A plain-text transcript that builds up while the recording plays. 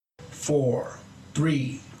4,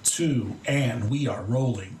 3, 2, and we are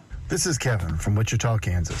rolling. This is Kevin from Wichita,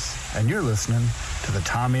 Kansas, and you're listening to the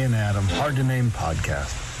Tommy and Adam Hard to Name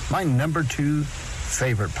podcast, my number 2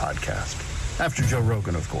 favorite podcast, after Joe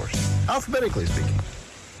Rogan, of course, alphabetically speaking.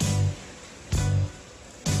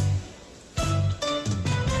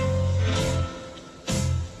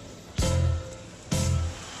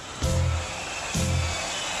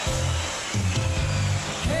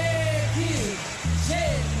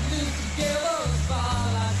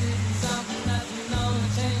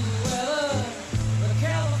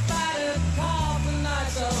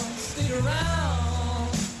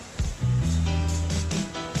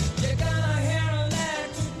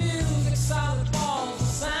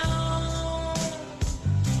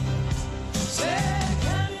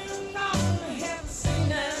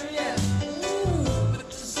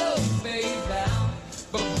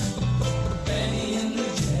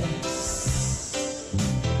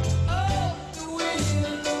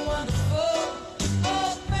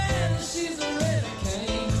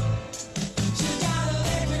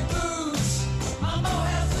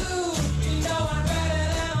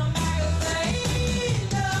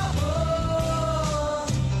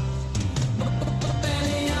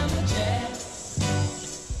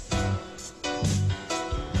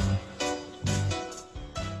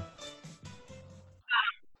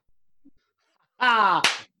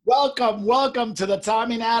 Welcome to the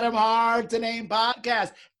Tommy and Adam Hard to Name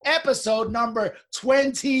podcast, episode number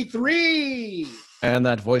 23. And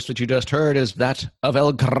that voice that you just heard is that of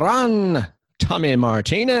El Gran Tommy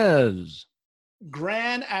Martinez.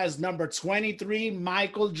 Gran as number 23,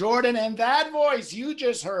 Michael Jordan. And that voice you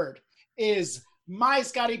just heard is my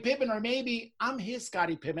Scottie Pippen, or maybe I'm his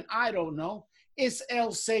Scottie Pippen. I don't know. It's El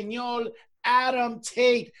Señor Adam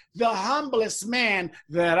Tate, the humblest man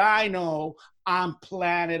that I know on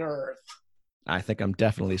planet Earth. I think I'm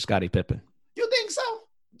definitely Scottie Pippen. You think so?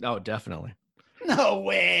 Oh, definitely. No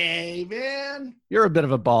way, man. You're a bit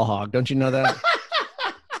of a ball hog. Don't you know that?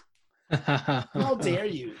 How dare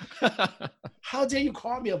you? How dare you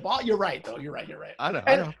call me a ball? You're right, though. You're right. I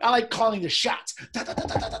know. I like calling the shots. Da, da, da,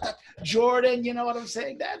 da, da, da. Jordan, you know what I'm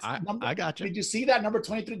saying? I got you. Did you see that? Number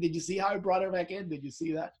 23. Did you see how I brought it back in? Did you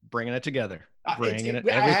see that? Bringing it together.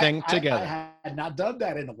 Everything together. I had not done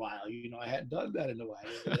that in a while. I hadn't done that in a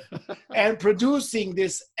while. And producing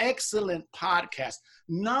this excellent podcast,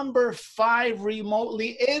 number 5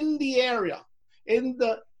 remotely in the area, in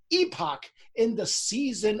the epoch, in the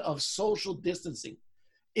season of social distancing,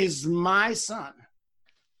 is my son,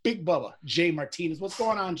 Big Bubba, Jay Martinez. What's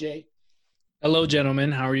going on, Jay? Hello,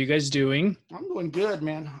 gentlemen. How are you guys doing? I'm doing good,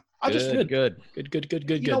 man. Good.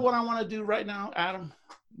 You know what I want to do right now, Adam?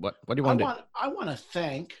 What do you want to do? I want to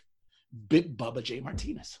thank Big Bubba Jay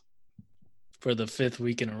Martinez. For the 5th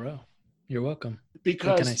week in a row. You're welcome.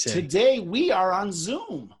 Because today we are on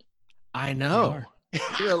Zoom. I know.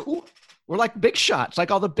 We're like big shots. Like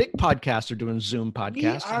all the big podcasts are doing Zoom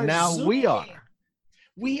podcasts. Now Zooming.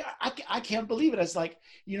 We are. I can't believe it. It's like,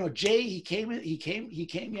 Jay, he came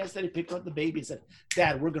yesterday, picked up the baby and said,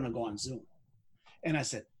 Dad, we're going to go on Zoom. And I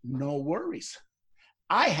said, no worries.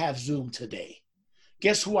 I have Zoom today.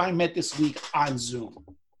 Guess who I met this week on Zoom?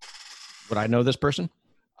 Would I know this person?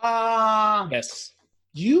 Yes.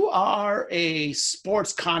 You are a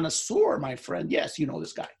sports connoisseur, my friend. Yes, you know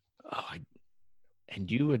this guy. Oh, and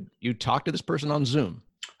you talked to this person on Zoom?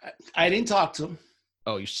 I didn't talk to him.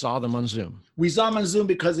 Oh, you saw them on Zoom. We saw him on Zoom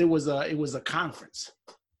because it was a conference,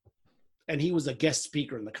 and he was a guest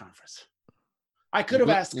speaker in the conference. I could have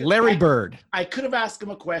asked Larry Bird. I could have asked him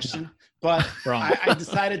a question, but I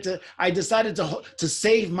decided to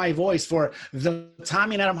save my voice for the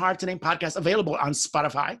Tommy and Adam Hard to Name podcast, available on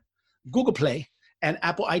Spotify, Google Play, and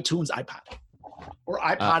Apple iTunes iPod or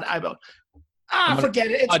iPod iPod. Forget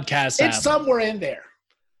it. It's somewhere in there.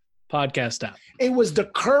 Podcast app. It was the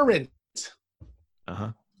current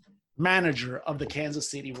manager of the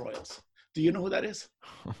Kansas City Royals. Do you know who that is?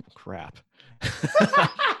 Oh, crap.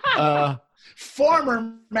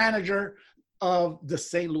 Former manager of the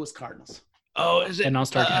St. Louis Cardinals. Oh, is it? And I'll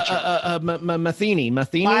start catching. Matheny.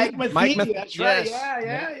 Mike Matheny. That's right.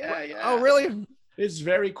 Yeah. Oh, really? It's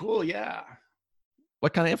very cool. Yeah.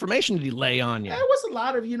 What kind of information did he lay on you? It was a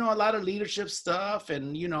lot of leadership stuff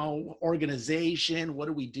and, organization. What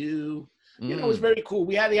do we do? It was very cool.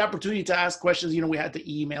 We had the opportunity to ask questions. We had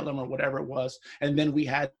to email them or whatever it was. And then we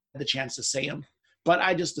had the chance to say them. But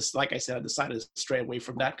I just, like I said, I decided to stray away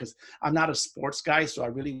from that because I'm not a sports guy, so I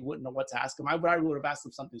really wouldn't know what to ask him. I would have asked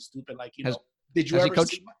him something stupid like, did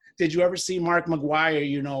you ever see Mark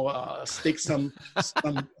McGwire, stick some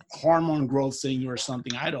hormone growth thing or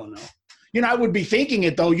something? I don't know. I would be thinking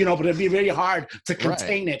it though, but it'd be very hard to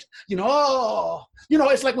contain it.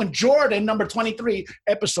 It's like when Jordan,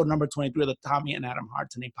 episode number 23 of the Tommy and Adam Hard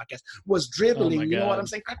to Name podcast was dribbling. You know what I'm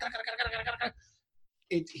saying?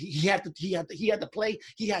 He had to play.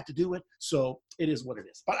 He had to do it. So it is what it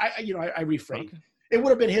is. But I refrain. Okay. It would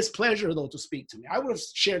have been his pleasure though to speak to me. I would have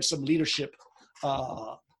shared some leadership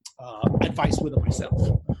advice with him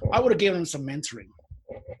myself. I would have given him some mentoring.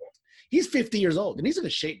 He's 50 years old and he's in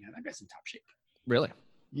good shape, man. That guy's in top shape. Really?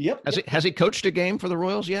 Yep. Has he coached a game for the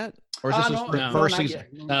Royals yet? Or is this his first season?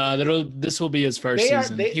 This will be his first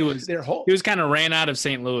season. He was kind of ran out of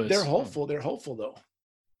St. Louis. They're hopeful though.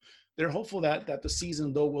 They're hopeful that the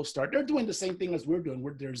season though will start. They're doing the same thing as we're doing.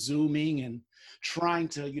 They're Zooming and trying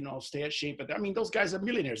to, stay at shape. But those guys are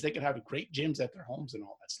millionaires. They could have great gyms at their homes and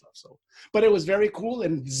all that stuff. So, but it was very cool.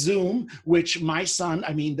 And Zoom, which my son,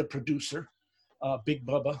 the producer, Big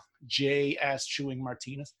Bubba, Jay Ass Chewing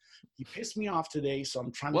Martinez, he pissed me off today. So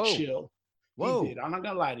I'm trying to chill. Whoa. He did. I'm not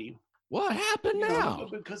gonna lie to you. What happened now?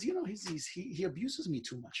 Because he abuses me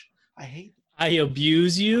too much. I hate him. I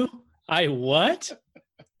abuse you? I what?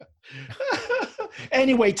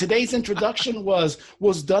 Anyway, today's introduction was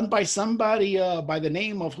done by somebody by the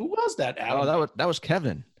name of, who was that, Adam? Oh, that was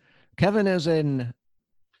Kevin. Kevin is an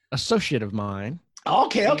associate of mine.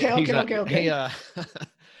 Okay.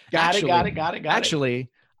 Got it.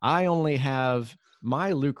 Actually, I only have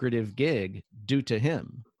my lucrative gig due to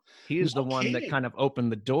him. He is the one that kind of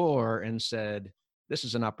opened the door and said, this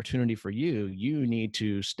is an opportunity for you. You need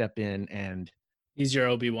to step in and... He's your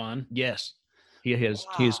Obi-Wan. Yes. He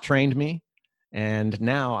has trained me, and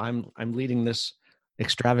now I'm leading this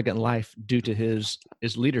extravagant life due to his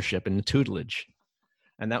leadership and tutelage.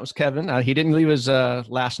 And that was Kevin. He didn't leave his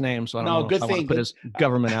last name, so I don't know if I want to put his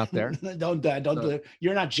government out there. Don't do it.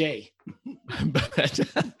 You're not Jay.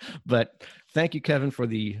 But thank you, Kevin, for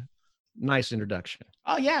the nice introduction.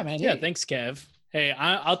 Oh yeah, man. Yeah, thanks, Kev. Hey,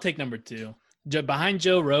 I'll take number 2. Behind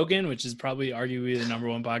Joe Rogan, which is probably arguably the number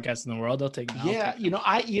 1 podcast in the world. I'll take that. Yeah,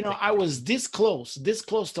 I was this close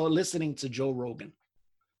to listening to Joe Rogan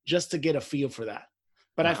just to get a feel for that.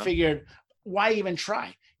 But I figured, why even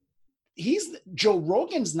try? Joe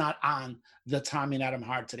Rogan's not on the Tommy and Adam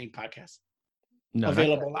Hard to Name podcast. No,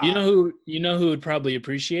 available. You know who would probably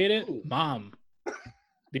appreciate it? Ooh. Mom.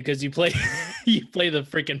 Because you play the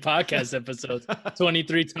freaking podcast episodes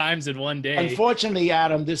 23 times in one day. Unfortunately,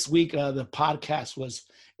 Adam, this week the podcast was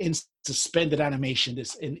in suspended animation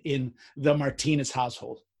in the Martinez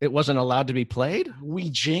household. It wasn't allowed to be played? We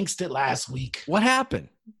jinxed it last week. What happened?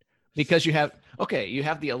 Because you have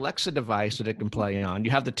the Alexa device that it can play on.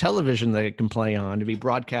 You have the television that it can play on to be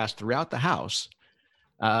broadcast throughout the house.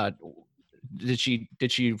 Did she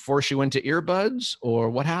force you into earbuds, or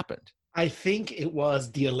what happened? I think it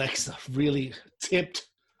was the Alexa really tipped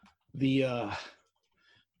the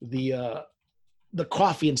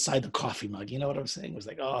coffee inside the coffee mug. You know what I'm saying? It was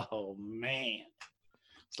like, oh man,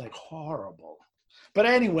 it's like horrible. But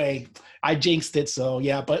anyway, I jinxed it. So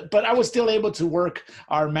yeah, but I was still able to work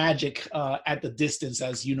our magic at the distance,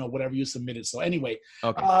 as whatever you submitted. So anyway,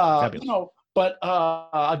 okay. But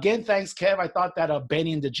again, thanks, Kev. I thought that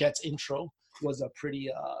Benny and the Jets intro was a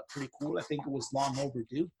pretty cool. I think it was long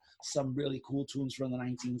overdue. Some really cool tunes from the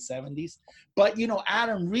 1970s. But,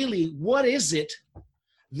 Adam, really, what is it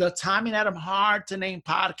the Tommy and Adam Hard to Name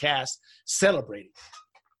podcast celebrating?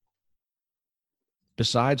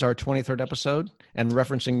 Besides our 23rd episode and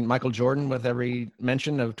referencing Michael Jordan with every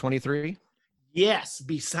mention of 23? Yes,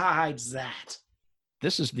 besides that.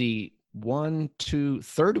 This is the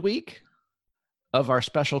third week of our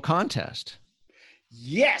special contest.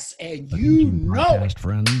 Yes, and podcast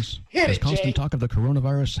friends. Does constant talk of the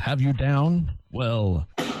coronavirus have you down? Well,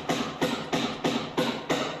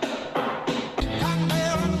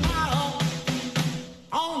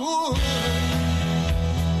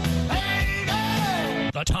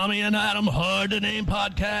 the Tommy and Adam Hard to Name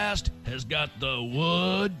podcast has got the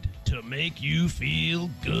wood to make you feel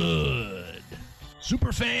good.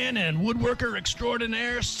 Superfan and woodworker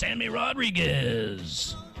extraordinaire Sammy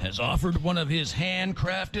Rodriguez has offered one of his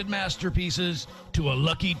handcrafted masterpieces to a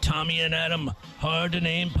lucky Tommy and Adam Hard to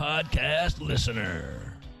Name podcast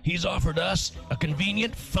listener. He's offered us a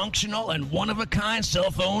convenient, functional, and one-of-a-kind cell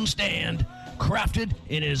phone stand crafted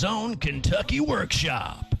in his own Kentucky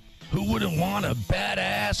workshop. Who wouldn't want a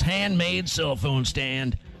badass handmade cell phone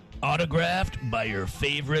stand autographed by your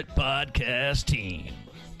favorite podcast team?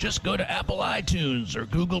 Just go to Apple iTunes or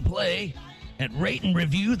Google Play and rate and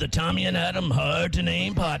review the Tommy and Adam Hard to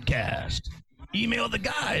Name podcast. Email the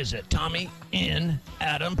guys at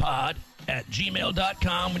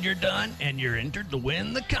tommyandadampod@gmail.com when you're done, and you're entered to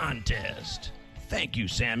win the contest. Thank you,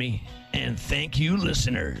 Sammy. And thank you,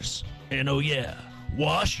 listeners. And oh yeah,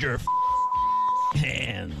 wash your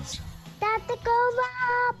hands.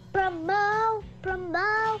 Tacoma promotion.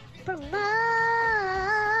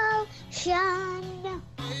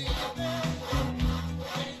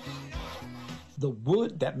 The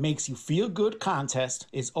Wood That Makes You Feel Good contest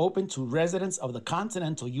is open to residents of the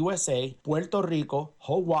continental USA, Puerto Rico,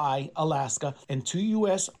 Hawaii, Alaska, and 2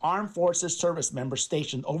 U.S. Armed Forces service members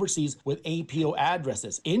stationed overseas with APO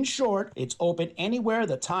addresses. In short, it's open anywhere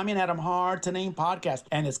the Tommy and Adam Hard to Name podcast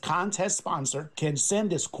and its contest sponsor can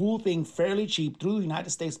send this cool thing fairly cheap through the United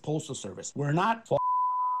States Postal Service. We're not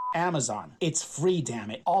Amazon. It's free,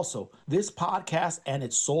 damn it. Also, this podcast and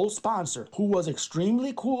its sole sponsor, who was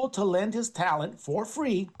extremely cool to lend his talent for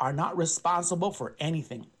free, are not responsible for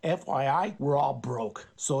anything. FYI, we're all broke,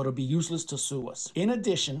 so it'll be useless to sue us. In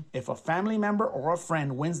addition, if a family member or a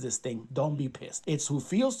friend wins this thing, don't be pissed. It's who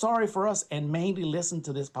feels sorry for us and mainly listen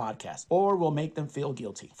to this podcast, or will make them feel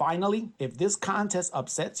guilty. Finally, if this contest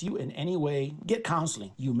upsets you in any way, get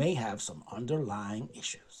counseling. You may have some underlying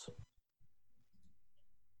issues.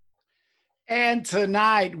 And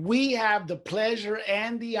tonight we have the pleasure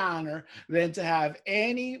and the honor then to have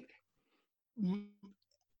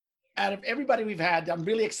out of everybody we've had. I'm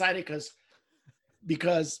really excited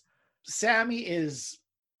because Sammy is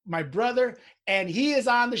my brother and he is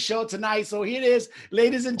on the show tonight. So here it is,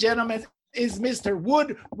 ladies and gentlemen, is Mr.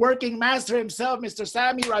 Woodworking Master himself, Mr.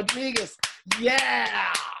 Sammy Rodriguez.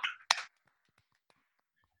 Yeah.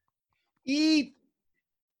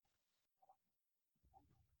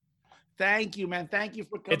 Thank you, man. Thank you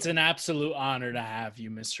for coming. It's an absolute honor to have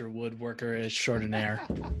you, Mr. Woodworker extraordinaire.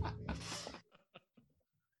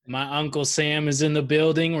 My Uncle Sam is in the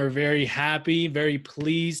building. We're very happy, very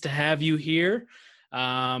pleased to have you here.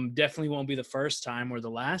 Definitely won't be the first time or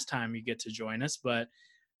the last time you get to join us, but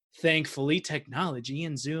thankfully technology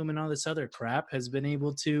and Zoom and all this other crap has been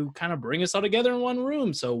able to kind of bring us all together in one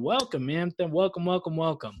room. So welcome, man. Welcome.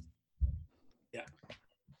 Yeah.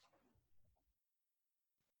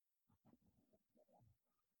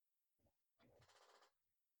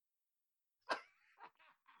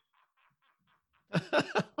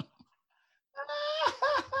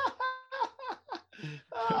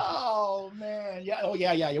 Oh man, yeah. Oh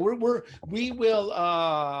yeah. We will.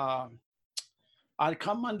 On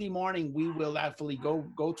come Monday morning, we will actually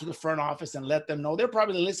go to the front office and let them know. They're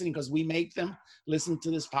probably listening because we make them listen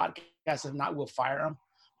to this podcast. If not, we'll fire them.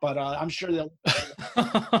 But I'm sure they'll.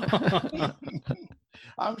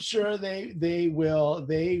 I'm sure they will.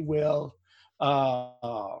 They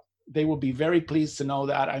will be very pleased to know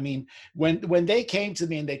that. I mean, when they came to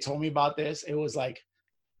me and they told me about this, it was like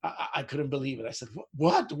I couldn't believe it. I said,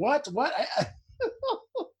 "What?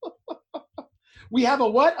 We have a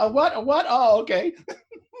what? Oh, okay."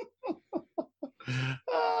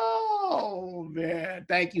 Oh man,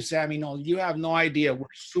 thank you, Sammy. No, you have no idea. We're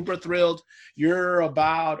super thrilled. You're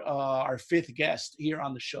about our 5th guest here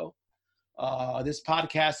on the show. This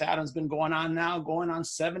podcast, Adam's been going on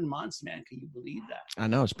 7 months, man. Can you believe that? I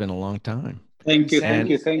know, it's been a long time. Thank you.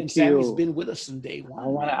 Sammy's been with us from day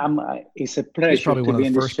one. It's a pleasure. He's probably to one be of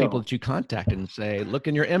in the this first show. people that you contacted and say, look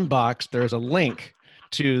in your inbox, there's a link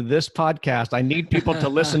to this podcast. I need people to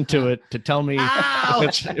listen to it to tell me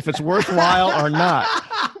if it's worthwhile or not.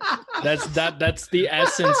 That's the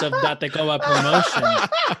essence of Datecova promotion.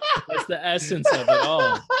 That's the essence of it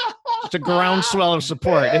all. It's a groundswell of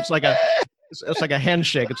support. It's like a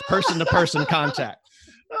handshake. It's person-to-person contact.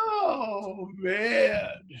 Oh man.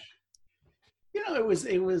 You know, it was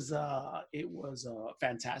a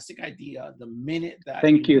fantastic idea. The minute that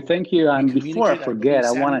Thank you. And before I forget,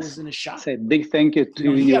 I want to say a big thank you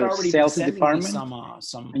to your sales department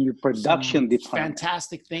and your production department.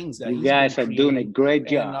 Fantastic things that you guys are doing a great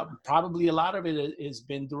job. And, probably a lot of it has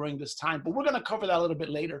been during this time, but we're going to cover that a little bit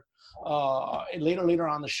later. Later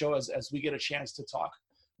on the show as we get a chance to talk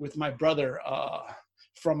with my brother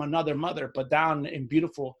from another mother, but down in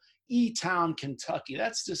beautiful E-Town, Kentucky.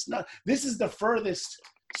 That's just not. This is the furthest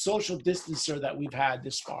social distancer that we've had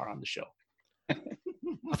this far on the show. I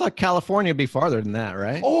thought California would be farther than that,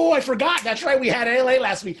 right? Oh, I forgot. That's right. We had LA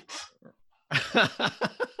last week.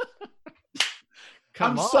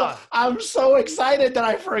 I'm so excited that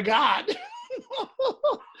I forgot.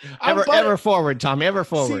 Ever forward, Tommy. Ever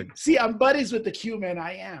forward. See, I'm buddies with the Q-Man.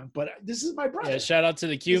 I am, but this is my brother. Yeah, shout out to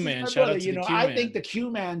the Q-Man. Shout out to the Q-Man. I think the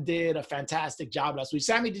Q-Man did a fantastic job last week.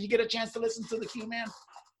 Sammy, did you get a chance to listen to the Q-Man?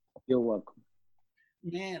 You're welcome.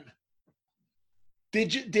 Man,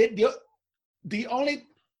 the only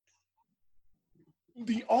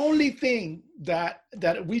The only thing that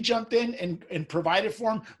we jumped in and provided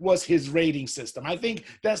for him was his rating system. I think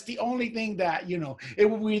that's the only thing that, we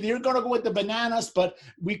were going to go with the bananas, but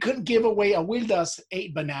we couldn't give away Awilda's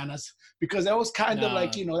 8 bananas because that was kind of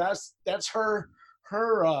like, that's her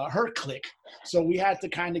clique. So we had to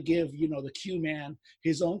kind of give, the Q-man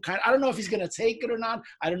his own kind. I don't know if he's going to take it or not.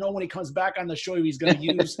 I don't know when he comes back on the show if he's going to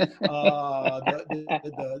use the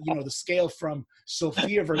scale from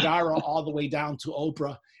Sofia Vergara all the way down to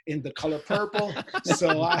Oprah in The Color Purple.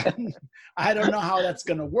 So I don't know how that's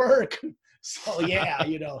going to work. So yeah,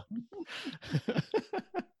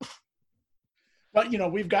 But,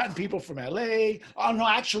 we've gotten people from LA. Oh, no,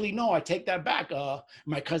 actually, no, I take that back.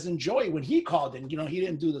 My cousin Joey, when he called in, he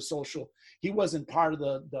didn't do the social. He wasn't part of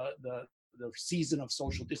the season of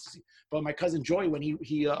social distancing. But my cousin Joey, when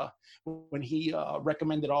he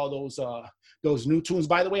recommended all those new tunes.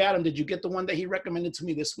 By the way, Adam, did you get the one that he recommended to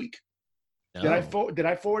me this week? No. Did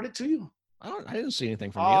I forward it to you? I didn't see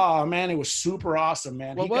anything from you. Oh, man, it was super awesome,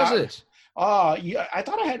 man. What was it? Yeah, I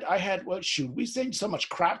thought I had, well, shoot, we send so much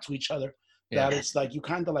crap to each other. That it's like you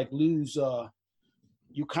kind of like lose the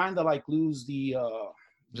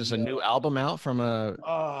Is this a new album out from a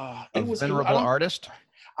venerable artist?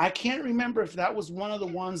 I can't remember if that was one of the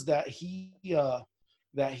ones that he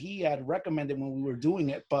had recommended when we were doing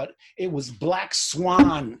it, but it was Black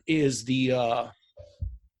Swan is the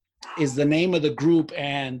name of the group,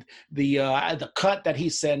 and the cut that he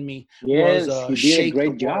sent me was he did a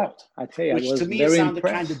great job. I tell you, which to me it sounded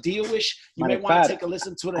kind of Dio-ish. You may want to take a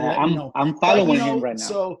listen to it and let me know. I'm following him right now.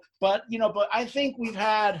 So, but I think we've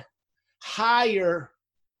had higher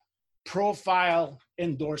profile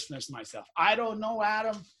endorsements myself. I don't know,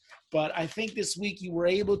 Adam, but I think this week you were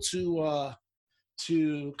able to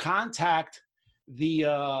contact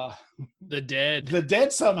the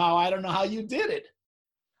dead somehow. I don't know how you did it.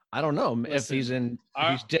 I don't know if he's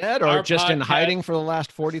dead or just in hiding for the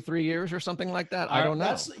last 43 years or something like that. I don't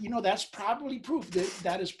know. That's probably proof.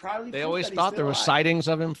 That is probably. They always thought there were sightings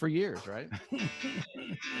of him for years, right?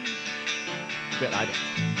 But I don't.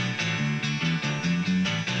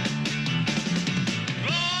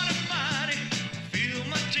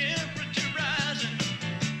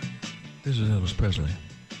 This is Elvis Presley,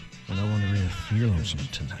 and I wonder if you're lonesome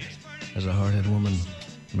tonight. As a hard-headed woman,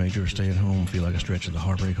 made your stay at home feel like a stretch at the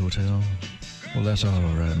Heartbreak Hotel? Well, that's all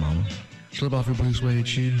right, Mama. Slip off your blue suede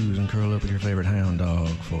shoes and curl up with your favorite hound dog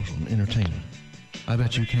for some entertainment. I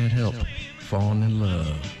bet you can't help falling in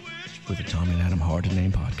love with the Tommy and Adam Hard to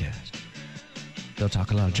Name podcast. They'll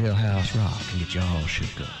talk a lot of jailhouse rock and get you all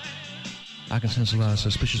shook up. I can sense a lot of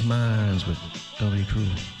suspicious minds, but don't be cruel.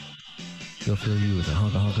 They'll fill you with a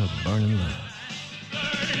hunk of burning love.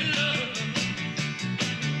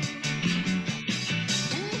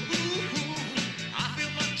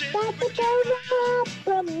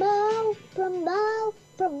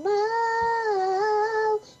 Promotion.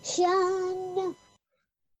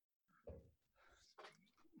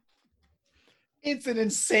 It's an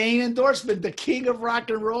insane endorsement. The king of rock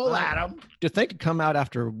and roll, Adam. To think it come out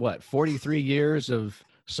after 43 years of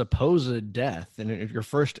supposed death, and if your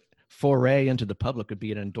first foray into the public would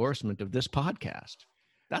be an endorsement of this podcast,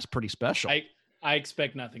 that's pretty special. I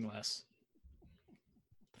expect nothing less.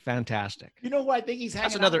 Fantastic. You know who I think he's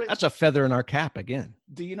hanging out with? That's a feather in our cap again.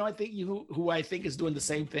 Do you know who I think is doing the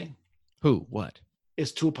same thing? Who? What?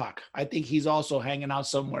 Is Tupac. I think he's also hanging out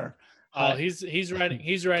somewhere. Oh, he's writing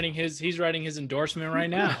his endorsement right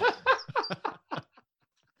now.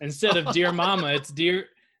 Instead of Dear Mama, it's Dear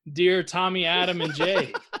Tommy, Adam, and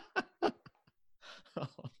Jay.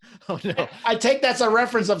 Oh no! I take that's a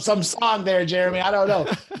reference of some song there, Jeremy. I don't know.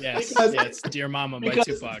 Yes, it's Dear Mama by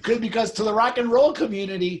Tupac. Because to the rock and roll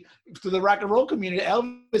community,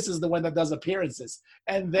 Elvis is the one that does appearances,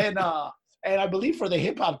 and then and I believe for the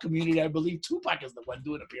hip hop community, I believe Tupac is the one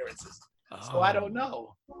doing appearances. Oh. So I don't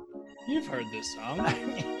know. You've heard this song.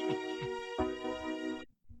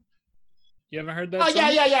 You haven't heard that? Oh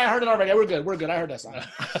song? Yeah. I heard it already. We're good. I heard that song.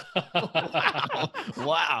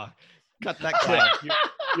 Wow. Cut that clip.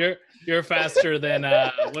 You're faster than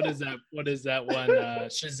what is that one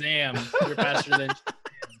Shazam? You're faster than Shazam.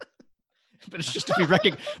 But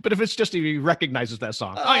it's just if he recognizes that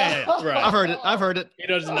song. Oh yeah. Right. I've heard it. He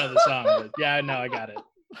doesn't know the song, but yeah, no, I got it.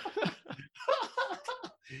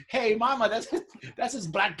 Hey, Mama, that's his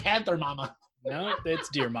Black Panther Mama. No, it's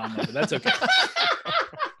Dear Mama, but that's okay.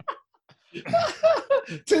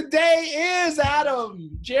 Today is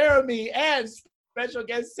Adam, Jeremy, and special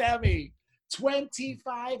guest Sammy.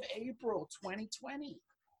 25 April 2020.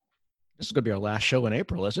 This is going to be our last show in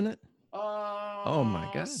April, isn't it? Oh my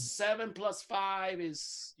God. 7 + 5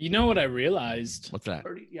 is. You know what I realized? What's that?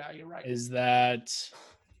 30. Yeah, you're right. Is that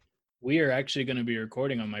we are actually going to be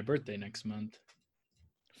recording on my birthday next month.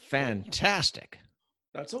 Fantastic.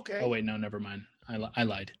 That's okay. Oh wait, no, never mind. I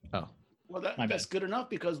lied. Oh. Well, that's good enough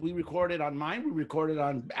because we recorded on mine. We recorded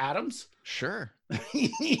on Adam's. Sure.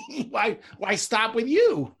 Why stop with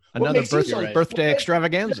you? Another birthday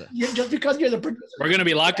extravaganza. Just because you're the producer. We're going to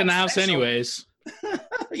be locked in the house anyways.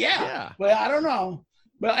 Yeah. Well, I don't know.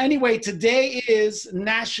 Well, anyway, today is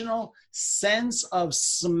National Sense of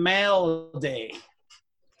Smell Day.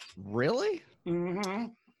 Really? Mm-hmm.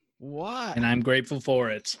 Why? And I'm grateful for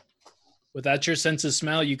it. Without your sense of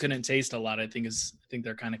smell, you couldn't taste a lot. I think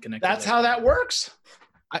they're kind of connected. That's how that works?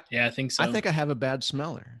 Yeah, I think so. I think I have a bad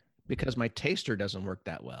smeller because my taster doesn't work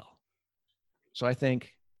that well. So I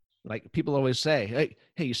think, like people always say,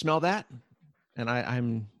 hey, you smell that? And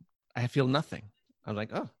I feel nothing. I'm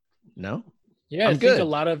like, oh, no. Yeah, I think a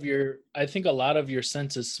lot of your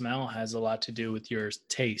sense of smell has a lot to do with your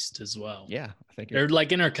taste as well. Yeah, I think they're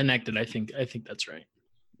like interconnected. I think that's right.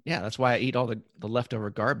 Yeah, that's why I eat all the leftover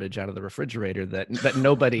garbage out of the refrigerator that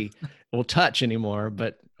nobody will touch anymore.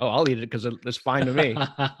 But I'll eat it because it's fine to me.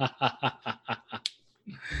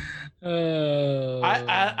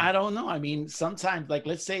 I don't know. I mean, sometimes, like,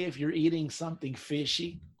 let's say if you're eating something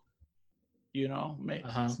fishy,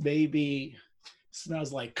 maybe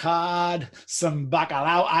smells like cod, some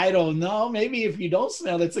bacalao. I don't know. Maybe if you don't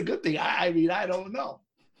smell, it's a good thing. I mean, I don't know.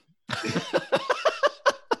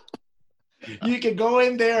 You can go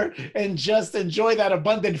in there and just enjoy that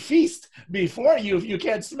abundant feast before you if you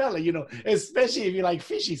can't smell it, especially if you like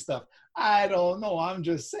fishy stuff. I don't know. I'm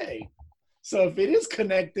just saying. So if it is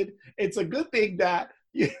connected, it's a good thing that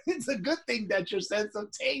your sense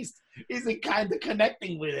of taste isn't kind of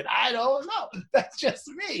connecting with it. I don't know. That's just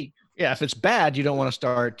me. Yeah, if it's bad, you don't want to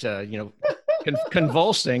start,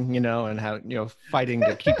 convulsing, and how, fighting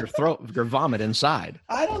to keep your vomit inside.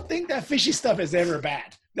 I don't think that fishy stuff is ever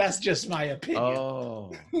bad. That's just my opinion.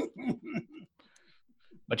 Oh.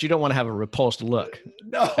 But you don't want to have a repulsed look.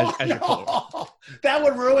 No, that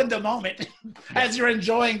would ruin the moment as you're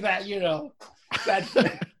enjoying that,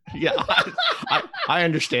 that. Yeah, I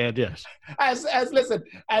understand. Yes.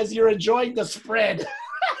 As you're enjoying the spread.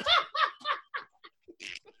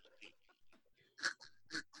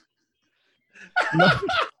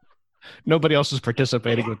 Nobody else is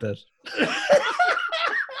participating with this.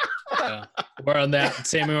 Yeah. We're on that.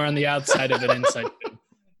 Sammy, we're on the outside of it, inside.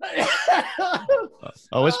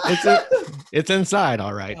 Oh, it's inside.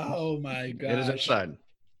 All right. Oh my God. It is inside.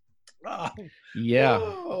 Oh, yeah.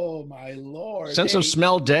 Oh my Lord. Sense of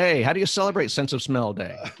Smell Day. How do you celebrate Sense of Smell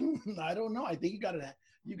Day? I don't know. I think you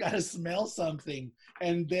gotta smell something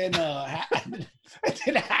and then hashtag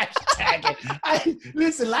it.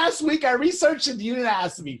 Listen, last week I researched it. You didn't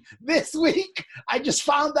ask me. This week I just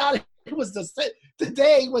found out it was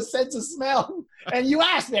today was Sense of Smell, and you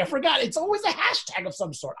asked me. I forgot. It's always a hashtag of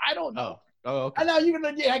some sort. I don't know. Oh, okay. And now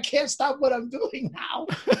I can't stop what I'm doing now.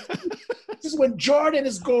 This is when Jordan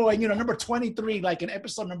is going, number 23, like in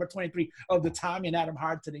episode number 23 of the Tommy and Adam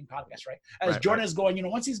Hard Today podcast, right? As Jordan is going,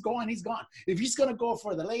 once he's going, he's gone. If he's gonna go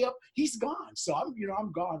for the layup, he's gone. So I'm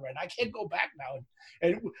gone right now. I can't go back now.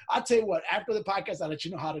 And I'll tell you what, after the podcast, I'll let you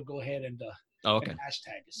know how to go ahead and okay. and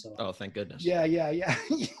hashtag it. So thank goodness. Yeah.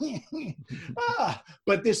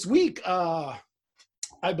 But this week,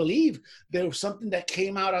 I believe there was something that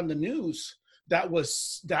came out on the news that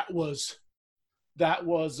was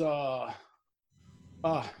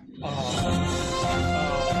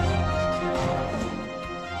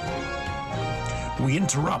we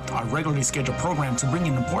interrupt our regularly scheduled program to bring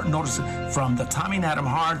you an important notice from the Tommy and Adam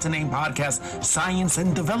Hard to Name Podcast Science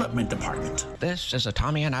and Development Department. This is a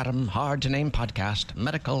Tommy and Adam Hard to Name Podcast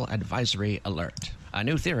Medical Advisory Alert. A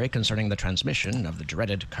new theory concerning the transmission of the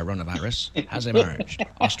dreaded coronavirus has emerged.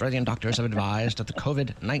 Australian doctors have advised that the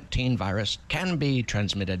COVID-19 virus can be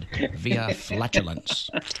transmitted via flatulence.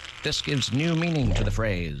 This gives new meaning to the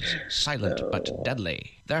phrase, silent but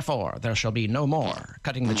deadly. Therefore, there shall be no more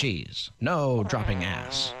cutting the cheese, no dropping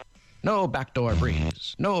ass, no backdoor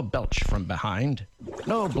breeze, no belch from behind,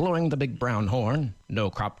 no blowing the big brown horn, no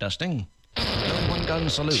crop dusting, no one-gun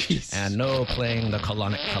salute, and no playing the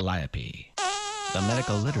colonic calliope. The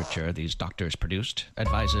medical literature these doctors produced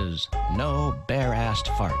advises no bare-assed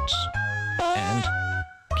farts. And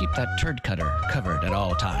keep that turd cutter covered at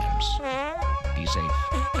all times. Be safe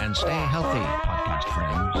and stay healthy, podcast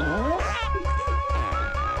friends.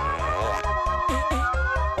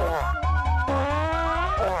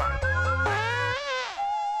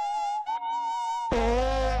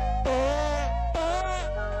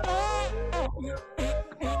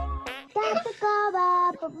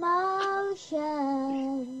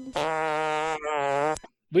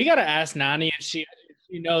 We gotta ask Nani if she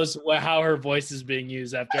knows how her voice is being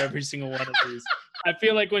used after every single one of these. I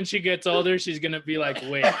feel like when she gets older, she's gonna be like,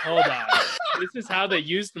 "Wait, hold on, this is how they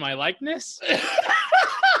used my likeness."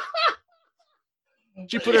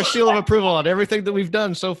 She put her seal of approval on everything that we've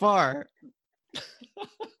done so far.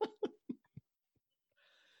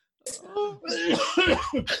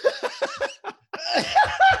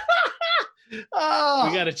 Oh.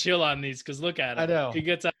 We gotta chill on these because look at it. I know. He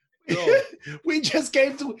gets out of control. we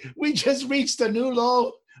just reached a new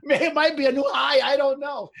low. It might be a new high. I don't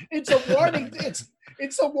know. It's a warning.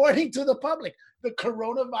 it's a warning to the public. The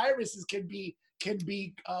coronaviruses can be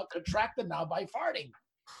contracted now by farting.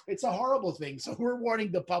 It's a horrible thing. So we're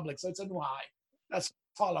warning the public. So it's a new high. That's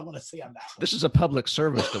all I want to say on that one. This is a public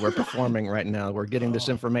service that we're performing right now. We're getting this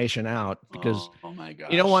information out because my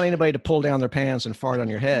gosh. You don't want anybody to pull down their pants and fart on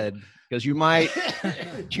your head because you might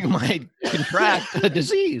contract a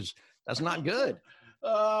disease. That's not good.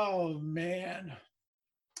 Oh man.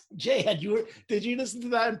 Jay, did you listen to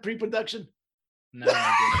that in pre-production? No,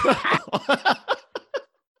 I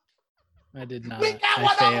did not. We got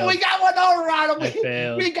one over on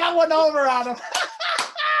him. We got one over on him.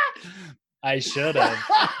 I should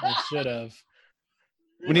have.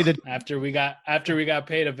 We needed after we got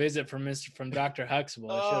paid a visit from Dr.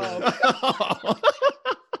 Huxtable. I should have.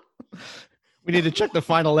 We need to check the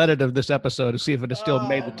final edit of this episode to see if it has still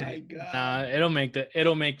made the tape. Nah, it'll make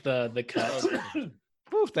the cut.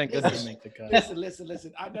 Oh, thank goodness. Make the cut.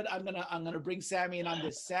 Listen. I'm gonna bring Sammy in on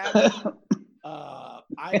this. Sammy,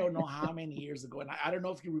 I don't know how many years ago, and I don't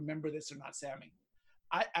know if you remember this or not, Sammy.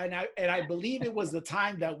 I believe it was the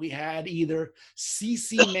time that we had either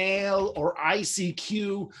CC Mail or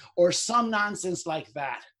ICQ or some nonsense like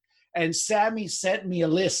that. And Sammy sent me a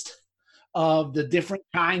list of the different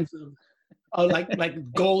kinds of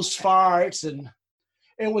like ghost farts, and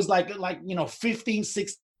it was like 15,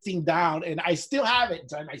 16 down, and I still have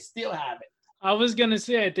it. I still have it. I was gonna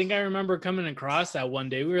say, I think I remember coming across that one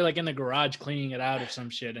day. We were like in the garage cleaning it out or some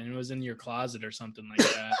shit, and it was in your closet or something like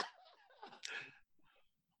that.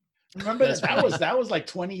 Remember that was like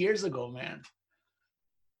 20 years ago, man.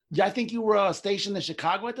 Yeah, I think you were stationed in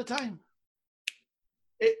Chicago at the time.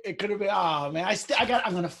 It could have been. Oh man,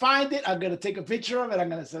 I'm gonna find it. I'm gonna take a picture of it. I'm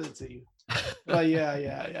gonna send it to you. But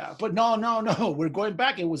yeah. But no. We're going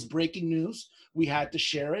back. It was breaking news. We had to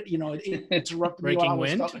share it. It interrupted me while I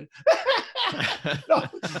was talking.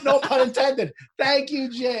 No pun intended. Thank you,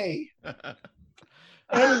 Jay.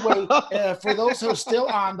 Anyway, for those who are still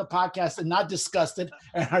on the podcast and not disgusted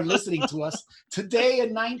and are listening to us, today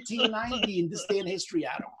in 1990, in this day in history,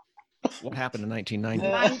 Adam. What happened in 1990?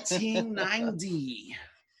 1990.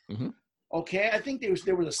 Mm-hmm. Okay, I think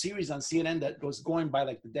there was a series on CNN that was going by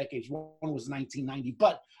like the decades. One was 1990,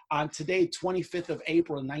 but on today, 25th of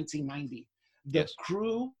April in 1990, the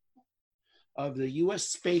crew of the U.S.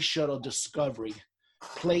 Space Shuttle Discovery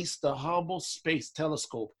placed the Hubble Space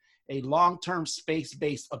Telescope, a long-term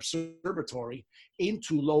space-based observatory,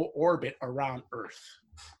 into low orbit around Earth.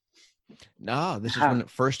 No, this is when it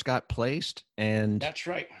first got placed, and that's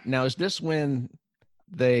right. Now, is this when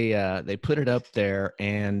they put it up there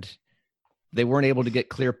and they weren't able to get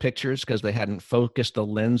clear pictures because they hadn't focused the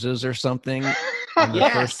lenses or something?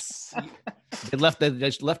 Yes. They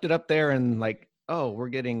just left it up there and like, oh, we're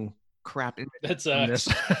getting crap in this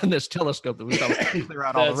telescope that we thought was clear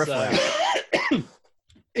out all the riffraff.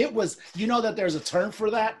 It was, that there's a term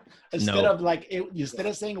for that instead of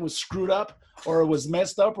saying it was screwed up or it was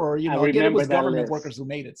messed up or again, it was government workers who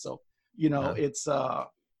made it. So it's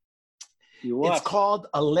called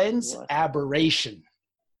a lens aberration.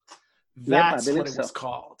 That's what it was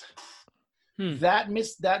called. That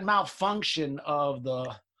malfunction of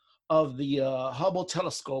the Hubble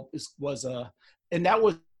telescope and that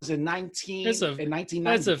was in 1990.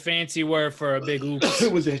 That's a fancy word for a big oops.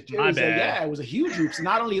 It was a huge oops.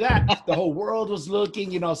 Not only that, the whole world was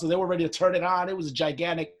looking, so they were ready to turn it on. It was a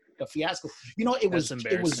gigantic fiasco. It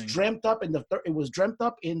was dreamt up in the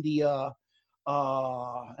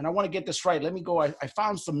and I want to get this right. Let me go. I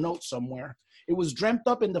found some notes somewhere. It was dreamt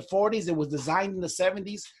up in the 40s. It was designed in the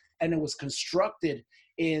 70s, and it was constructed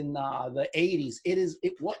in the 80s. It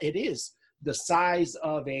is the size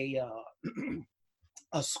of a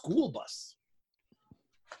school bus.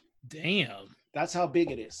 Damn, that's how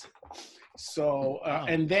big it is. So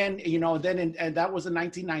and then and that was in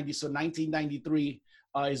 1990. So 1993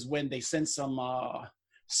 is when they sent some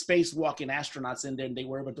spacewalking astronauts in there, and they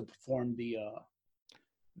were able to perform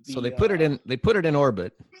so they put it in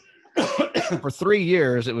orbit. For 3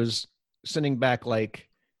 years, it was sending back like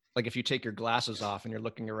if you take your glasses off and you're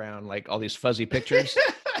looking around, like all these fuzzy pictures.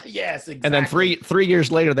 Yes, exactly. And then three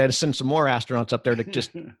years later, they had to send some more astronauts up there to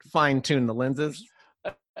just fine tune the lenses.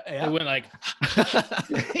 They went like,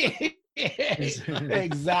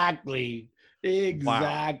 exactly. Wow.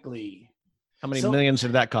 How many millions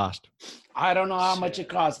did that cost? I don't know how much it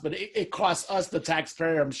cost, but it cost us, the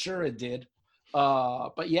taxpayer. I'm sure it did.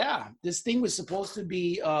 But yeah, this thing was supposed to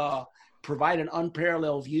be provide an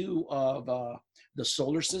unparalleled view of the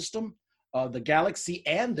solar system, the galaxy,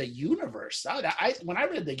 and the universe. When I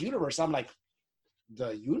read the universe, I'm like,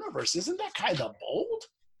 the universe, isn't that kind of bold?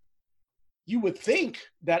 You would think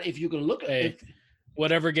that if you can look at it,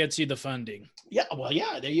 whatever gets you the funding. Yeah, well,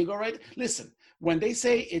 yeah, there you go, right? Listen, when they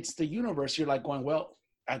say it's the universe, you're like going, well,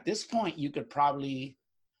 at this point, you could probably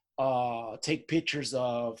take pictures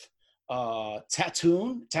of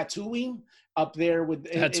tattooing up there with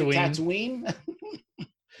Tatooine.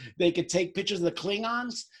 They could take pictures of the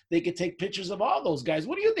Klingons. They could take pictures of all those guys.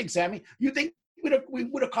 What do you think, Sammy? You think we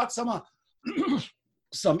would have caught some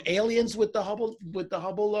aliens with the Hubble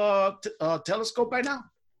telescope by now?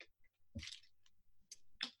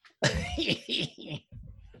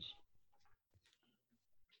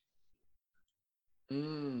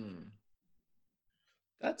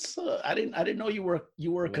 That's I didn't know you were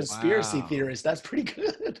a conspiracy theorist. That's pretty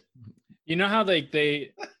good. You know how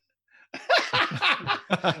they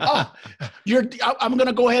I'm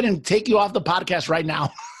gonna go ahead and take you off the podcast right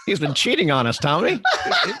now. He's been cheating on us, Tommy.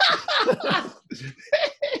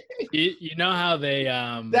 You know how they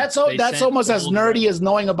that's almost as nerdy as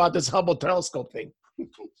knowing about this Hubble telescope thing.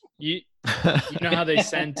 You know how they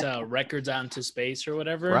sent records out into space or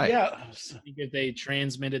whatever? Right. Yeah. If they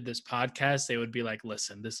transmitted this podcast, they would be like,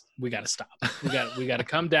 listen, we got to stop. We got to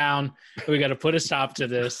come down. We got to put a stop to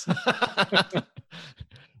this.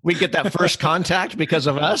 We get that first contact because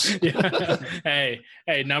of us. Yeah. Hey,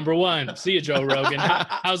 number one. See you, Joe Rogan.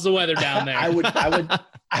 How's the weather down there? I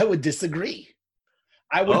would disagree.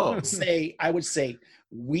 I would say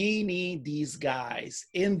we need these guys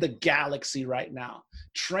in the galaxy right now,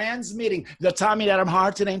 transmitting the Tommy and Adam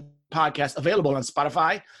Hard to Name podcast, available on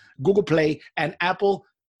Spotify, Google Play, and Apple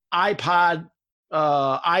iPod,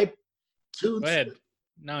 iTunes. Go ahead.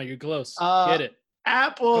 No, you're close. Get it.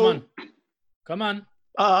 Apple. Come on.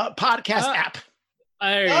 Podcast app.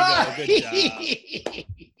 There you go. Good job.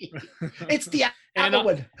 It's the Apple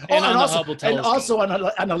one. And also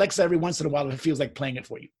on Alexa every once in a while if it feels like playing it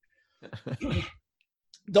for you.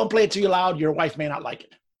 Don't play it too loud. Your wife may not like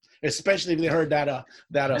it, especially if they heard that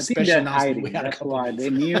special announcement we had. That's why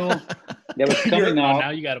they knew they was coming out.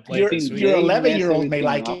 Now you got to play it. Your 11-year-old may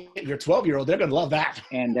like it. Your 12-year-old, they're gonna love that.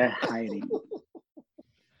 And they're hiding.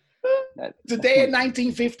 Today in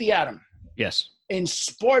 1950, Adam. Yes. In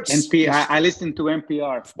sports. NPR. I listen to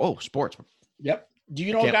NPR. Oh, sports. Yep. Do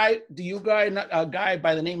you know a guy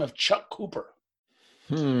by the name of Chuck Cooper?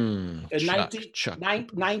 In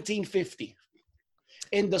 1950.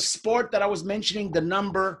 In the sport that I was mentioning, the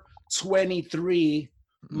number 23,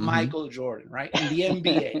 Michael Jordan, right? In the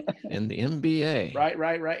NBA. In the NBA.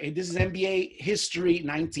 Right. This is NBA history,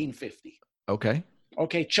 1950. Okay.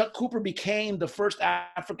 Chuck Cooper became the first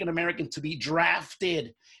African-American to be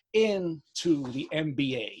drafted into the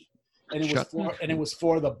NBA. And it was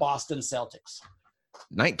for the Boston Celtics.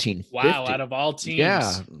 1950. Wow, out of all teams. Yeah.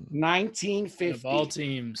 1950. Out of all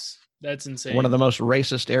teams. That's insane. One of the most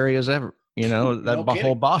racist areas ever. You know, that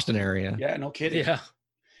whole Boston area. Yeah, no kidding. Yeah.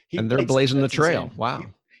 And they're blazing the trail. Insane. Wow.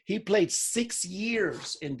 He played 6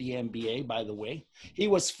 years in the NBA, by the way. He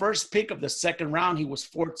was first pick of the second round. He was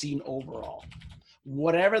 14 overall.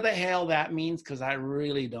 Whatever the hell that means, because I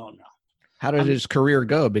really don't know. How did his career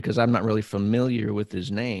go? Because I'm not really familiar with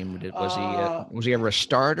his name. Was he ever a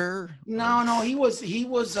starter? No. He was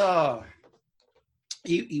out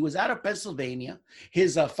of Pennsylvania.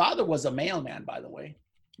 His father was a mailman, by the way.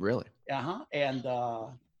 Really? And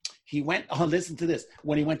he went. Oh, listen to this.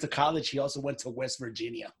 When he went to college, he also went to West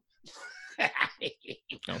Virginia.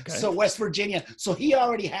 Okay. So West Virginia. So he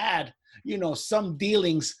already had, some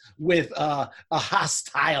dealings with a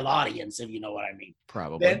hostile audience, if you know what I mean.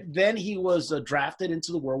 Probably. Then he was drafted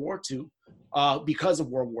into the World War II because of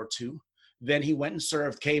World War II. Then he went and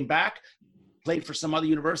served, came back, played for some other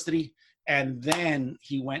university, and then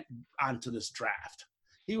he went on to this draft.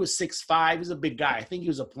 He was 6'5". He was a big guy. I think he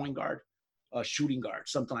was a point guard, a shooting guard,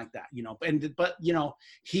 something like that, But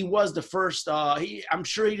he was the first. I'm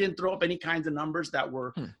sure he didn't throw up any kinds of numbers that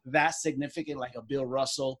were that significant, like a Bill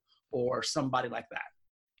Russell or somebody like that.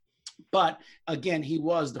 But again, he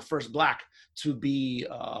was the first black to be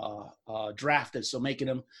drafted, so making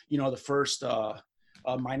him, the first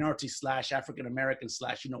minority / African American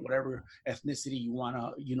 / whatever ethnicity you want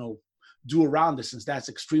to, do around this, since that's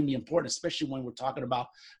extremely important, especially when we're talking about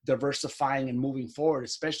diversifying and moving forward,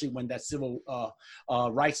 especially when that civil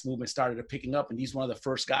rights movement started picking up. And he's one of the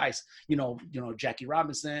first guys, Jackie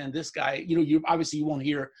Robinson, this guy, you obviously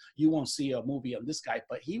you won't see a movie of this guy,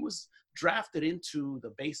 but he was drafted into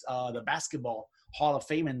the Basketball Hall of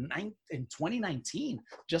Fame in 2019,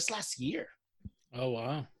 just last year. Oh,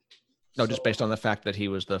 wow. No, just based on the fact that he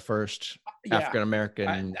was the first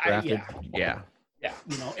African-American drafted. Yeah.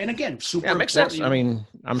 And again, super. Yeah, it makes sense. I mean,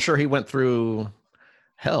 I'm sure he went through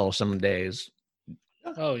hell some days.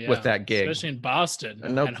 Oh yeah, with that gig, especially in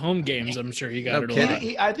Boston at home games. I'm sure he got it a lot.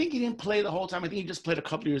 I think he didn't play the whole time. I think he just played a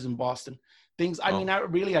couple of years in Boston.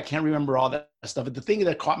 I can't remember all that stuff. But the thing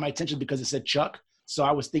that caught my attention because it said Chuck, so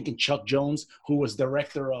I was thinking Chuck Jones, who was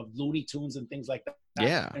director of Looney Tunes and things like that.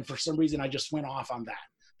 Yeah. And for some reason, I just went off on that.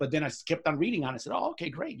 But then I kept on reading on it. I said, oh, okay,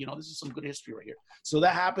 great. This is some good history right here. So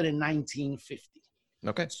that happened in 1950.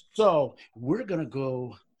 Okay. So we're going to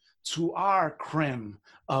go to our creme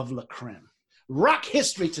of la creme. Rock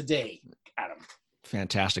history today, Adam.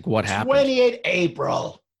 Fantastic. What happened? 28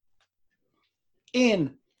 April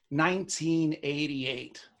in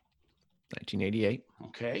 1988. 1988.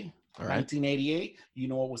 Okay. All right. 1988. You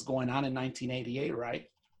know what was going on in 1988, right?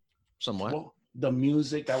 Somewhat. Well, the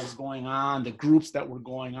music that was going on, the groups that were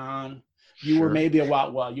going on. You were maybe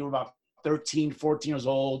about you were about 13, 14 years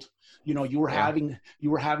old. You were having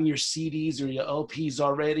your CDs or your LPs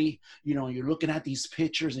already. You're looking at these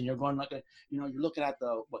pictures and you're going you're looking at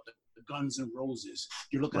the Guns N' Roses.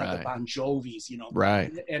 You're looking at the Bon Jovis. Right.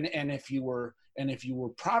 And if you were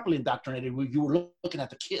properly indoctrinated, you were looking at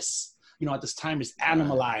the Kiss. At this time, it's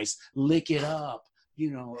Animalize, Lick It Up.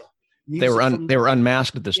 They were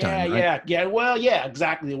unmasked at this time. Right? Yeah. Well, yeah,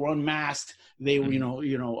 exactly. They were unmasked. They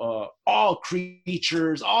were, All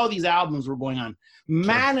Creatures. All these albums were going on.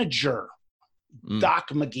 Manager Doc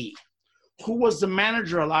McGhee, who was the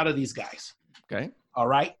manager of a lot of these guys. Okay. All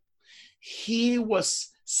right. He was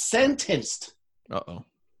sentenced.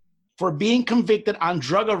 For being convicted on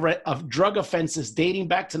drug offenses dating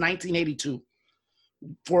back to 1982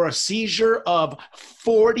 for a seizure of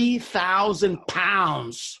 40,000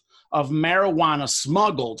 pounds of marijuana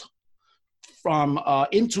smuggled from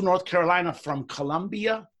into North Carolina from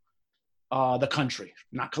Columbia, the country,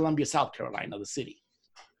 not Columbia, South Carolina, the city.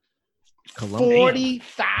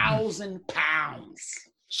 40,000 pounds.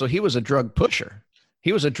 So he was a drug pusher.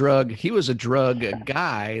 He was a drug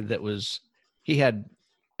guy he had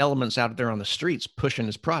elements out there on the streets pushing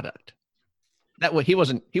his product. That way he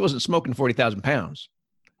wasn't smoking 40,000 pounds.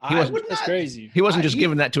 That's crazy. He wasn't just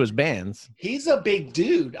giving that to his bands. He's a big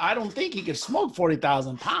dude. I don't think he could smoke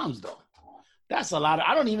 40,000 pounds though. That's a lot.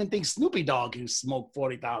 I don't even think Snoopy Dogg can smoke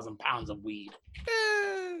 40,000 pounds of weed.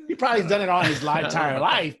 He probably done it all his entire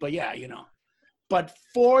life, but yeah, But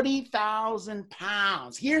 40,000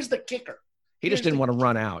 pounds. Here's the kicker. He just didn't want to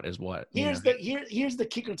run out, is what. Here's the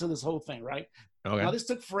kicker to this whole thing, right? Okay. Now this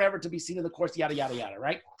took forever to be seen in the courts, yada yada yada,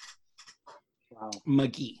 right? Wow.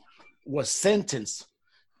 McGhee was sentenced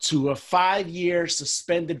to a 5-year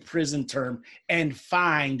suspended prison term and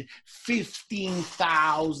fined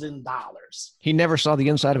 $15,000. He never saw the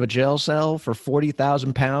inside of a jail cell for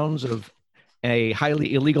 40,000 pounds of a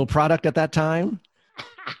highly illegal product at that time.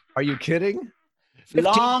 Are you kidding?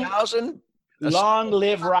 15,000? Long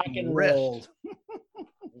live rock and roll.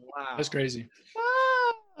 Wow. That's crazy.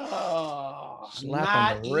 Slap on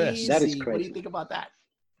the wrist. That is crazy. What do you think about that?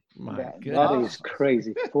 My goodness. That is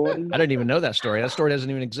crazy. 40? I didn't even know that story. That story doesn't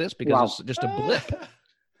even exist because it's just a blip.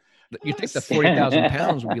 You think the 40,000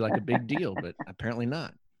 pounds would be like a big deal, but apparently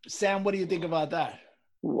not. Sam, what do you think about that?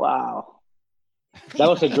 Wow. That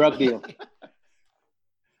was a drug deal.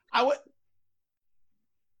 I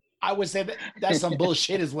would say that's some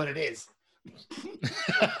bullshit is what it is.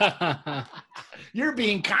 You're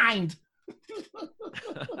being kind.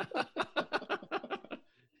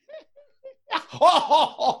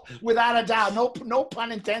 Without a doubt. No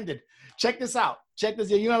pun intended. Check this out. You're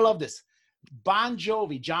going to love this. John Bon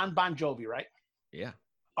Jovi, right? Yeah.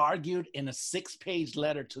 Argued in a 6-page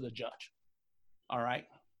letter to the judge. All right.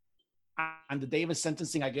 On the day of his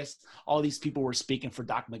sentencing, I guess all these people were speaking for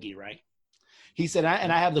Doc McGhee, right? He said,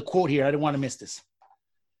 and I have the quote here. I didn't want to miss this.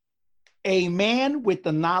 A man with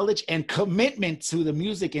the knowledge and commitment to the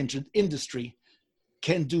music industry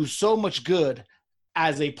can do so much good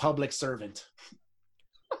as a public servant.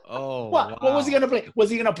 Oh, what was he going to play? Was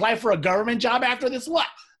he going to apply for a government job after this? What?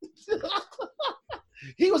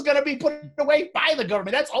 He was going to be put away by the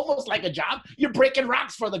government. That's almost like a job. You're breaking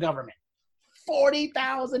rocks for the government.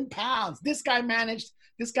 40,000 pounds. This guy managed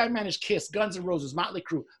Kiss, Guns N' Roses, Motley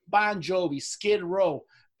Crue, Bon Jovi, Skid Row,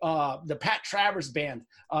 the Pat Travers Band,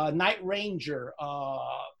 Night Ranger,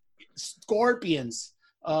 Scorpions,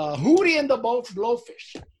 Hootie and the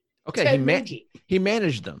Blowfish. Okay, he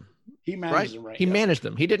managed them. He managed them, right? He managed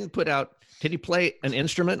them. He didn't put out. Did he play an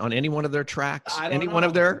instrument on any one of their tracks? Any one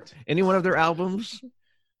of their albums?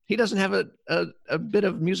 He doesn't have a bit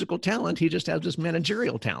of musical talent. He just has this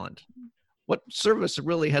managerial talent. What service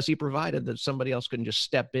really has he provided that somebody else can just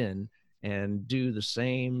step in and do the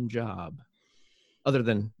same job, other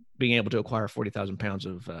than being able to acquire 40,000 pounds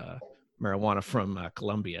of marijuana from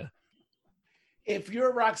Colombia? If you're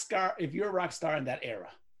a rock star in that era,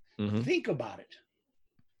 think about it.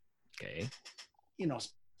 Okay.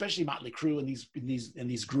 Especially Motley Crue and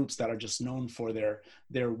these groups that are just known for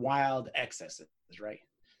their wild excesses, right?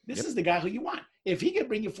 This is the guy who you want. If he can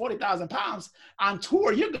bring you 40,000 pounds on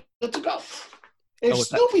tour, you're good to go. If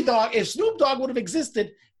Snoop Dogg would have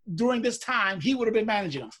existed during this time, he would have been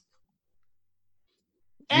managing them.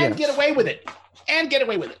 And get away with it.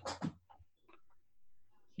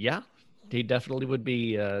 Yeah, he definitely would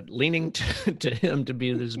be leaning to him to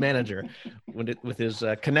be his manager with his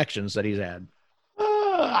connections that he's had.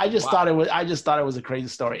 I just thought it was a crazy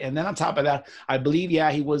story. And then on top of that, I believe,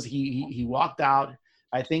 he walked out.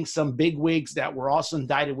 I think some big wigs that were also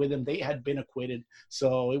indicted with him, they had been acquitted.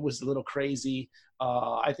 So it was a little crazy.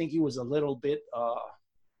 I think he was a little bit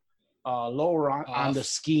lower on the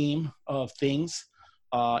scheme of things.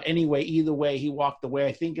 Anyway, either way, he walked away.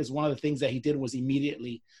 I think is one of the things that he did was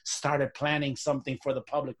immediately started planning something for the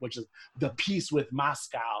public, which is the Peace with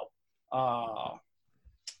Moscow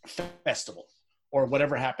festival, or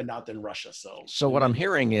whatever happened out in Russia. So what I'm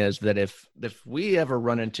hearing is that if we ever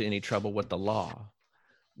run into any trouble with the law,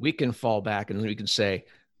 we can fall back and we can say,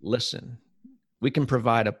 listen, we can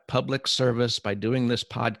provide a public service by doing this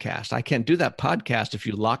podcast. I can't do that podcast if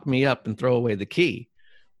you lock me up and throw away the key.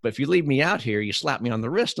 But if you leave me out here, you slap me on the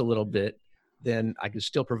wrist a little bit, then I can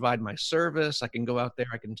still provide my service. I can go out there.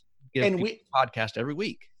 I can give a podcast every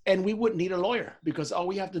week. And we wouldn't need a lawyer because all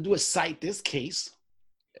we have to do is cite this case.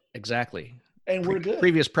 Exactly. And we're good.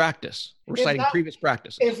 Previous practice. We're citing previous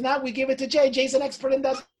practice. If not, we give it to Jay. Jay's an expert in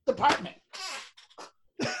that department.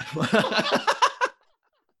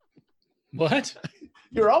 What?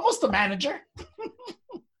 You're almost a manager.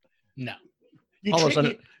 No.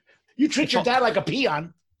 You treat your dad like a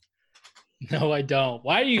peon. No, I don't.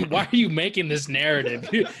 Why are you making this narrative?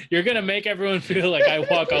 You're gonna make everyone feel like I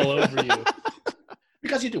walk all over you.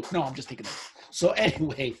 Because you do. No, I'm just taking it. So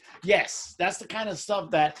anyway, yes, that's the kind of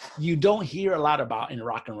stuff that you don't hear a lot about in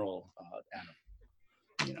rock and roll,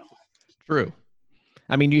 Adam. True.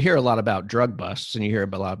 I mean, you hear a lot about drug busts, and you hear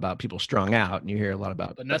a lot about people strung out, and you hear a lot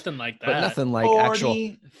about, but nothing like that. But nothing like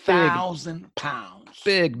 40,000 pounds.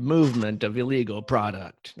 Big movement of illegal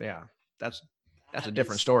product. Yeah, that's a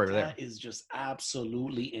different story there. That is just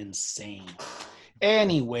absolutely insane.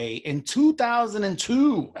 Anyway, in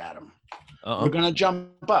 2002, Adam, we're gonna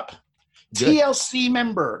jump up. Good. TLC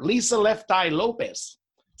member Lisa Left Eye Lopez.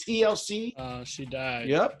 TLC. She died.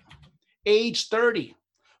 Yep. Age 30,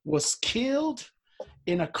 was killed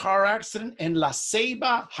in a car accident in La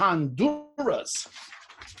Ceiba, Honduras.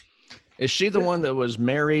 Is she the one that was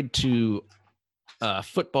married to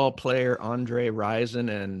football player Andre Rison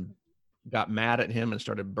and got mad at him and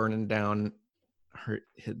started burning down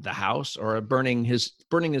the house, or burning his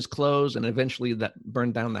clothes, and eventually that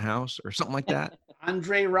burned down the house, or something like that?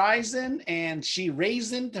 Andre Rison, and she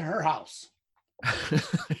raisined her house.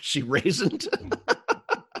 She raisined?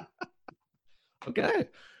 Okay.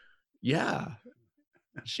 Yeah.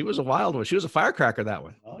 She was a wild one. She was a firecracker, that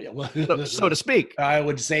one. Oh, yeah. Well, so to speak. I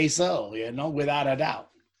would say so, without a doubt.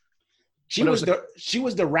 She was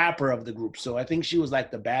the rapper of the group, so I think she was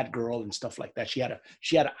like the bad girl and stuff like that. She had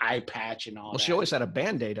an eye patch and all that. Well, she always had a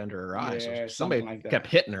Band-Aid under her eyes. Yeah, so somebody like kept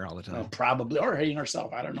hitting her all the time. Probably, or hitting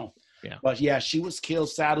herself. I don't know. Yeah. But yeah, she was killed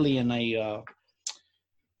sadly in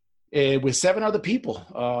with 7 other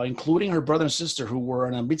people, including her brother and sister, who were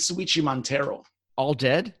in a Mitsubishi Montero. All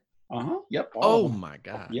dead? Yep. Oh my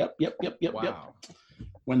God. Yep. Wow. Yep.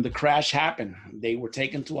 When the crash happened, they were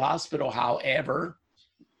taken to a hospital. However,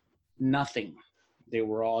 nothing. They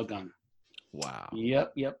were all gone. Wow.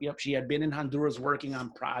 Yep. She had been in Honduras working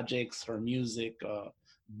on projects, her music,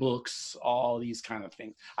 books, all these kind of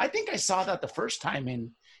things. I think I saw that the first time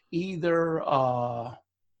in either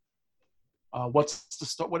what's the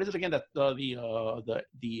story? What is it again? That the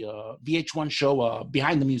VH1 show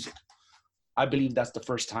Behind the Music. I believe that's the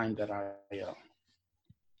first time that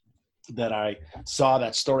I saw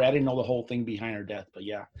that story. I didn't know the whole thing behind her death, but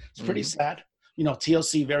yeah, it's pretty sad.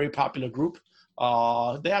 TLC, very popular group.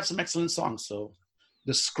 They have some excellent songs, so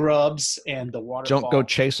the Scrubs and the waterfall. Don't go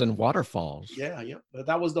chasing waterfalls. Yeah. But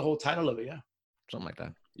that was the whole title of it. Yeah. Something like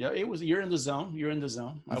that. Yeah, it was. You're in the zone.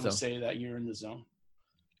 I would say that you're in the zone.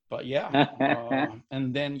 But yeah,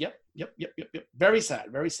 and then yep. Very sad.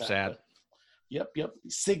 Sad. But, yep.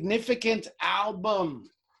 Significant album.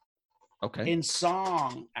 Okay. In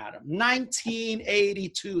song, Adam.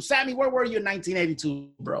 1982. Sammy, where were you in 1982,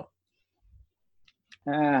 bro?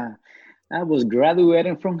 I was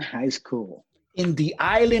graduating from high school. In the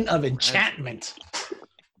Island of Enchantment.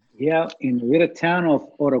 Yeah, in the little town of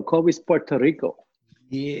Orocovis, Puerto Rico.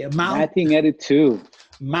 Yeah, 1982.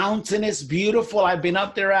 Mountainous, beautiful. I've been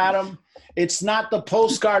up there, Adam. It's not the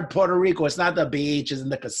postcard Puerto Rico. It's not the beaches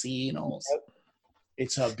and the casinos.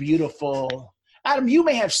 It's a beautiful. Adam, you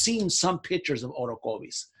may have seen some pictures of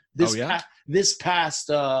Orocovis this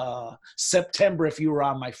past September if you were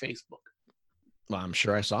on my Facebook. Well, I'm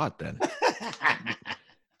sure I saw it then.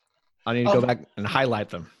 I need to go back and highlight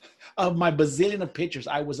them. Of my bazillion of pictures,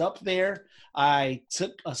 I was up there. I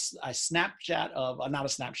took a Snapchat of not a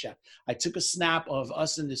Snapchat. I took a snap of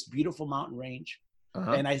us in this beautiful mountain range,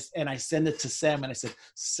 and I sent it to Sam, and I said,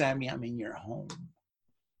 "Sammy, I'm in your home."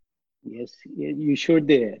 Yes, you sure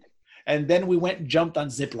did. And then we went and jumped on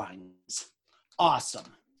zip lines.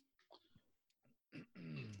 Awesome.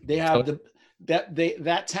 They have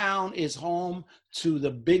that town is home to the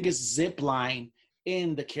biggest zip line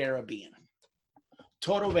in the Caribbean.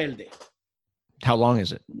 Toro Verde. How long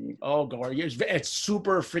is it? Oh, God, it's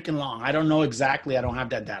super freaking long. I don't know exactly. I don't have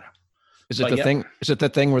that data. Is it thing? Is it the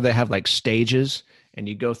thing where they have like stages and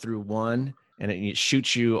you go through one and it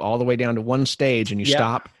shoots you all the way down to one stage and you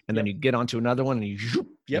stop and then you get onto another one and you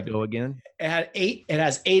go again? It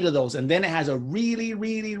has 8 of those, and then it has a really,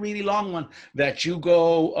 really, really long one that you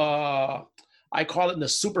go. I call it the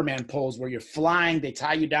Superman pose, where you're flying. They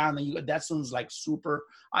tie you down, and that one's like super.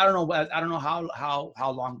 I don't know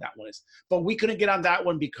how long that one is, but we couldn't get on that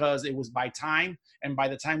one because it was by time, and by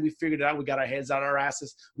the time we figured it out, we got our heads out our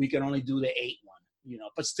asses. We can only do the 8 one,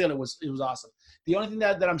 But still, it was awesome. The only thing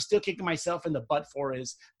that I'm still kicking myself in the butt for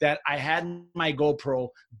is that I had my GoPro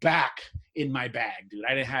back in my bag, dude.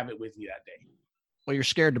 I didn't have it with me that day. Well, you're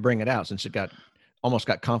scared to bring it out since it almost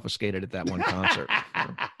got confiscated at that one concert.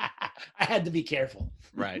 I had to be careful.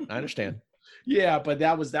 Right. I understand. Yeah, but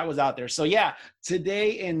that was out there. So yeah,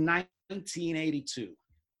 today in 1982.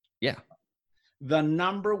 Yeah. The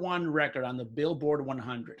number 1 record on the Billboard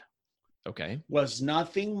 100. Okay. Was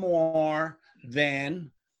nothing more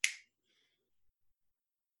than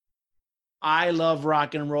I Love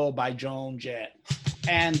Rock and Roll by Joan Jett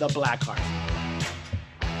and the Blackhearts.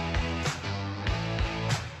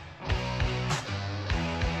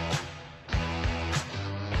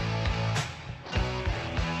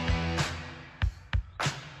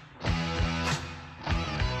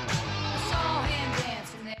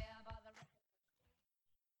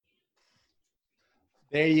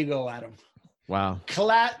 There you go, Adam. Wow.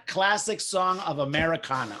 Classic song of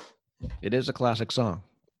Americana. It is a classic song.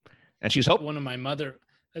 And she's hoping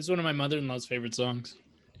that's one of my mother-in-law's favorite songs.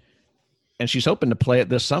 And she's hoping to play it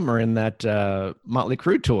this summer in that Motley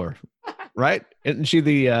Crue tour, right? Isn't she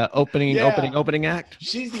the opening act?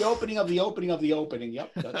 She's the opening of the opening of the opening.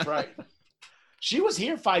 Yep, that's right. She was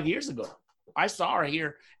here 5 years ago. I saw her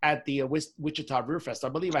here at the Wichita Brew Fest. I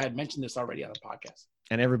believe I had mentioned this already on the podcast.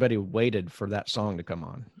 And everybody waited for that song to come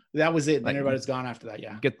on. That was it. Then everybody's gone after that.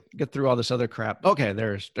 Yeah. Get through all this other crap. Okay,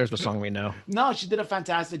 there's the song we know. No, she did a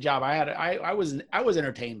fantastic job. I was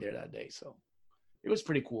entertained there that day, so it was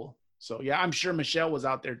pretty cool. So yeah, I'm sure Michelle was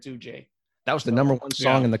out there too, Jay. That was the number 1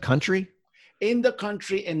 song in the country? In the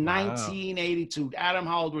country in 1982. Adam,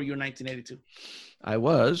 how old were you in 1982? I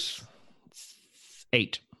was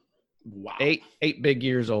 8. Wow. 8 big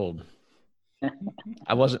years old.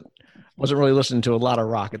 I wasn't really listening to a lot of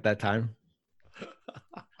rock at that time.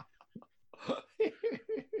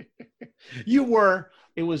 You were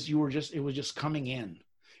just coming in,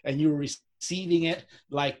 and you were receiving it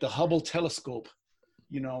like the Hubble telescope,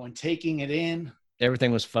 and taking it in.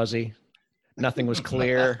 Everything was fuzzy. Nothing was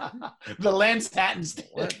clear. The lens hadn't.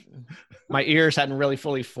 My ears hadn't really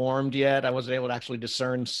fully formed yet. I wasn't able to actually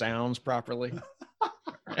discern sounds properly.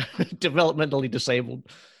 Developmentally disabled.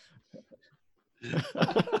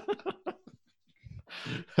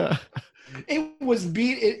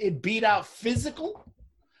 It beat out Physical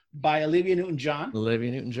by Olivia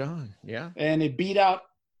Newton-John. Yeah. And it beat out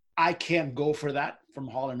I Can't Go For That from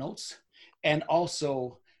Hall & Oates, and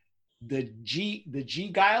also the J.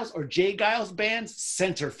 Geils band's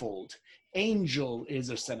Centerfold. Angel is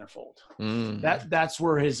a centerfold. That's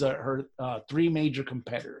where her 3 major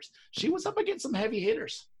competitors. She was up against some heavy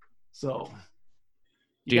hitters. So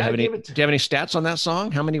Do you have any stats on that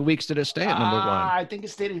song? How many weeks did it stay at number 1? I think it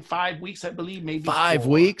stayed in 5 weeks, I believe, maybe 5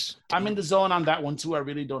 4. weeks. I'm in the zone on that one too. I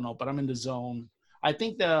really don't know, but I'm in the zone. I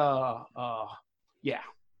think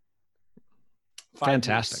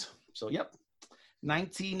Fantastic. Weeks. So, yep.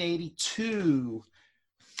 1982.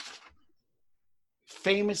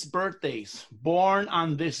 Famous birthdays. Born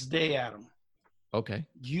on this day, Adam. Okay.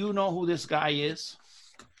 You know who this guy is?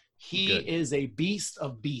 He is a beast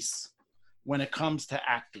of beasts when it comes to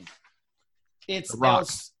acting. It's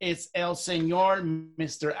El Senor,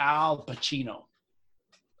 Mr. Al Pacino.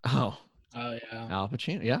 Oh, yeah. Al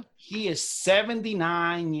Pacino, yeah. He is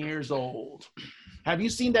 79 years old. Have you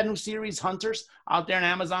seen that new series, Hunters, out there on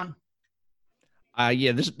Amazon?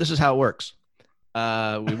 Yeah, this is how it works.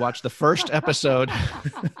 We watched the first episode.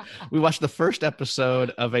 We watched the first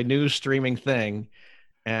episode of a new streaming thing.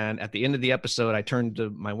 And at the end of the episode, I turned to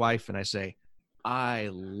my wife and I say, I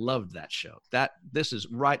loved that show. This is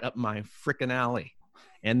right up my freaking alley.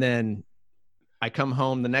 And then I come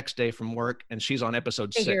home the next day from work and she's on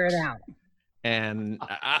episode 6. Figure it out. And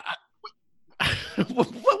wait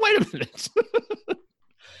a minute.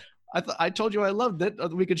 I told you I loved it.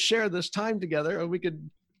 We could share this time together, or we could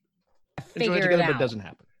enjoy it together, but it doesn't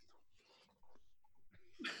happen.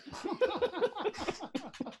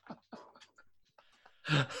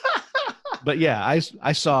 But yeah,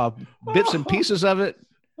 I saw bits and pieces of it,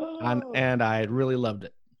 and I really loved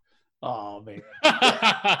it. Oh man!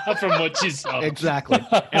 From what you saw, exactly,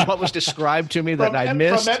 and what was described to me that I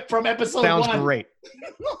missed from episode sounds 1. Great.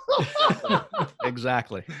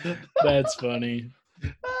 Exactly. That's funny.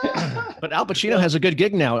 But Al Pacino has a good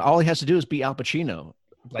gig now. All he has to do is be Al Pacino.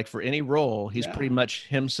 Like for any role, he's pretty much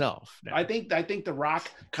himself now. I think The Rock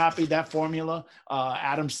copied that formula.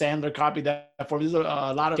 Adam Sandler copied that formula.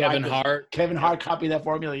 A lot of Kevin Hart copied that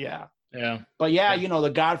formula. Yeah. Yeah. But yeah, The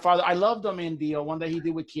Godfather. I loved him in the one that he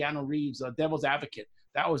did with Keanu Reeves, Devil's Advocate.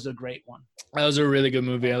 That was a great one. That was a really good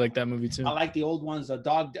movie. I like that movie too. I like the old ones.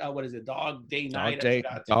 Dog. What is it? Dog Day Night.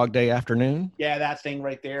 Dog Day Afternoon. Yeah, that thing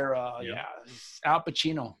right there. Yeah. Al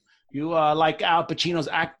Pacino. You like Al Pacino's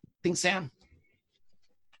acting, Sam?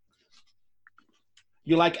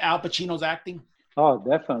 You like Al Pacino's acting? Oh,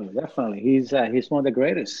 definitely. He's one of the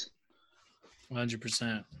greatest.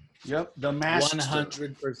 100%. Yep, the master.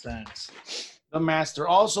 100%. The master.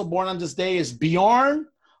 Also born on this day is Bjorn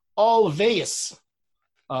Ulvaeus.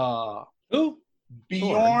 Who?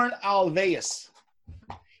 Bjorn Ulvaeus.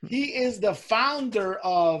 He is the founder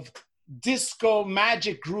of disco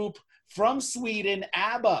magic group from Sweden,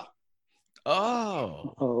 ABBA.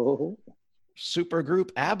 Oh. Supergroup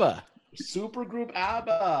ABBA. Supergroup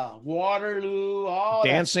ABBA, Waterloo, all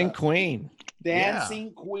Dancing Queen.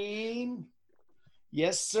 Dancing Queen.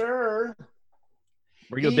 Yes, sir.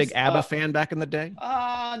 Were you a big ABBA fan back in the day?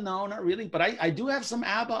 No, not really. But I do have some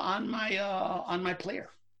ABBA on my player.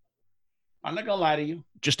 I'm not gonna lie to you.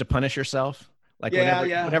 Just to punish yourself? Like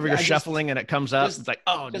whenever you're shuffling and it comes up, it's like,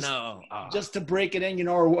 no. Just to break it in,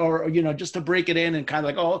 or just to break it in and kind of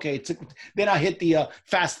like, oh, okay. Then I'll hit the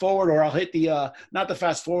fast forward, or I'll hit the not the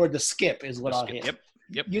fast forward, the skip is what I'll hit.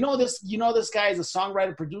 Yep. You know this guy is a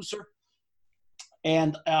songwriter producer,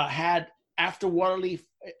 and had after Waterloo,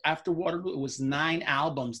 it was 9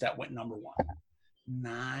 albums that went number 1.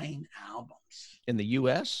 9 albums in the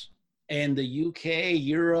U.S. In the UK,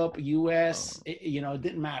 Europe, US. It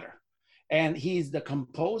didn't matter. And he's the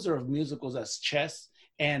composer of musicals as Chess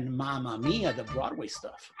and Mamma Mia, the Broadway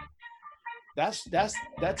stuff. That's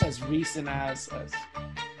as recent as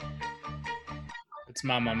it's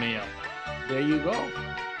Mamma Mia. There you go.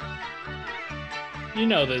 You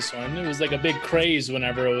know this one. It was like a big craze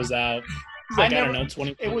whenever it was out. It was like, I don't know,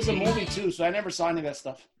 20. It was a movie too, so I never saw any of that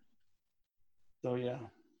stuff. So yeah.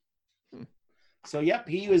 So yep,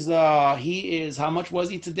 he is how much was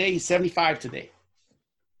he today? He's 75 today.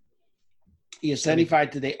 He is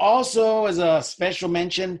 75 today. Also, as a special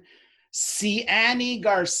mention, Ciani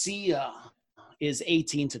Garcia is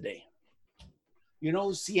 18 today. You know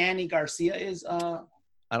who Ciani Garcia is? I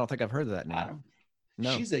don't think I've heard of that name.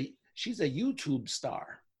 No. She's a YouTube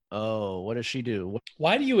star. Oh, what does she do?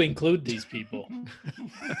 Why do you include these people?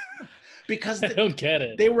 Because I don't get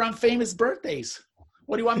it. They were on famous birthdays.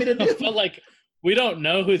 What do you want me to do? But like, we don't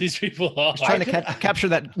know who these people are. He's trying to capture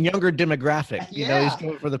that younger demographic. He's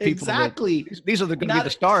going for the people. Exactly. These are going to be the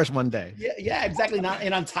stars one day. Yeah, exactly.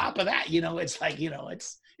 And on top of that, it's like,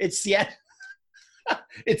 it's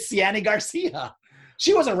Ciani Garcia.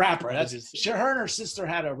 She was a rapper. Her and her sister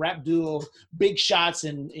had a rap duo, Big Shots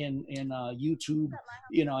in YouTube.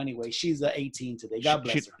 Anyway, she's 18 today. God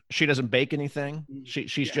bless her. She doesn't bake anything.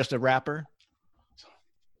 She's just a rapper.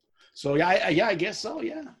 So yeah, I guess so.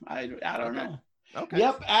 Yeah, I don't know. Okay.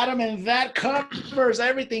 Yep, Adam, and that covers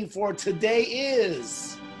everything for Today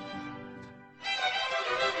Is.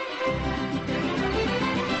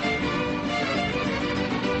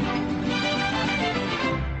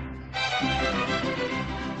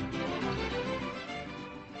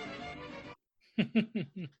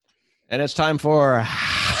 And it's time for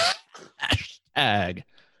hashtag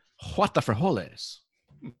what the frijoles.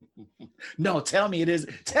 No, tell me it is.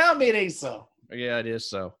 Tell me it ain't so. Yeah, it is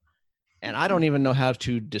so. And I don't even know how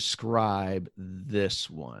to describe this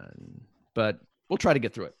one, but we'll try to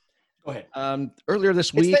get through it. Go ahead. Earlier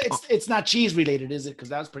this week. It's not cheese related, is it? Because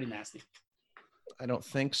that was pretty nasty. I don't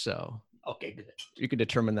think so. Okay, good. You can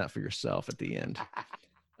determine that for yourself at the end.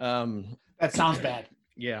 That sounds bad.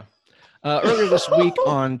 Yeah. Earlier this week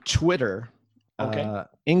on Twitter,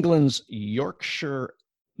 England's Yorkshire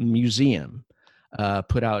Museum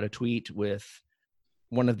put out a tweet with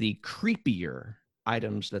one of the creepier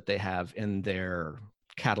items that they have in their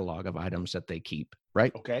catalog of items that they keep,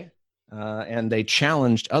 right? Okay. And they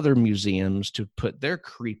challenged other museums to put their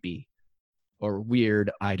creepy or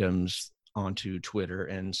weird items onto Twitter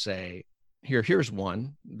and say, here's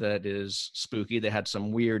one that is spooky. They had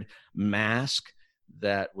some weird mask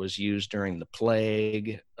that was used during the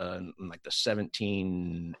plague, in like the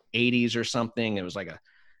 1780s or something. It was like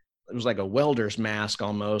a welder's mask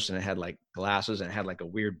almost, and it had like glasses and it had like a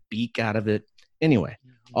weird beak out of it. Anyway,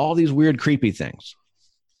 all these weird, creepy things.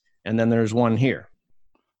 And then there's one here.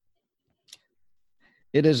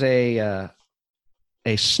 It is a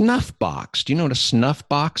snuff box. Do you know what a snuff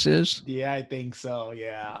box is? Yeah, I think so.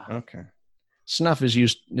 Yeah. Okay. Snuff is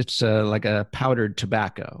used. It's like a powdered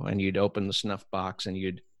tobacco, and you'd open the snuff box, and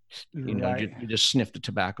you'd just sniff the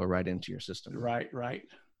tobacco right into your system. Right.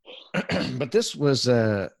 But this was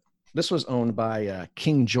owned by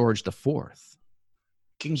King George IV.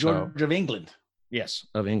 King George of England. Yes,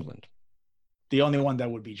 of England. The only one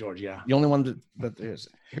that would be George. Yeah. The only one that is.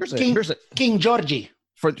 Here's King Georgie.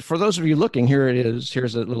 For those of you looking, here it is.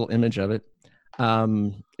 Here's a little image of it,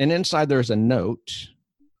 and inside there's a note.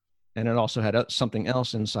 And it also had something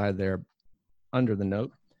else inside there under the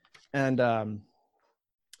note. And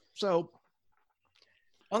so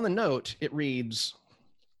on the note, it reads,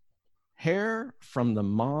 hair from the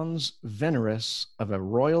mons veneris of a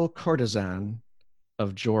royal courtesan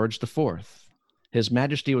of George IV. His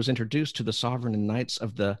Majesty was introduced to the sovereign and knights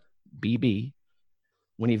of the BB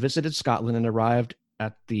when he visited Scotland and arrived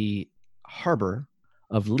at the harbor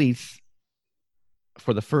of Leith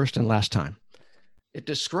for the first and last time. It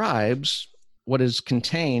describes what is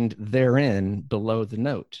contained therein below the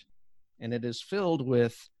note, and it is filled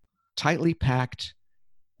with tightly packed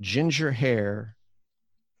ginger hair,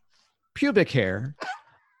 pubic hair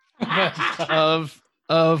of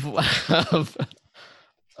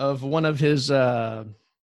one of his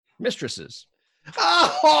mistresses.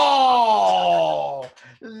 Oh,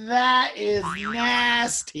 that is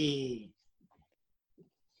nasty.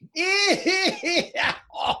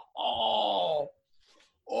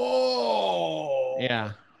 Oh,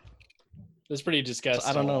 yeah. That's pretty disgusting.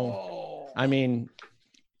 I don't know. I mean,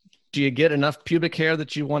 do you get enough pubic hair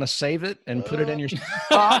that you want to save it and put it in your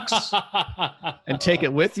box and take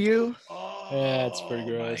it with you? Yeah, it's pretty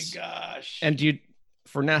gross. Oh my gosh. And do you,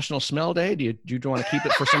 for National Smell Day, do you want to keep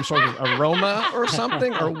it for some sort of aroma or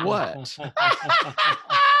something, or what?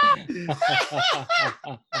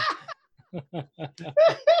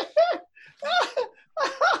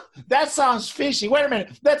 That sounds fishy. Wait a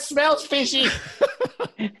minute. That smells fishy.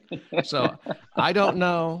 So I don't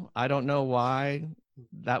know why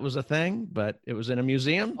that was a thing, but it was in a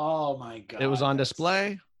museum. Oh my God. It was on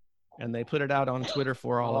display, and they put it out on Twitter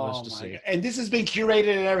for all of us to see. God. And this has been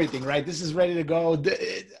curated and everything, right? This is ready to go.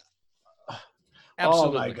 Absolutely.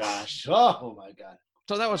 Oh my gosh. Oh my God.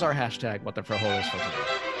 So that was our hashtag, what the frijoles for today.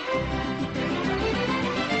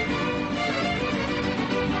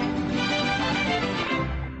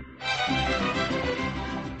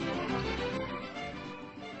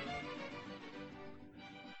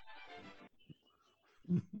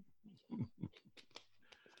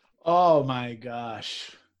 Oh my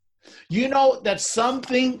gosh. You know, that's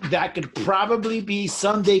something that could probably be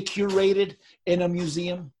someday curated in a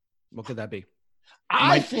museum. What could that be?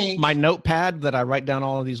 I think my notepad that I write down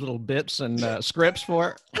all of these little bits and scripts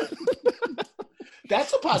for.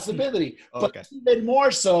 That's a possibility. Okay. But even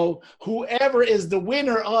more so, whoever is the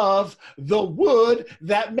winner of the wood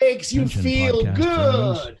that makes you feel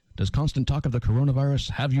good. Friends. Does constant talk of the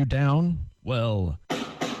coronavirus have you down? Well,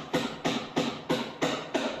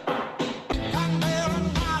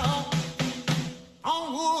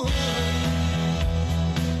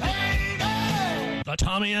 the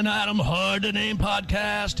Tommy and Adam Hard to Name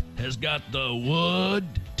podcast has got the wood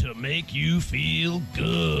to make you feel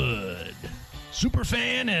good.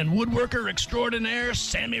 Superfan and woodworker extraordinaire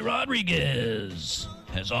Sammy Rodriguez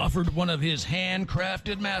has offered one of his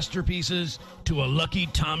handcrafted masterpieces to a lucky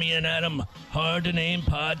Tommy and Adam Hard to Name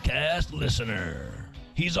podcast listener.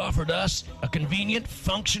 He's offered us a convenient,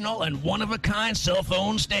 functional, and one-of-a-kind cell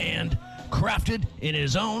phone stand crafted in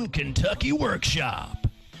his own Kentucky workshop.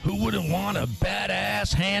 Who wouldn't want a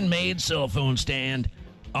badass handmade cell phone stand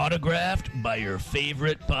autographed by your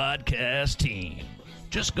favorite podcast team?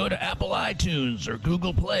 Just go to Apple iTunes or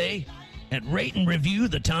Google Play and rate and review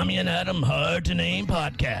the Tommy and Adam Hard to Name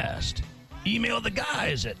podcast. Email the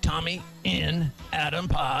guys at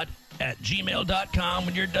tommyandadampod@gmail.com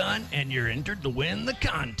when you're done, and you're entered to win the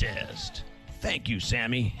contest. Thank you,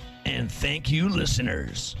 Sammy, and thank you,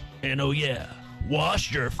 listeners. And oh yeah,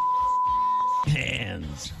 wash your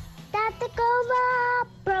hands. Tacoma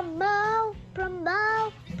promotion.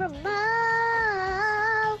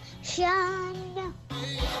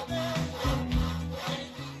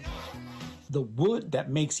 The Wood That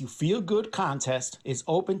Makes You Feel Good contest is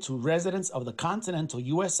open to residents of the continental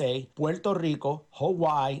USA, Puerto Rico,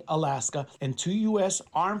 Hawaii, Alaska, and 2 U.S.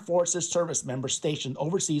 Armed Forces service members stationed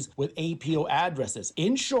overseas with APO addresses.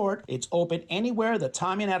 In short, it's open anywhere the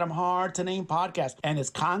Tommy and Adam Hard to Name podcast and its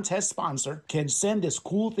contest sponsor can send this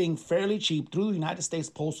cool thing fairly cheap through the United States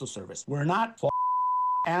Postal Service. We're not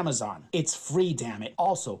Amazon. It's free, damn it.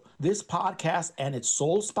 Also, this podcast and its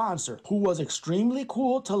sole sponsor, who was extremely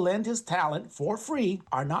cool to lend his talent for free,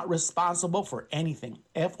 are not responsible for anything.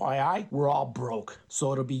 FYI, we're all broke,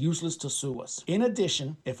 so it'll be useless to sue us. In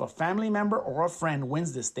addition, if a family member or a friend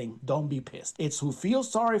wins this thing, don't be pissed. It's who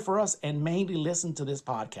feels sorry for us and mainly listen to this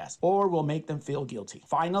podcast, or we'll make them feel guilty.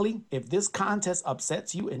 Finally, if this contest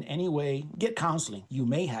upsets you in any way, get counseling. You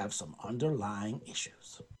may have some underlying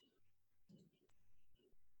issues.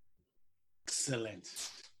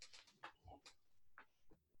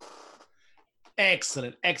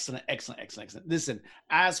 Excellent. Listen,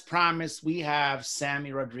 as promised, we have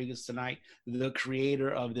Sammy Rodriguez tonight, the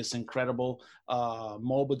creator of this incredible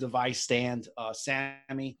mobile device stand.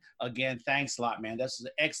 Sammy, again, thanks a lot, man. This is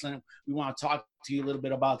excellent. We want to talk to you a little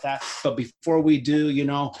bit about that. But before we do,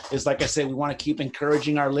 it's like I said, we want to keep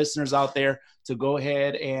encouraging our listeners out there to go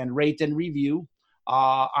ahead and rate and review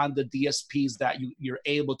on the DSPs that you're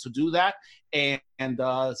able to do that, and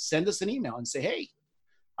send us an email and say, hey,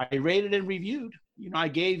 I rated and reviewed. I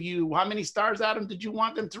gave you, how many stars, Adam, did you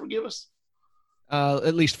want them to give us?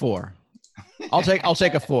 At least 4. I'll take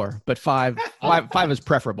a 4, but 5 is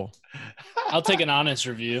preferable. I'll take an honest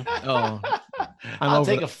review. Oh,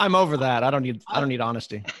 I'm over that. I don't need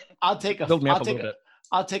honesty. I'll take a build me up a little bit.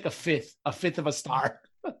 I'll take a fifth of a star.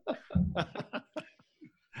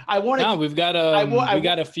 We've got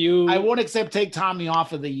a few. I won't accept take Tommy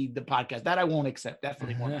off of the podcast. That I won't accept.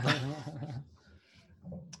 Definitely won't.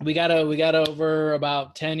 We got over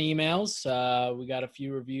about 10 emails. We got a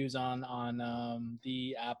few reviews on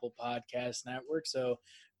the Apple Podcast Network. So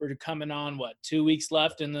we're coming on 2 weeks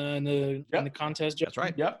left in the contest. That's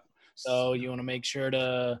right. Yep. So you want to make sure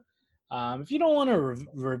to. If you don't want to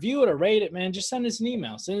review it or rate it, man, just send us an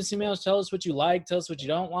email. Send us emails. Tell us what you like. Tell us what you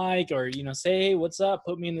don't like. Or, say, hey, what's up?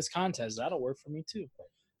 Put me in this contest. That'll work for me too.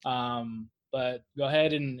 But go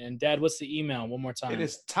ahead and Dad, what's the email? One more time. It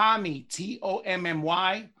is Tommy, Tommy,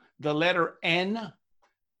 the letter N,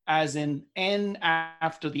 as in N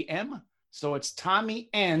after the M. So it's Tommy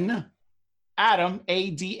N, Adam,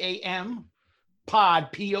 Adam,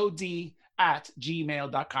 pod, Pod,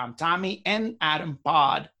 @gmail.com. Tommy N, Adam,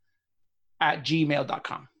 pod,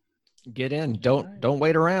 @gmail.com. Get in. Don't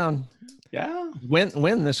wait around. Yeah.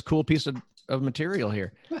 Win this cool piece of material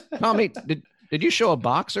here. Tommy, did you show a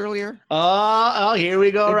box earlier? Oh, here we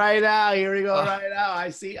go right now. I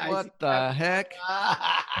see. What the heck?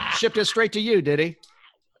 Shipped it straight to you, did he?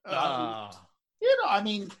 I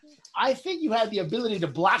think you had the ability to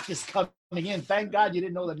block this coming in. Thank God you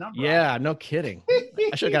didn't know the number. Yeah, no kidding.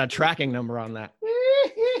 I should have got a tracking number on that.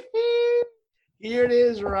 Here it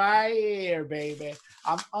is right here, baby.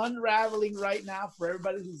 I'm unraveling right now for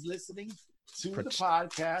everybody who's listening to the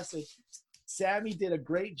podcast. Sammy did a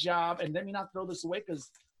great job. And let me not throw this away because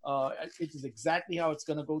it is exactly how it's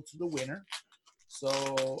going to go to the winner. So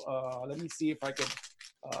let me see if I can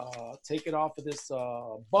take it off of this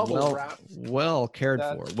bubble wrap. Well cared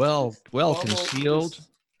for. Well concealed.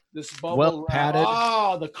 This bubble well padded.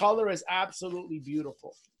 Oh, the color is absolutely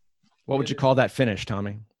beautiful. What would you call that finish,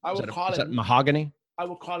 Tommy? Is that mahogany? I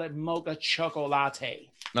would call it mocha chocolate.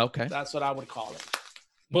 Okay. That's what I would call it.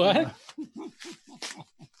 What?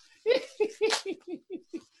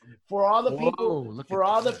 For all the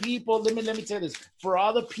people, let me tell you this. For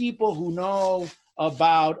all the people who know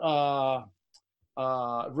about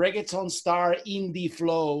reggaeton star Indie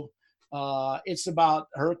Flow, it's about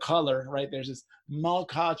her color, right? There's this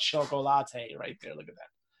mocha chocolate right there. Look at that.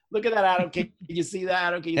 Look at that, Adam. Can you see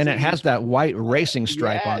that? Okay. And it has that white racing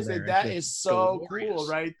stripe on there. That is so cool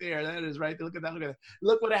right there. That is right there. Look at that. Look at that.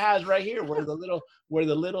 Look what it has right here.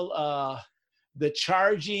 The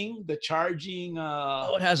charging it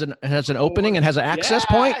has an opening and has an access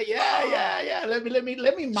point. Yeah. Let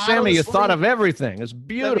me model. Sammy, you thought of everything. It's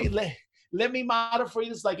beautiful. Let me model for you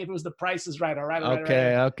this like if it was The Price is Right. All right.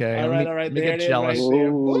 Okay. All right. Let me get jealous.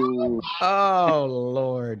 Oh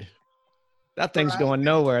Lord. That thing's going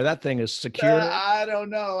nowhere. That thing is secure. I don't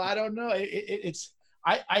know.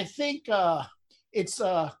 I think it's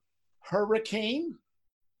a hurricane,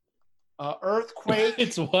 earthquake.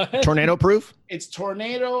 It's what? Tornado proof? It's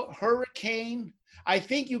tornado, hurricane. I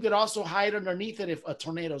think you could also hide underneath it if a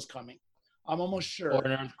tornado's coming. I'm almost sure. Or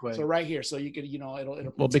an earthquake. So right here, so you could,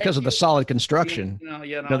 it'll. Well, because of the solid construction.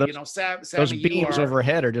 Those beams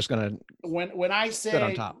overhead are just going to. When I say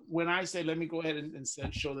on top. When I say, let me go ahead and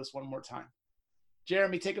show this one more time.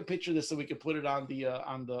 Jeremy, take a picture of this so we can put it on the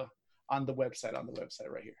website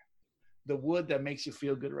right here. The wood that makes you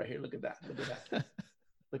feel good right here. Look at that. Look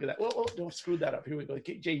at that. Oh, don't screw that up. Here we go.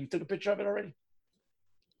 Jay, you took a picture of it already?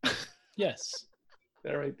 Yes.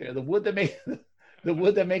 There, right there. The wood that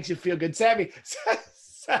makes you feel good. Sammy.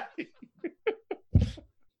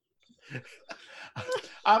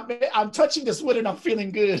 I'm touching this wood and I'm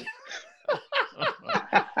feeling good.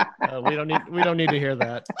 We don't need to hear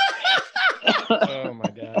that. Oh my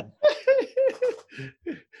God.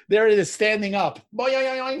 There it is, standing up.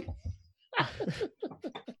 Boing.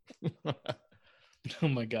 Oh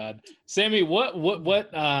my God. Sammy, what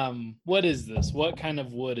is this? What kind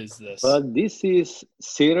of wood is this? This is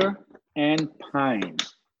cedar and pine.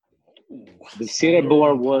 The cedar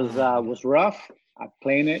board was rough. I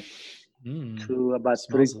planed it to about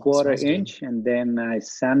 3/4 inch, and then I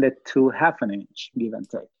sanded to 1/2 inch, give and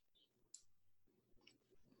take.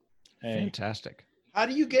 Hey. Fantastic. How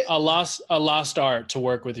do you get a lost art to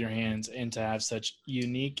work with your hands and to have such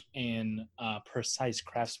unique and precise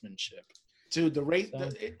craftsmanship? Dude,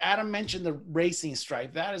 Adam mentioned the racing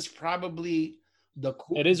stripe. That is probably the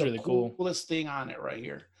coolest thing on it right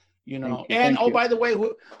here. Thank you. By the way,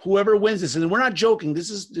 whoever wins this, and we're not joking, this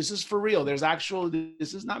is for real. This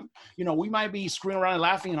is not, we might be screwing around and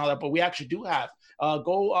laughing and all that, but we actually do have.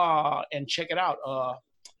 Go and check it out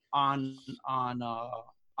on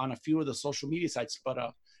a few of the social media sites. But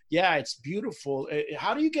yeah, it's beautiful.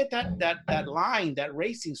 How do you get that line, that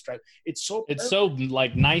racing stripe? It's so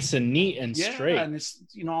like nice and neat and straight. And it's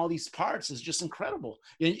all these parts is just incredible.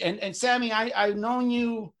 And Sammy, I've known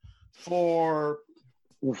you for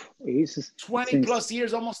 20 plus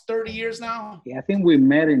years, almost 30 years now. Yeah, I think we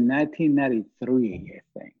met in 1993, I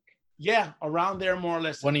think. Yeah, around there more or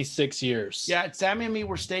less. 26 years. Yeah, Sammy and me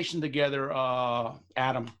were stationed together,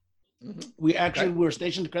 Adam. Mm-hmm. We were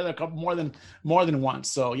stationed together a couple more than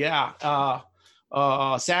once. So yeah,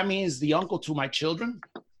 Sammy is the uncle to my children.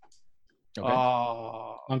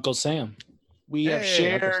 Okay. Uncle Sam. We have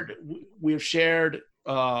shared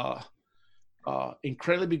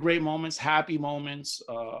incredibly great moments, happy moments,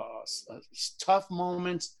 tough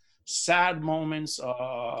moments, sad moments.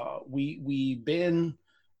 We've been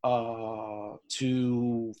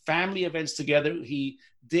to family events together. He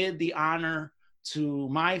did the honor to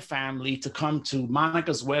my family to come to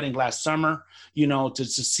Monica's wedding last summer. To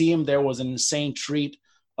see him there was an insane treat.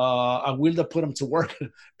 I will to put him to work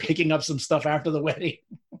picking up some stuff after the wedding.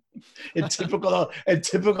 in typical of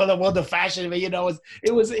the fashion, but it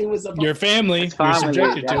was your family. You're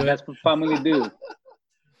subjected to it. That's what family do.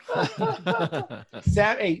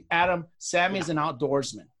 Adam, Sammy is an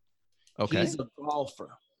outdoorsman. Okay. He's a golfer.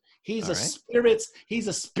 He's a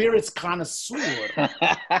spirits connoisseur.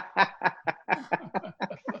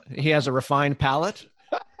 He has a refined palate.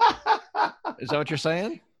 Is that what you're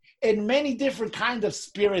saying? And many different kinds of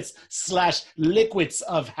spirits / liquids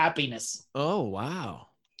of happiness. Oh, wow.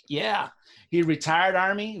 Yeah. He retired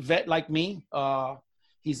Army vet like me.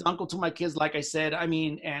 He's uncle to my kids, like I said. I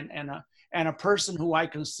mean, and a person who I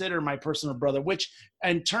consider my personal brother, which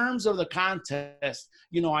in terms of the contest,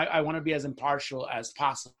 I want to be as impartial as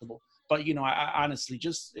possible. But, I honestly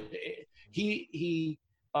just,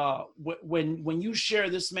 when you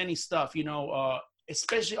share this many stuff,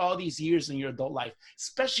 especially all these years in your adult life,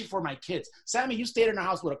 especially for my kids. Sammy, you stayed in our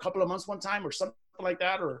house, a couple of months one time or something like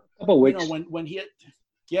that? Or, a couple of weeks. When he had,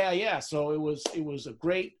 yeah. So it was a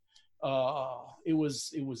great it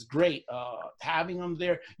was great having him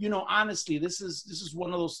there. Honestly, this is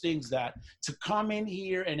one of those things that to come in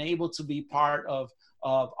here and able to be part of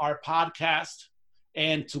our podcast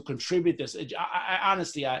and to contribute this. I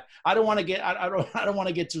honestly, I don't want to get I don't want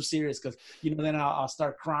to get too serious, because then I'll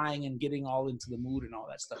start crying and getting all into the mood and all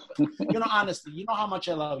that stuff. But honestly, you know how much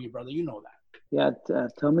I love you, brother. You know that. Yeah,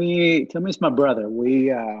 Tommy is my brother.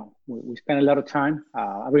 We spent a lot of time.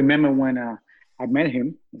 I remember when I met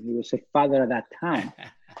him. He was a father at that time,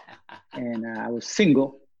 and I was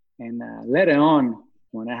single. And later on,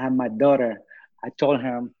 when I had my daughter, I told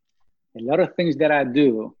him a lot of things that I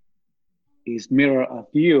do is mirror of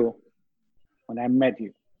you when I met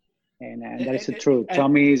you, and that is the truth.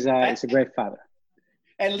 Tommy is a great father.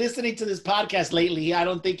 And listening to this podcast lately, I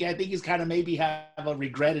think he's kind of maybe have a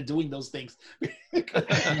regret of doing those things.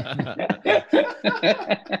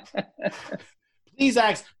 Please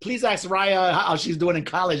ask Raya how she's doing in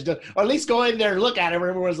college, or at least go in there and look at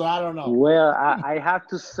her. I don't know. Well, I have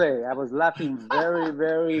to say, I was laughing very,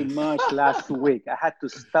 very much last week. I had to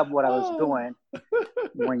stop what I was doing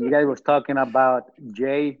when you guys was talking about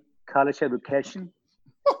Jay college education,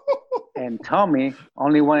 and Tommy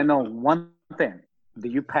only want to know one thing: do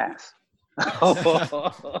you pass?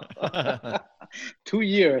 2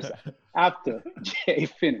 years after Jay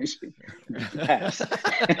finished, pass.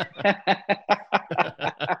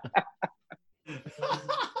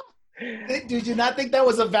 Did you not think that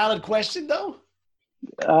was a valid question, though?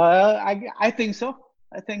 I think so.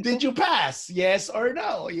 Did you pass? Yes or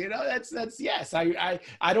no? That's yes. I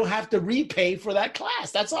don't have to repay for that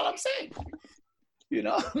class. That's all I'm saying.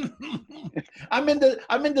 I'm in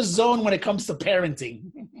the zone when it comes to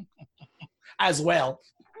parenting as well.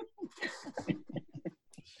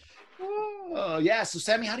 Yeah. So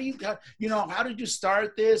Sammy, how did you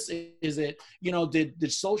start this? Is it,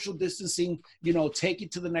 did social distancing, take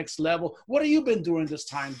it to the next level? What have you been doing this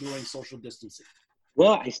time during social distancing?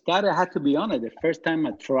 Well, I had to be honest, the first time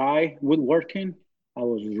I tried woodworking, I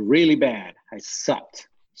was really bad. I sucked.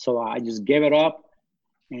 So I just gave it up.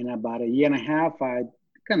 And about a year and a half, I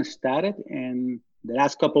kind of started. And the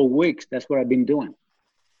last couple of weeks, that's what I've been doing.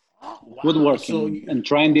 Oh, wow. Woodworking and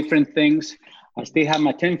trying different things. I still have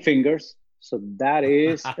my 10 fingers. So that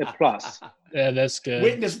is a plus. Yeah, that's good.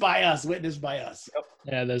 Witnessed by us. Yep.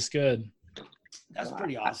 Yeah, that's good. That's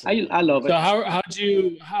pretty awesome. I love it. So how'd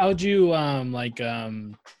you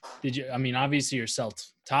did you, obviously you're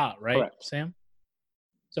self-taught, right? Correct. Sam?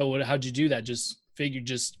 So how'd you do that? Just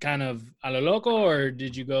kind of a lo loco, or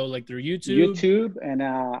did you go like through YouTube? YouTube, and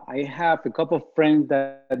I have a couple of friends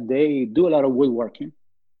that they do a lot of woodworking.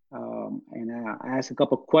 And I ask a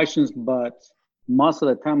couple of questions, but most of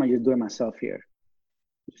the time I just do it myself here.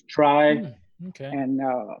 Just try. Okay. And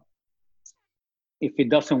if it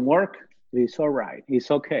doesn't work, it's all right. It's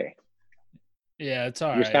okay. Yeah, it's all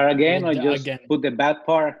right. You start again, or just put the bad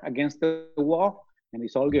part against the wall, and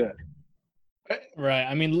it's all good. Right.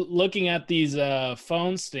 Looking at these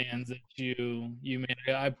phone stands that you made,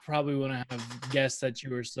 I probably wouldn't have guessed that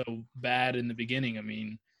you were so bad in the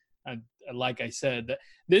beginning. Like I said,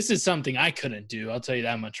 this is something I couldn't do. I'll tell you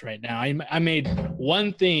that much right now. I made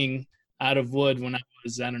one thing out of wood when I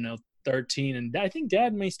was, 13, and I think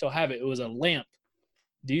Dad may still have it. It was a lamp.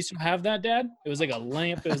 Do you still have that, Dad? It was like a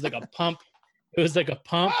lamp. It was like a pump. Oh,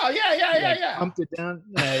 yeah. Pumped it down.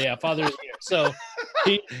 Yeah, Father's here. So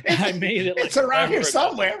I made it. It's around here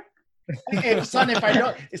somewhere. Son, if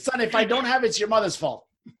I don't have it, it's your mother's fault.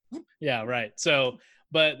 Yeah, right. So,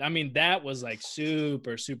 but that was like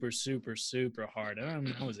super, super, super, super hard.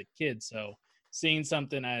 I was a kid, so seeing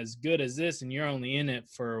something as good as this, and you're only in it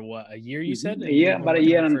for what, a year? You said? Yeah, about a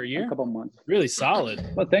year and a couple months. Really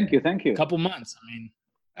solid. Well, thank you. A couple months.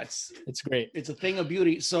 It's great. It's a thing of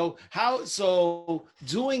beauty. So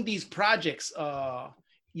doing these projects, while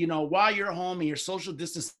you're home and you're social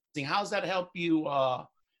distancing, how's that help you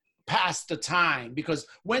pass the time? Because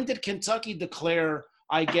when did Kentucky declare,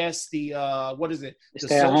 I guess, the what is it? The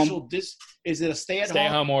social is it a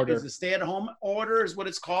stay-at-home order? Is it stay-at-home order is what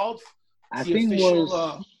it's called? I think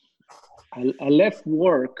official, I left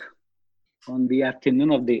work on the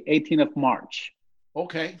afternoon of the 18th of March.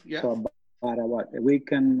 Okay, yeah. So about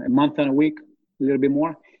a month and a week, a little bit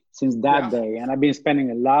more since that day. And I've been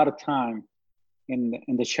spending a lot of time in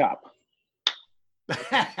the shop.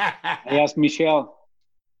 I asked Michelle,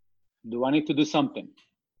 do I need to do something?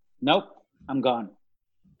 Nope, I'm gone.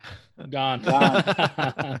 Gone.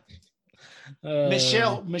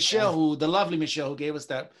 Michelle, the lovely Michelle, who gave us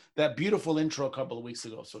that beautiful intro a couple of weeks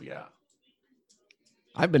ago. So yeah.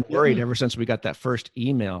 I've been worried ever since we got that first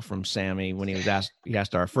email from Sammy when he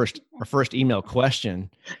asked our first email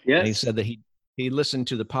question. Yes. And he said that he he listened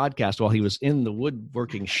to the podcast while he was in the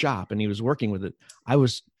woodworking shop and he was working with it. I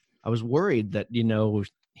was worried that, you know,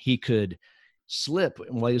 he could slip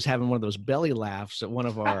while he was having one of those belly laughs at one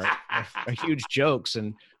of our huge jokes,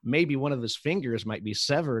 and maybe one of his fingers might be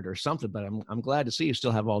severed or something. But I'm glad to see you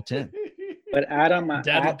still have all 10. But Adam,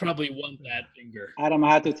 Dad would probably want that finger. Adam,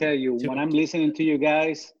 I have to tell you, when I'm listening to you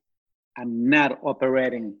guys, I'm not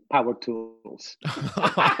operating power tools.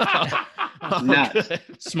 Not.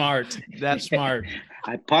 Smart. That's smart.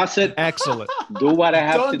 I pause it. Excellent. Do what I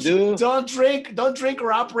have to do. Don't drink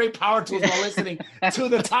or operate power tools while listening to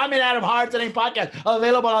the Tommy and Adam Hard to Name podcast,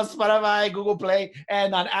 available on Spotify, Google Play,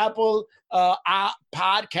 and on Apple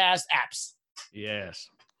podcast apps. Yes.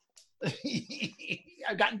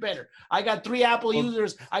 I've gotten better. I got 3 Apple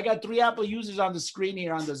users. I got 3 Apple users on the screen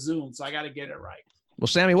here on the Zoom, so I got to get it right. Well,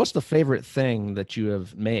 Sammy, what's the favorite thing that you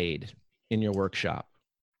have made in your workshop?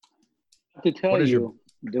 To tell you,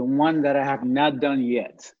 the one that I have not done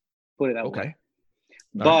yet. Put it that way. Okay.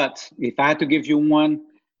 But if I had to give you one,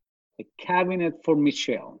 a cabinet for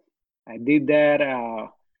Michelle. I did that.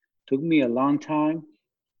 Took me a long time,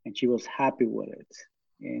 and she was happy with it.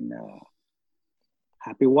 And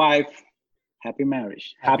happy wife, happy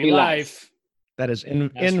marriage, happy life. That is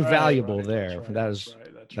invaluable right. There. Right. That is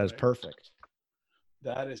perfect.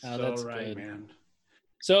 That is right, good. Man.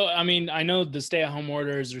 So, I mean, I know the stay-at-home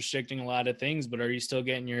order is restricting a lot of things, but are you still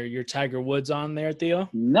getting your Tiger Woods on there, Theo?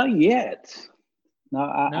 Not yet. No,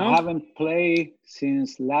 I haven't played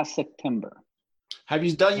since last September. Have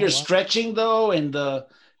you done your stretching, though?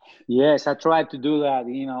 Yes, I tried to do that.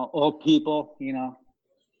 You know, old people, you know,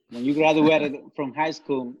 when you graduated from high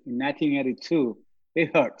school in 1982,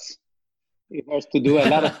 it hurts. It hurts to do a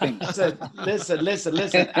lot of things.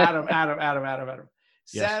 Listen, Adam.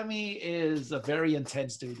 Yes. Sammy is a very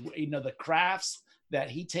intense dude. You know, the crafts that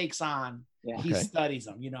he takes on, he studies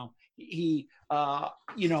them. You know, he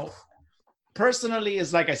personally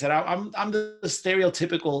is, like I said, I'm the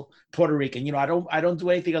stereotypical Puerto Rican. You know, I don't do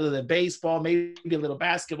anything other than baseball, maybe a little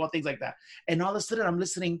basketball, things like that. And all of a sudden I'm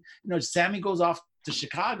listening, you know, Sammy goes off to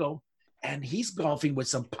Chicago and he's golfing with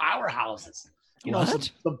some powerhouses. You know,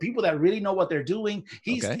 some people that really know what they're doing.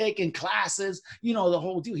 He's taking classes, you know, the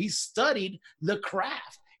whole deal. He studied the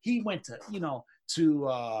craft. He went to, you know, to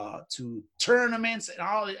tournaments and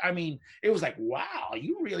all. I mean, it was like, wow,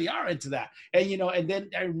 you really are into that. And, you know, and then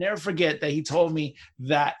I never forget that he told me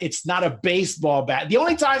that it's not a baseball bat. The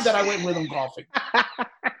only time that I went with him golfing.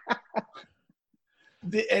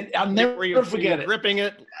 And I'll never forget it. Ripping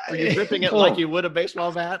it. Were you ripping it like you would a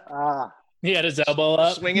baseball bat? He had his elbow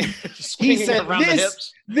up. Swinging he said, around the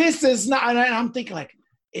hips. This is not, and I'm thinking like,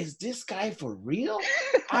 is this guy for real?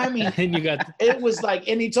 I mean, and you got it was like,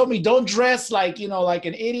 and he told me, don't dress like, you know, like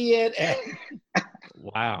an idiot. And,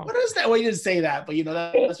 wow. What is that? Well, he didn't say that, but you know,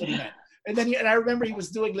 that's what he meant. And then I remember he was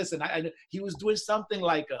doing, he was doing something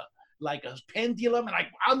like a pendulum, and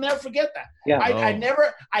I'll never forget that. Yeah. I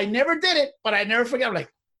never did it, but I never forget. I'm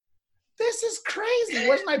like, this is crazy.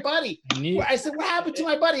 Where's my buddy? I said, what happened to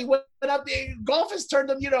my buddy? Went up there, golf has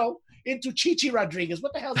turned him, you know, into Chichi Rodriguez.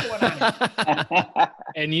 What the hell's going on?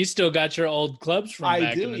 And you still got your old clubs from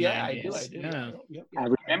back in the 90s. I do. Yeah. Yep. I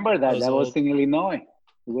remember that. That was in Illinois.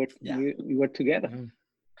 We were together. Mm-hmm.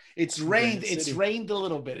 It's rained a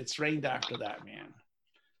little bit. It's rained after that, man.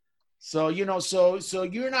 So, you know, so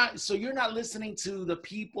you're not listening to the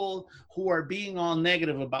people who are being all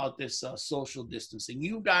negative about this social distancing.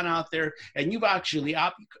 You've gone out there and you've actually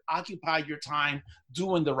occupied your time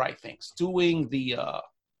doing the right things, doing what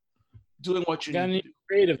you need to do.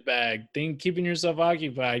 Creative bag thing, keeping yourself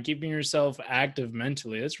occupied, keeping yourself active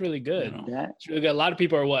mentally. That's really good. You know? It's really good. A lot of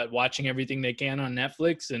people are watching everything they can on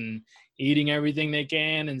Netflix and eating everything they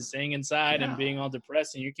can and staying inside and being all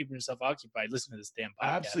depressed, and you're keeping yourself occupied listening to this damn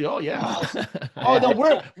podcast. Absolutely. Oh yeah. Oh no,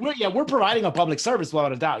 we're providing a public service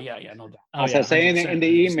without a doubt. Yeah, no doubt. As I say in the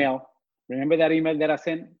email, remember that email that I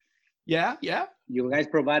sent? Yeah. You guys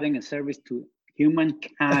providing a service to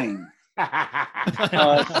humankind.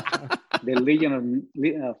 The legion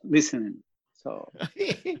of listening. So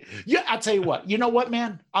yeah, I'll tell you what. You know what,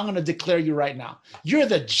 man? I'm gonna declare you right now. You're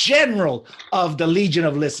the general of the Legion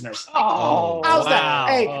of Listeners. Oh, how's that?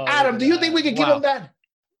 Hey, Adam, do you think we could give him that?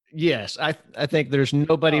 Yes, I think there's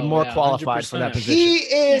nobody more qualified 100%. For that position. He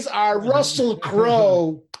is our Russell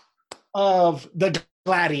Crowe of the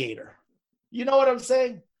Gladiator. You know what I'm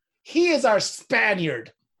saying? He is our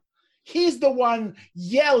Spaniard. He's the one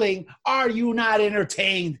yelling, "Are you not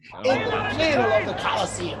entertained?" in the middle of the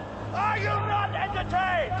Coliseum. Are you not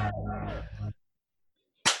entertained?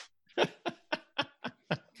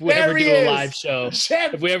 If we ever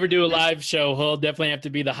do a live show, he'll definitely have to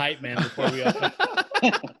be the hype man before we open.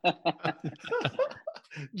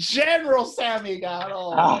 General Sammy God.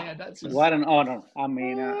 Oh, man, that's just... what an honor. I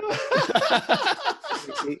mean,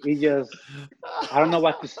 he just, I don't know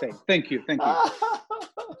what to say. Thank you.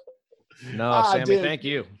 No, Sammy, dude. thank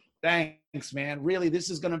you. Thanks, man. Really,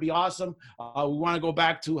 this is going to be awesome. We want to go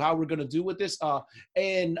back to how we're going to do with this.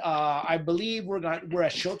 And I believe we're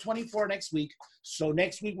at show 24 next week. So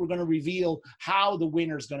next week, we're going to reveal how the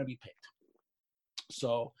winner is going to be picked.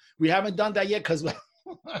 So we haven't done that yet because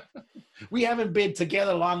we haven't been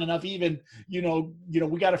together long enough. Even,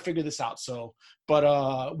 we got to figure this out. So,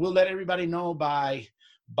 but we'll let everybody know by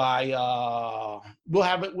we'll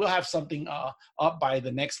have something up by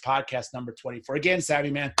the next podcast, number 24. Again, Sammy,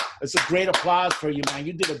 man, it's a great applause for you, man.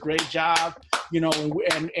 You did a great job,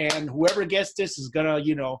 and whoever gets this is gonna,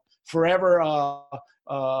 forever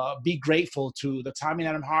be grateful to the Tommy and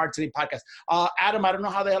Adam Hard Today podcast. Adam, I don't know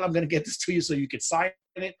how the hell I'm gonna get this to you so you could sign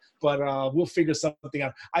it, but we'll figure something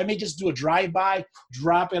out. I may just do a drive-by,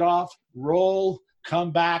 drop it off, roll,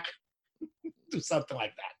 come back, do something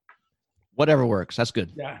like that. Whatever works. That's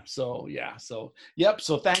good. So, yep.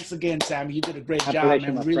 So thanks again, Sammy. You did a great job,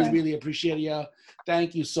 man. Really appreciate you.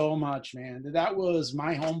 Thank you so much, man. That was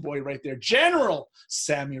my homeboy right there, General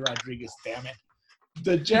Sammy Rodriguez. Damn it.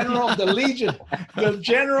 The general of the Legion,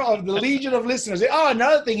 of listeners. Oh,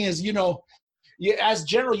 another thing is, as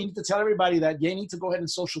general, you need to tell everybody that you need to go ahead and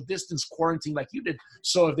social distance quarantine like you did.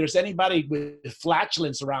 So if there's anybody with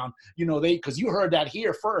flatulence around, because you heard that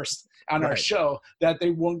here first on our show, that they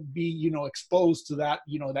won't be, exposed to that,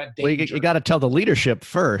 that danger. Well, you got to tell the leadership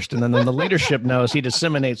first, and then when the leadership knows, he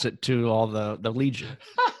disseminates it to all the Legion.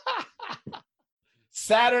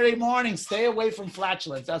 Saturday morning, stay away from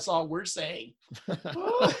flatulence. That's all we're saying.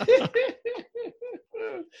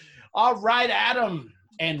 All right, Adam.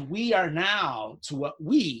 And we are now to what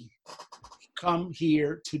we come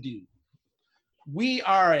here to do. We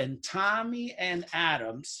are in Tommy and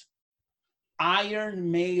Adam's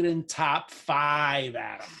Iron Maiden top 5,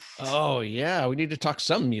 Adam. Oh, yeah. We need to talk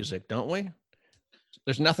some music, don't we?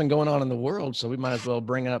 There's nothing going on in the world, so we might as well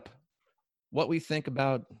bring up what we think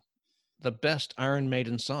about the best Iron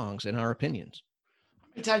Maiden songs in our opinions. How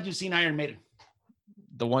many times have you seen Iron Maiden?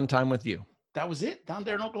 The one time with you. That was it? Down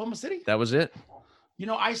there in Oklahoma City? That was it.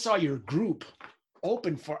 I saw your group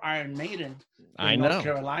open for Iron Maiden in North North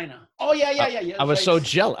Carolina. Oh, yeah. I was so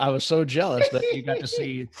jealous. I was so jealous that you got to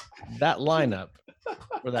see that lineup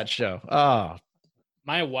for that show. Oh,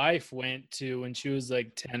 my wife went to, when she was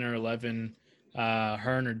like 10 or 11, her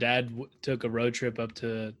and her dad took a road trip up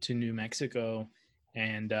to New Mexico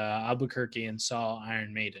and Albuquerque and saw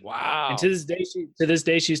Iron Maiden. Wow. And to this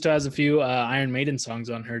day, she still has a few Iron Maiden songs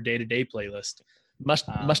on her day-to-day playlist.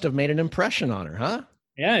 Must have made an impression on her, huh?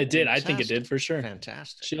 Yeah, it did. Fantastic. I think it did for sure.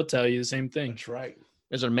 Fantastic. She'll tell you the same thing. That's right.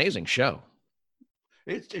 It was an amazing show.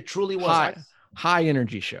 It truly was. High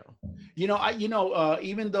energy show.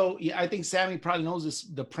 Even though I think Sammy probably knows this,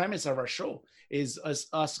 the premise of our show is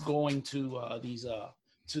us going to these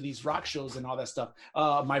rock shows and all that stuff.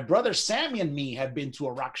 My brother Sammy and me have been to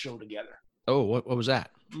a rock show together. Oh, what was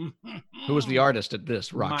that? Who was the artist at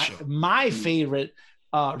this rock show? My favorite.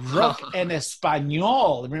 Rock en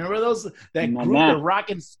Español. Remember that group, the Rock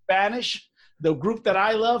in Spanish? The group that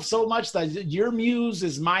I love so much that your muse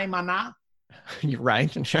is my mana. You're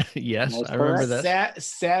right. Yes, I remember that.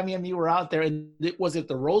 Sammy and me were out there, and was it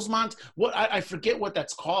the Rosemont? What I forget what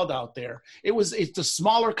that's called out there. It's the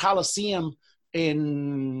smaller Coliseum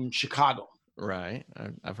in Chicago. Right,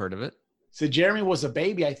 I've heard of it. So Jeremy was a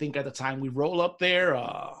baby, I think, at the time. We roll up there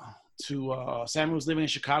Sammy was living in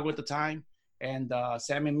Chicago at the time. And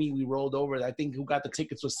Sam and me, we rolled over. I think who got the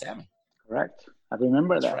tickets was Sammy. Correct. I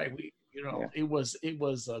remember that. That's right. It was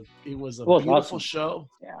a beautiful awesome show.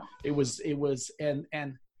 Yeah. It was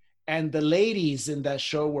and the ladies in that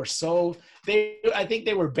show were I think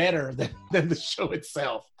they were better than the show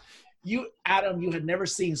itself. Adam, you had never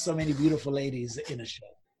seen so many beautiful ladies in a show.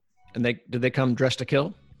 And did they come dressed to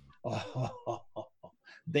kill?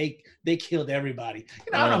 They killed everybody.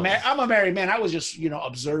 I'm a married man. I was just You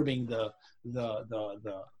observing the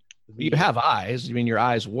have eyes. I mean, your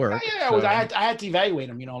eyes work. Yeah, so I had to evaluate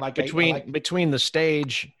them. Between the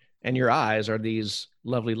stage and your eyes are these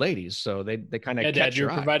lovely ladies, so they kind of catch your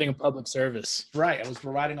eye. You're providing a public service, right? I was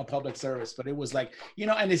providing a public service, but it was like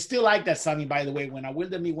and it's still like that, Sonny. By the way, when I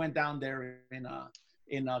Will and me went down there in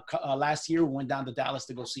last year, we went down to Dallas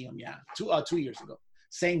to go see them. Yeah, 2 years ago,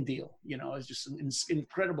 same deal. It's just an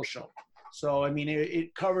incredible show. So I mean,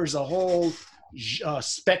 it covers a whole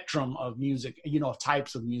spectrum of music,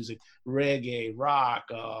 types of music, reggae, rock,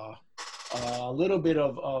 a little bit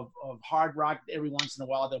of hard rock. Every once in a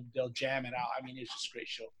while they'll jam it out. I mean, it's just a great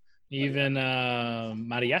show. Even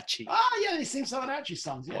mariachi. Yeah, they sing some mariachi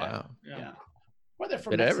songs. Yeah. Wow. Yeah. Well, they're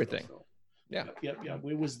from Bit of Mexico, everything. so. Yeah. Yep.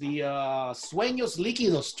 It was the Sueños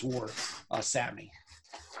Líquidos tour, Sammy.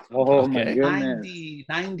 Oh my Okay. goodness.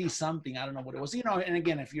 90 something. I don't know what it was. And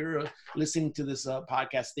again, if you're listening to this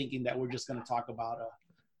podcast thinking that we're just going to talk about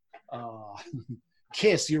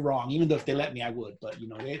Kiss, you're wrong. Even though if they let me, I would. But,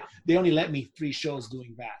 they only let me 3 shows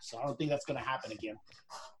doing that. So I don't think that's going to happen again.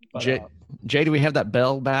 But, Jay, do we have that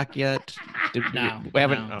bell back yet? No, we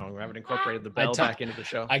haven't. No. We haven't incorporated the bell back into the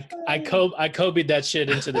show. I Kobe'd that shit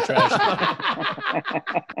into the trash.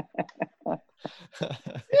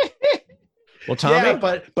 Well, Tommy,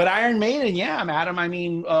 yeah, but Iron Maiden, yeah, Adam. I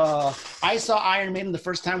mean, I saw Iron Maiden the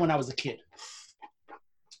first time when I was a kid.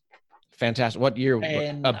 Fantastic. What year?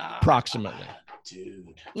 And, approximately.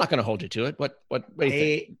 Dude, I'm not going to hold you to it. What do you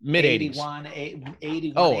think? Mid 80s.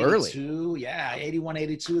 81, Oh, 82. Early. Yeah, 81,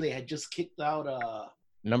 82. They had just kicked out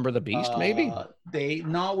Number of the Beast, maybe? It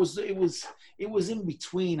was in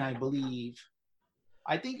between, I believe.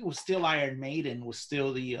 I think it was still Iron Maiden was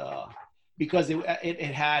still the because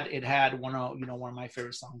it had one of my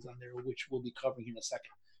favorite songs on there, which we'll be covering in a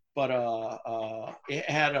second. But it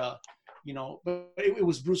had but it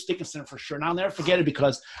was Bruce Dickinson for sure. And I'll never forget it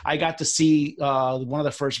because I got to see one of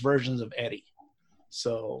the first versions of Eddie.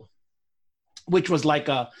 So, which was like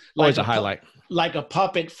always a highlight, like a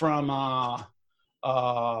puppet from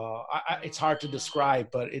it's hard to describe,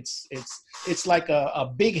 but it's like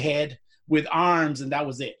a big head with arms, and that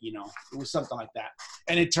was it. It was something like that.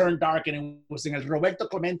 And it turned dark, and it was in El Roberto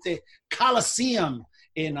Clemente Coliseum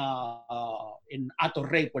in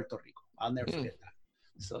Atorrey, Puerto Rico. I'll never forget that.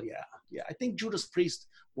 So yeah, I think Judas Priest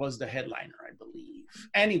was the headliner, I believe.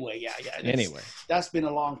 Anyway, yeah. Anyway, that's been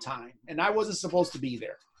a long time, and I wasn't supposed to be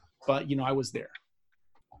there, but I was there.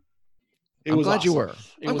 I'm glad you were.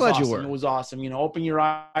 I'm glad you were. It was awesome. Open your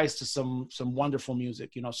eyes to some wonderful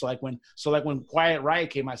music. So like when Quiet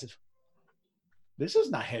Riot came, I said, "This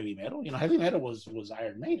is not heavy metal." Heavy metal was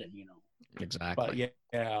Iron Maiden. Exactly.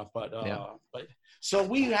 But so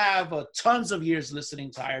we have tons of years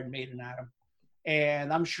listening to Iron Maiden, Adam.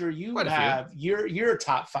 And I'm sure you have your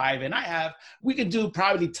top 5, and I have. We could do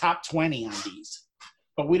probably top 20 on these,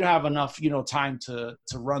 but we don't have enough, time to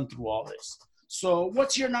run through all this. So,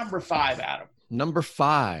 what's your number 5, Adam? Number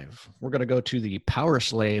 5, we're gonna go to the Power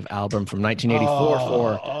Slave album from 1984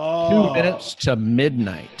 for 2 Minutes to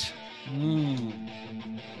Midnight.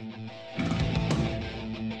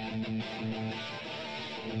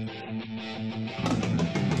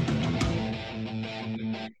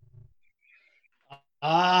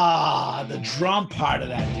 The drum part of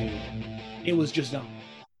that, dude. It was just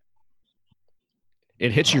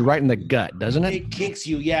It hits you right in the gut, doesn't it? It kicks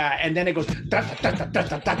you, yeah. And then it goes.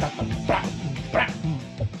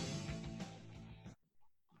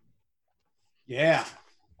 Yeah.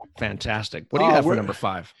 Fantastic. What do you have for number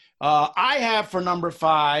 5? I have for number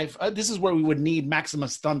 5. This is where we would need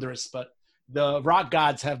Maximus Thunderous, but the Rock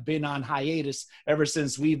Gods have been on hiatus ever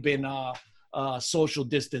since we've been social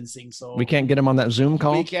distancing. So we can't get him on that Zoom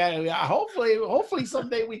call. We can't. Hopefully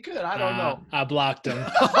someday we could. I don't know. I blocked him.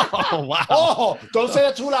 Oh wow! Oh, don't say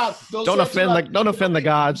that too loud. Don't offend the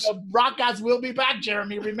gods. The Rock Gods will be back,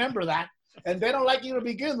 Jeremy. Remember that. And they don't like you to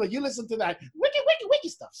be good, but you listen to that wiki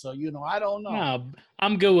stuff. So I don't know. No,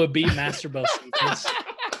 I'm good with Beatmaster Bo Stevens.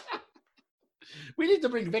 We need to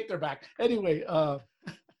bring Victor back. Anyway,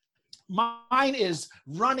 mine is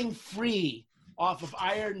Running Free off of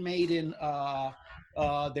Iron Maiden,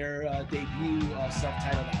 their debut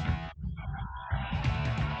self-titled album,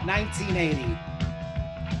 1980.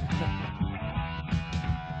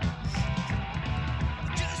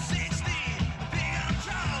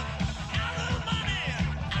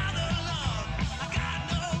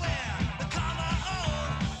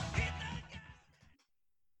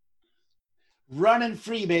 Running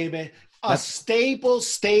Free, baby. That's staple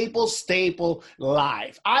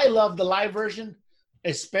live. I love the live version,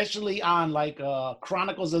 especially on like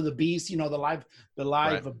Chronicles of the Beast, the live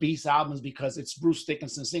right. Beast albums, because it's Bruce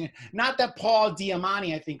Dickinson singing. Not that Paul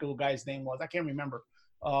Diamante, I think the guy's name was. I can't remember.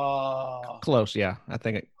 Close, yeah.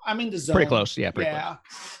 I'm in the zone. Pretty close, yeah. Pretty close.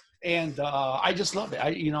 And I just love it.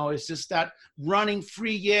 It's just that Running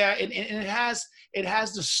Free, yeah. And it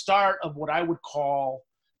has the start of what I would call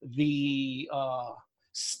the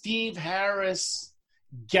Steve Harris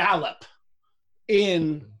gallop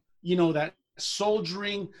in that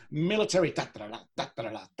soldiering military.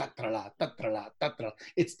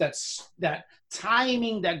 It's that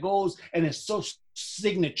timing that goes, and it's so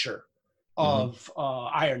signature of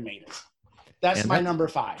Iron Maiden. That's my number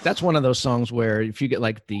 5. That's one of those songs where if you get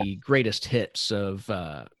like the greatest hits of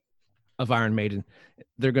of Iron Maiden,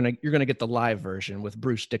 you're gonna get the live version with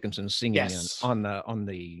Bruce Dickinson singing on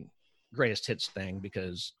the greatest hits thing,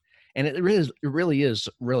 because it really is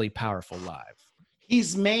really powerful live.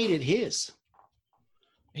 He's made it his.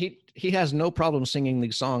 He has no problem singing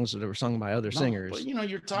these songs that were sung by other singers. But,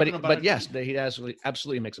 you're talking about. But yes, he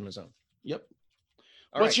absolutely makes them his own. Yep.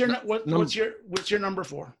 What's your number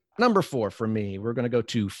 4? Number 4 for me, we're going to go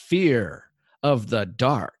to Fear of the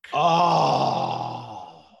Dark.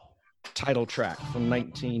 Oh. Title track from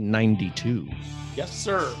 1992. Yes,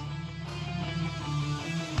 sir.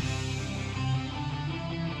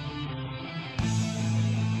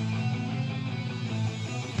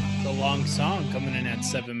 It's a long song coming in at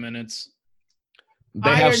 7 minutes.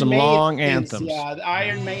 They have some long anthems. Yeah, the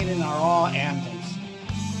Iron Maiden are all anthems.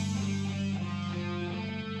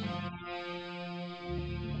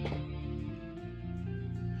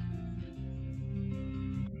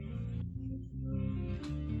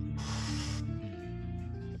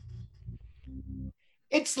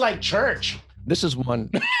 It's like church. This is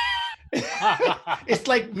one. It's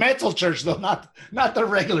like metal church, though, not the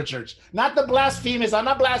regular church, not the blasphemous. I'm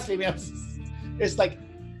not blaspheming. It's like,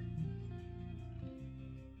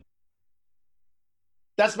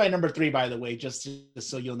 that's my number 3, by the way, just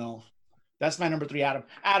so you'll know. That's my number 3, Adam.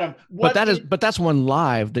 Adam, but that's one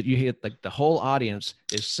live that you hear, like the whole audience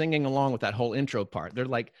is singing along with that whole intro part.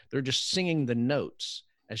 They're just singing the notes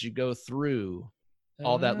as you go through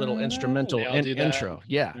all that little instrumental intro.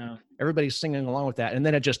 Yeah. No. Everybody's singing along with that. And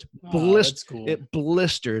then it just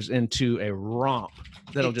blisters into a romp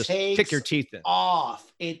that'll just kick your teeth in.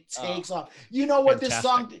 It takes off. You know what this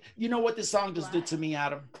song just did to me,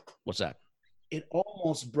 Adam? What's that? It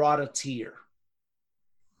almost brought a tear.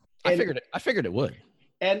 I figured it would.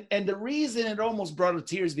 And the reason it almost brought a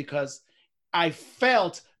tear is because I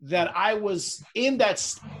felt that I was in that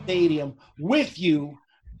stadium with you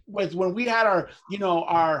when we had our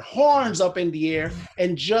horns up in the air,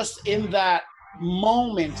 and just in that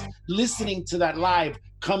moment listening to that live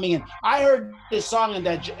coming in. I heard this song in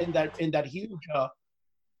that huge I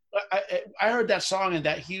heard that song in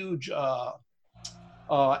that huge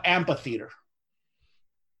amphitheater.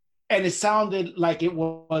 And it sounded like it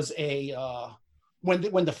was a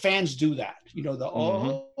when the fans do that,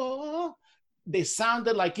 they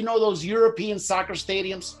sounded like those European soccer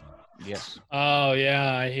stadiums. Yes. Oh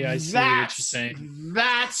yeah, I see what you're saying.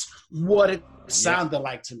 That's what it sounded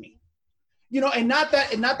like to me. And not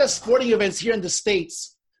that sporting events here in the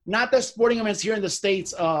States,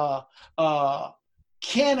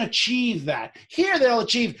 can achieve that. Here they'll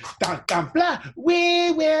achieve dun, dun, blah,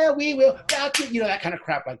 we will, that kind of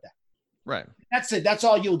crap like that. Right. That's it. That's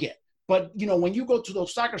all you'll get. But when you go to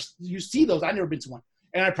those soccer, you see those. I've never been to one,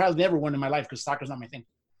 and I probably never one in my life because soccer's not my thing.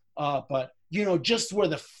 But just where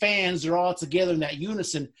the fans are all together in that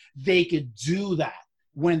unison, they could do that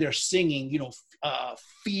when they're singing,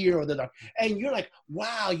 Fear of the Dark. And you're like,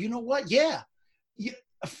 wow, you know what? Yeah.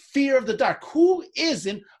 Fear of the dark. Who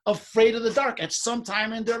isn't afraid of the dark at some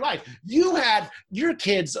time in their life? You had your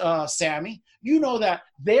kids, Sammy, that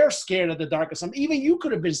they're scared of the dark or something. Even you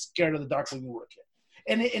could have been scared of the dark when you were a kid.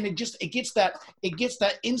 And it gets that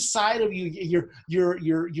inside of you,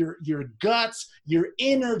 your guts, your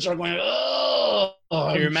innards are going, oh,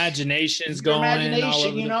 your imagination's going.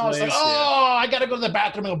 Imagination, it's like, I gotta go to the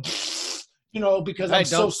bathroom and go, because I'm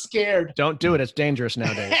so scared. Don't do it. It's dangerous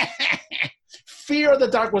nowadays. Fear of the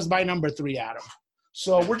Dark was my number 3, Adam.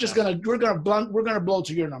 So we're gonna blow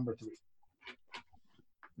to your number 3.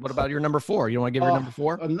 What about your number 4? You want to give your number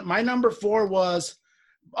 4? My number 4 was.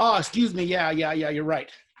 Oh, excuse me. Yeah, you're right.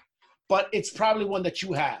 But it's probably one that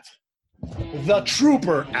you have. The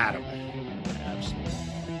Trooper, Adam. Absolutely.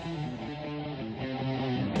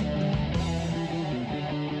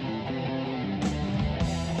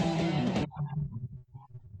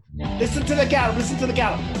 Listen to the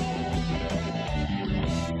gallop.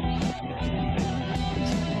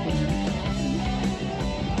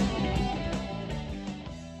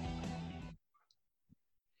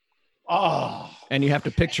 Oh. And you have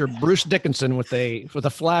to picture Bruce Dickinson with a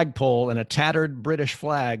flagpole and a tattered British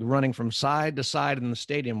flag running from side to side in the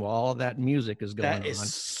stadium while all of that music is going on. That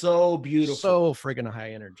is so beautiful. So freaking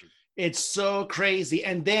high energy. It's so crazy.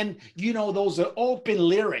 And then, those are open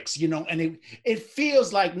lyrics, and it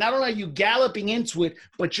feels like not only are you galloping into it,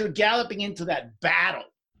 but you're galloping into that battle.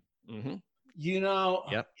 Mm-hmm.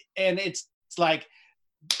 Yep. And it's like,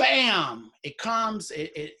 bam, it comes,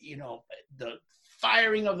 the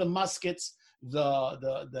firing of the muskets,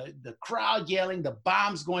 the crowd yelling, the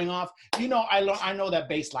bombs going off. I know that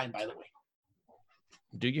bass line, by the way.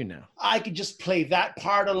 Do you know? I could just play that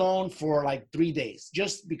part alone for like 3 days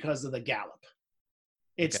just because of the gallop.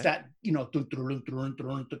 It's that, you know,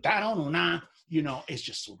 you know, it's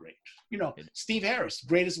just so great. You know, Steve Harris,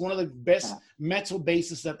 greatest, one of the best metal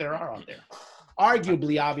bassists that there are out there.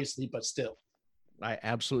 Arguably, obviously, but still. I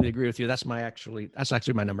absolutely agree with you. That's actually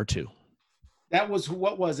my number 2. That was,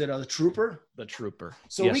 what was it? The Trooper? The Trooper.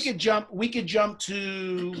 So yes. we could jump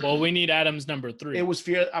to. Well, we need Adam's number 3. It was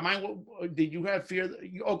Fear. Did you have Fear?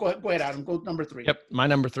 Oh, go ahead, Adam. Go number 3. Yep. My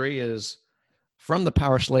number 3 is from the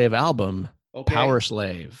Power Slave album, Power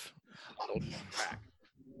Slave.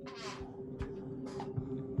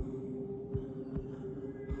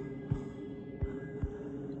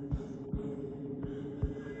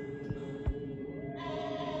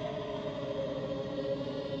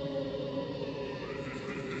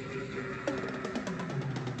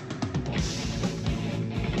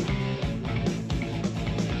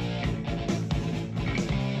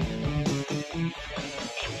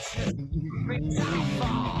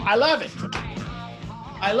 I love it.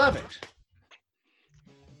 I love it.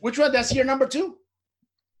 Which one? That's your number 2?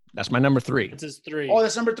 That's my number 3. It's his 3. Oh,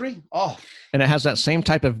 that's number 3. Oh. And it has that same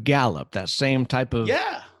type of gallop, that same type of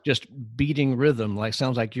just beating rhythm. Like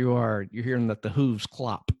sounds like you're hearing that the hooves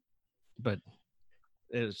clop, but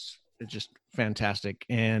it's just fantastic.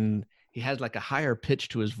 And he has like a higher pitch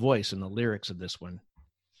to his voice in the lyrics of this one.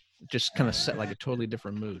 It just kind of set like a totally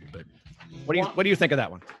different mood. But what do you think of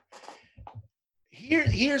that one?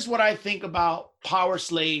 Here's what I think about Power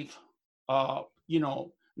Slave. You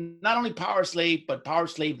know, not only Power Slave, but Power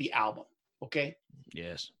Slave the album. Okay.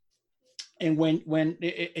 Yes. And when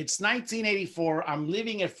it's 1984, I'm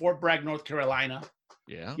living at Fort Bragg, North Carolina.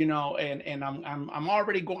 Yeah. You know, and I'm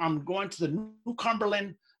already going. I'm going to the New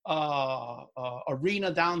Cumberland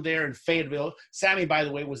arena down there in Fayetteville. Sammy, by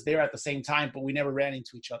the way, was there at the same time, but we never ran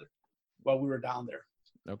into each other while we were down there.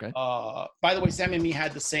 Okay. By the way, Sammy and me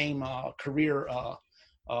had the same career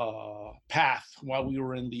path while we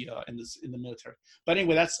were in the military. But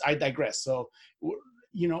anyway, I digress. So,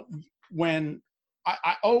 you know, when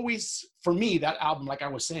I always, for me, that album, like I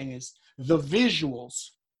was saying, is the visuals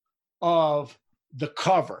of the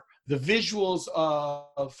cover, the visuals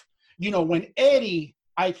of, you know, when Eddie,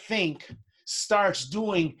 I think, starts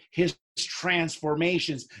doing his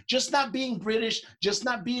transformations, just not being British, just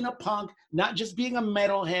not being a punk, not just being a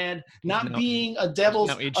metalhead, not being a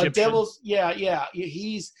devil's,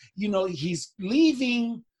 he's, you know, he's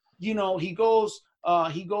leaving, you know, he goes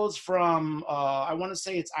from, I want to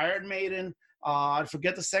say it's Iron Maiden. I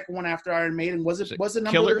forget the second one after Iron Maiden. Was it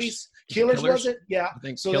Number Killers? of the Beast? Killers, was it? Yeah.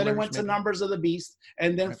 So Killers, then it went to Numbers of the Beast.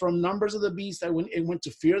 And then from Numbers of the Beast, it went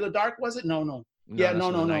to Fear the Dark, was it? No. Yeah,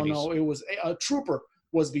 no. It was a Trooper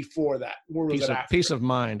was before that. Where was it after? Peace of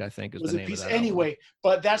Mind, I think, is the name of that. Anyway,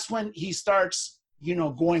 but that's when he starts, you know,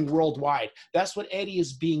 going worldwide. That's what Eddie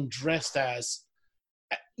is being dressed as.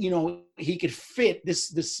 You know, he could fit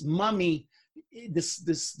this mummy, this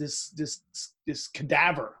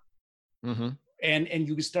cadaver. Mm-hmm. And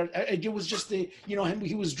you could start. It was just he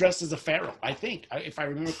was dressed as a pharaoh. I think, if I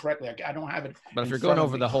remember correctly. I don't have it. But if you're going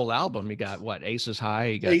over the whole album, you got what? Aces High.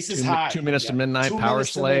 You got Aces High. 2 Minutes to Midnight. Power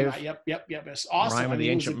Slave. Yep. It's awesome. Rime of the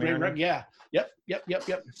Ancient Mariner. Yeah.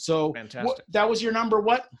 Yep. So fantastic. That was your number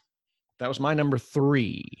what? That was my number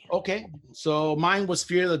 3. Okay. So mine was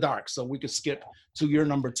Fear the Dark. So we could skip to your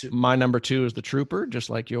number 2. My number 2 is The Trooper, just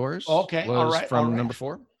like yours. Okay. All right. From number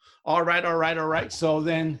 4. All right. So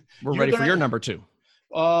then we're ready for your number 2.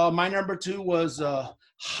 My number 2 was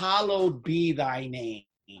Hallowed Be Thy Name.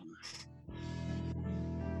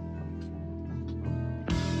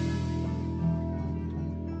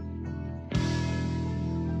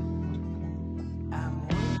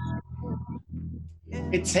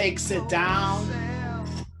 It takes it down.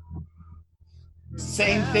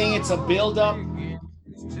 Same thing, it's a build-up.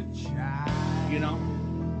 You know?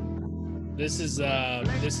 This is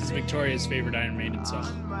Victoria's favorite Iron Maiden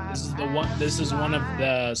song. This is one of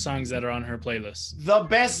the songs that are on her playlist. The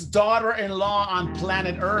best daughter-in-law on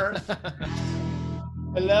planet Earth.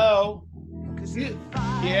 Hello.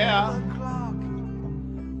 Yeah.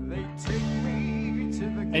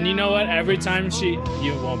 And you know what? Every time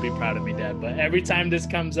you won't be proud of me, Dad, but every time this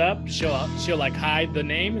comes up, she'll like hide the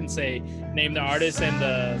name and say name the artist and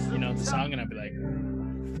the song, and I'll be like,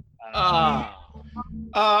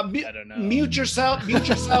 I don't know. Mute yourself, and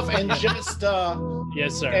just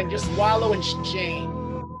yes, sir, and just wallow in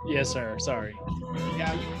shame. Yes, sir. Sorry.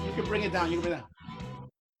 Yeah, you can bring it down.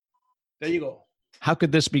 There you go. How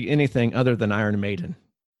could this be anything other than Iron Maiden?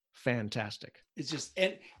 Fantastic. It's just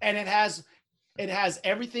and it has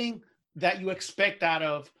everything that you expect out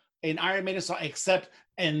of an Iron Maiden song, except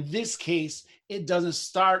in this case, it doesn't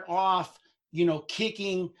start off,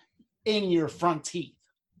 kicking in your front teeth.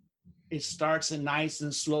 It starts in nice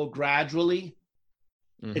and slow, gradually.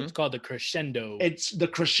 Mm-hmm. It's called the crescendo. It's the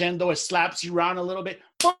crescendo. It slaps you around a little bit.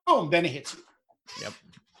 Boom! Then it hits you. Yep.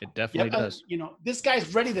 It definitely does. You know, this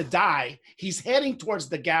guy's ready to die. He's heading towards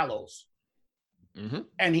the gallows. Mm-hmm.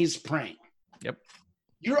 And he's praying. Yep.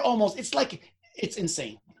 You're almost, it's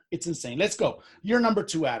insane. It's insane. Let's go. You're number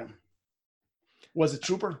 2, Adam. Was it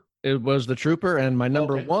Trooper? It was the Trooper, and my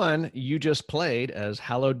number 1 you just played as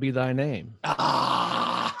Hallowed Be Thy Name.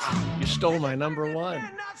 You stole my number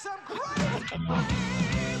 1.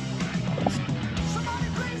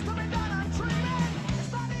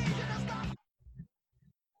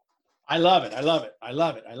 I love it. I love it. I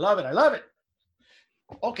love it. I love it. I love it.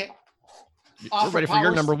 Okay. We're ready for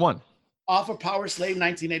your number 1. Off of Power Slave,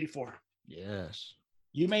 1984. Yes.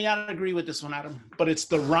 You may not agree with this one, Adam, but it's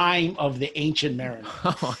the rhyme of the Ancient Mariner.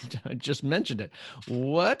 Oh, I just mentioned it.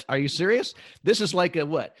 What? Are you serious? This is like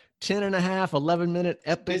a, 10 and a half, 11-minute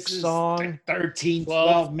epic song? 13,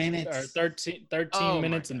 12 minutes. 13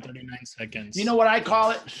 minutes and 39 seconds. You know what I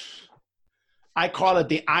call it? I call it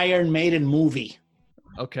the Iron Maiden movie.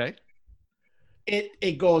 Okay.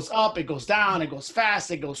 It goes up, it goes down, it goes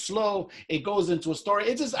fast, it goes slow, it goes into a story.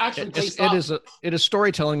 It just actually it is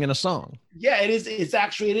storytelling in a song. Yeah, it is.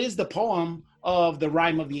 It is the poem of the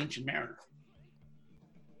rhyme of the Ancient Mariner.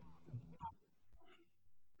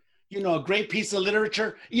 You know, a great piece of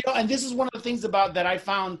literature. You know, and this is one of the things about that I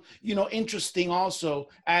found, you know, interesting also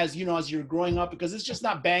as, you know, as you're growing up, because it's just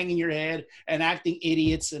not banging your head and acting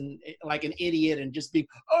idiots and like an idiot and just being,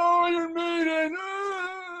 oh, Iron Maiden,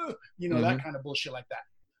 you know, that kind of bullshit like that.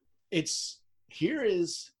 Here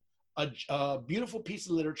is a beautiful piece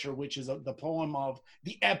of literature, which is the poem of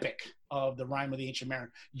the epic of the rhyme of the Ancient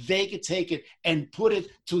Mariner. They could take it and put it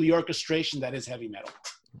to the orchestration that is heavy metal.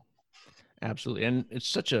 Absolutely. And it's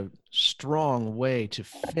such a strong way to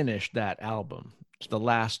finish that album. It's the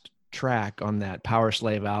last track on that Power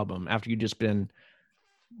Slave album after you've just been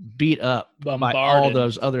beat up by all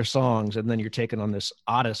those other songs, and then you're taking on this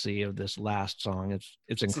odyssey of this last song.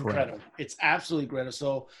 It's incredible. It's absolutely incredible.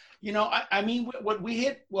 So, you know, I mean, what we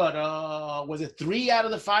hit, was it 3 out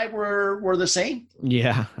of the 5 were the same?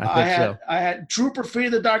 Yeah, I think so. I had Trooper, Fear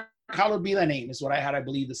the Dark, Hallowed Be Thy Name is what I had, I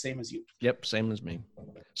believe, the same as you. Yep, same as me.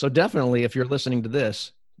 So definitely, if you're listening to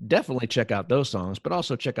this, definitely check out those songs, but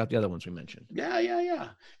also check out the other ones we mentioned. Yeah.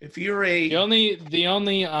 If you're the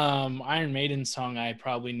only Iron Maiden song I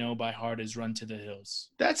probably know by heart is Run to the Hills.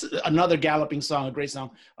 That's another galloping song, a great song.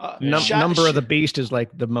 Number of the Beast is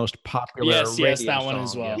like the most popular. Yes, that one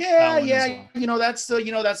as well. Yeah. You know, that's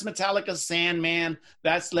Metallica's Sandman.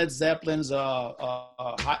 That's Led Zeppelin's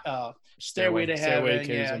Stairway to Heaven.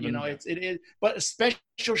 Yeah, you know, it is. But a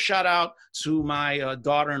special shout out to my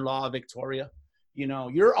daughter-in-law, Victoria. You know,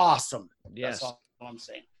 you're awesome. Yes. That's all I'm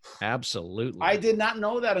saying. Absolutely. I did not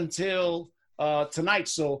know that until tonight.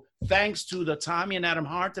 So thanks to the Tommy and Adam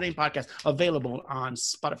Hard Today podcast, available on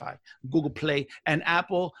Spotify, Google Play, and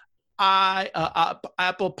Apple Podcast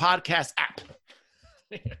app.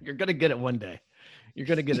 You're going to get it one day. You're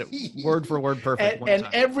going to get it word for word perfect. And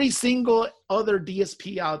every single other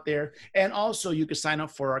DSP out there. And also you can sign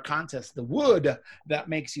up for our contest, the wood that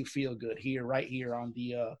makes you feel good right here on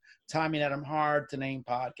the Tommy and Adam Hard to Name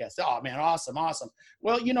podcast. Oh man, awesome.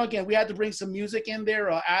 Well, you know, again, we had to bring some music in there.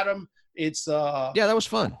 Adam, it's yeah, that was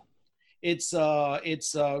fun. It's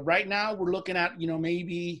right now we're looking at, you know,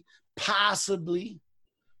 maybe possibly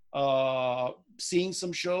seeing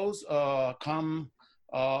some shows come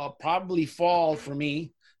probably fall for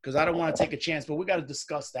me, because I don't want to take a chance, but we got to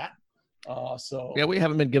discuss that. So yeah, we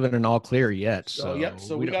haven't been given an all clear yet. So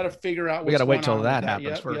we got to figure out. We got to wait till that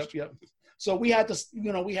happens first. Yep. So we had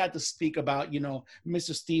to speak about, you know,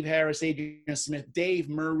 Mr. Steve Harris, Adrian Smith, Dave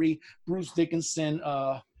Murray, Bruce Dickinson,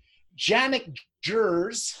 Janet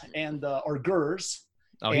Gers and or Gers.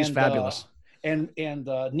 Oh, he's fabulous. And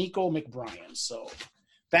Nico McBrien. So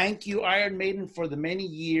thank you, Iron Maiden, for the many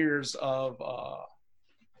years of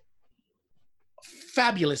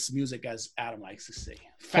fabulous music, as Adam likes to say.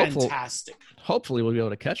 Fantastic. Hopefully we'll be able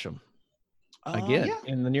to catch them again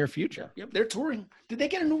in the near future. Yep, they're touring. Did they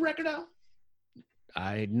get a new record out?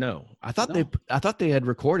 I know. I thought they had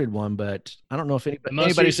recorded one, but I don't know if anybody. The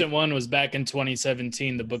most recent one was back in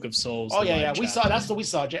 2017, The Book of Souls. Oh yeah. We saw. That's what we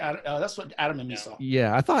saw. That's what Adam and me saw.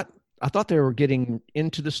 Yeah, I thought they were getting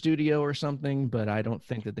into the studio or something, but I don't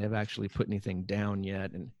think that they've actually put anything down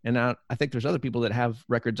yet. And I think there's other people that have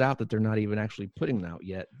records out that they're not even actually putting out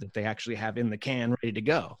yet, that they actually have in the can ready to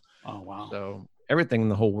go. Oh wow! So everything in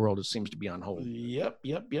the whole world seems to be on hold. Yep.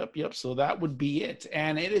 So that would be it.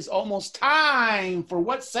 And it is almost time for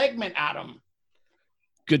what segment, Adam?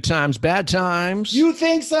 Good times, bad times. You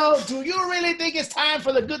think so? Do you really think it's time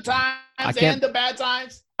for the good times and the bad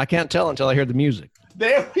times? I can't tell until I hear the music.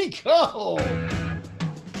 There we go.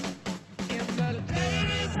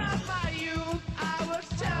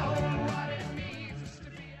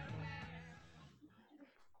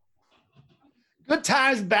 Good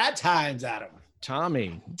times, bad times, Adam.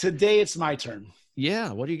 Tommy. Today it's my turn.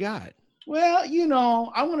 Yeah, what do you got? Well,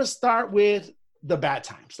 I want to start with the bad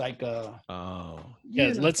times. Like,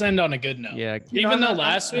 let's end on a good note. Yeah. Even though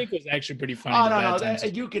last week was actually pretty funny. No.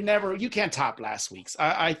 You can't top last week's.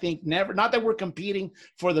 I think never, not that we're competing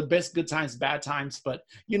for the best good times, bad times, but,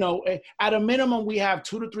 at a minimum, we have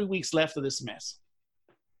 2 to 3 weeks left of this mess.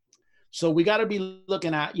 So we got to be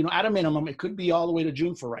looking at, at a minimum, it could be all the way to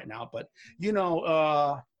June for right now. But,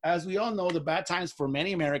 as we all know, the bad times for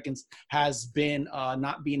many Americans has been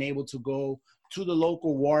not being able to go to the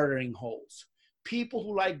local watering holes. People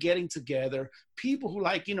who like getting together, people who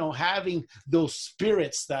like, having those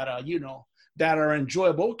spirits that are, that are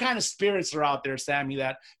enjoyable. What kind of spirits are out there, Sammy,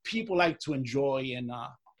 that people like to enjoy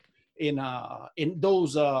in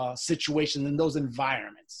those situations, in those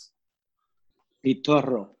environments?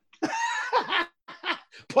 Pitorro.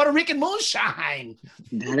 Puerto Rican moonshine.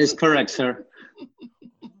 That is correct, sir.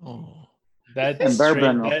 Oh, that's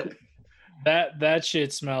bourbon. That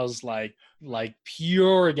shit smells like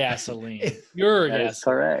pure gasoline. Pure gasoline. That's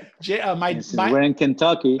correct. We're in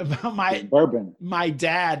Kentucky. Bourbon. My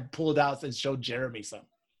dad pulled out and showed Jeremy some.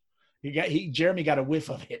 Jeremy got a whiff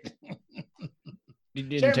of it. You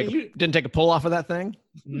didn't take a pull off of that thing?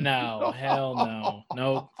 No, hell no.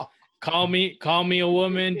 Nope. Call me a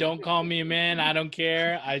woman. Don't call me a man. I don't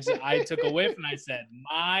care. I took a whiff and I said,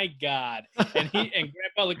 "My God!" And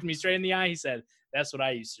Grandpa looked me straight in the eye. He said, "That's what I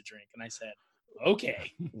used to drink." And I said,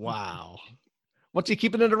 "Okay." Wow. What's he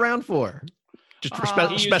keeping it around for? Just for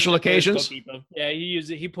special occasions? Yeah,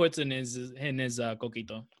 he puts in his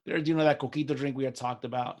coquito. Do you know that coquito drink we had talked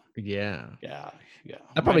about? Yeah. Yeah.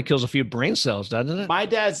 That probably kills a few brain cells, doesn't it? My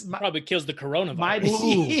dad's probably kills the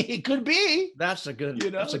coronavirus. It could be. That's a good.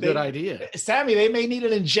 That's a good idea. Sammy, they may need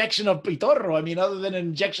an injection of pitorro. I mean, other than an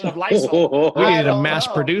injection of Lysol. We need to mass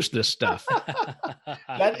produce this stuff.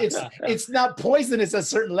 It's not poisonous at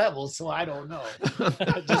certain levels, so I don't know.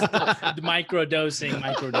 Just microdosing.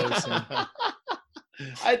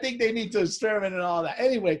 I think they need to experiment and all that.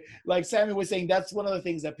 Anyway, like Sammy was saying, that's one of the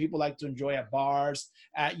things that people like to enjoy at bars,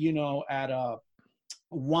 at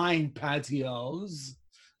wine patios,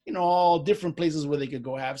 all different places where they could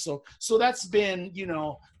go have. So that's been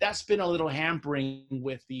a little hampering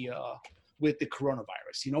with the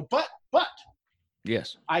coronavirus, but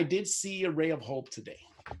yes, I did see a ray of hope today.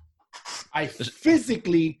 I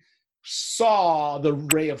physically saw the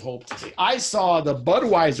ray of hope today. I saw the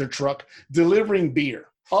Budweiser truck delivering beer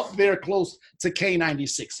up there close to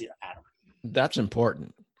K96 here, Adam. That's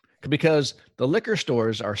important because the liquor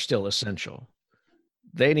stores are still essential.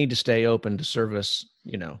 They need to stay open to service,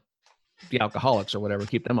 the alcoholics or whatever,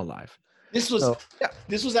 keep them alive. This was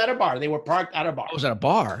at a bar. They were parked at a bar. It was at a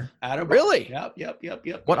bar? At a bar. Really? Yep.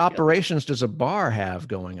 What operations does a bar have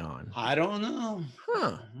going on? I don't know.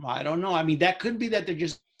 Huh. I don't know. I mean, that could be that they're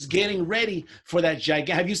just getting ready for that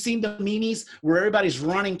gigantic. Have you seen the memes where everybody's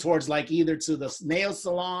running towards like either to the nail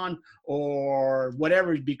salon or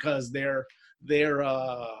whatever because they're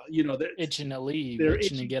itching to leave. They're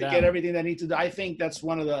itching to get everything they need to do. I think that's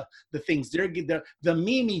one of the things. The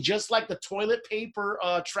meme, just like the toilet paper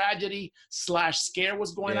tragedy / scare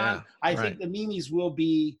was going on. I think the memes will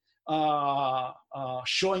be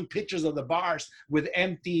showing pictures of the bars with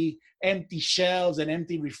empty shelves and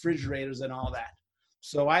empty refrigerators and all that.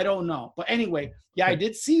 So I don't know. But anyway, I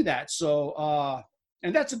did see that. So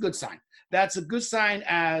and that's a good sign. That's a good sign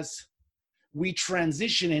as we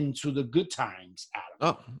transition into the good times,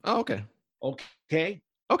 Adam. Oh, okay.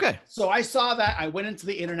 Okay. So I saw that. I went into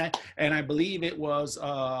the internet, and I believe it was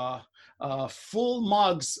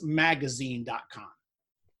fullmugsmagazine.com.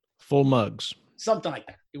 Full Mugs. Something like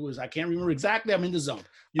that. It was, I can't remember exactly. I'm in the zone.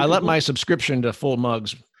 I let my subscription to Full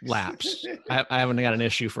Mugs lapse. I haven't got an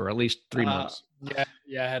issue for at least 3 months.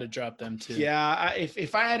 Yeah, I had to drop them too. Yeah,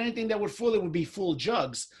 if I had anything that would full, it would be Full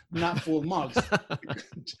Jugs, not Full Mugs.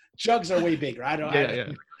 Jugs are way bigger. I don't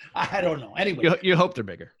know. Anyway, you hope they're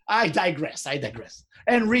bigger. I digress.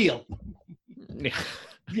 And real.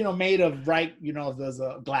 Made of there's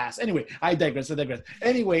a glass. Anyway, I digress.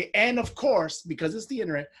 Anyway, and of course, because it's the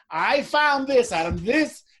internet, I found this, Adam.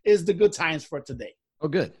 This is the good times for today. Oh,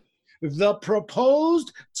 good. The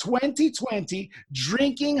proposed 2020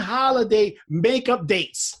 drinking holiday makeup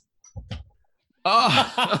dates.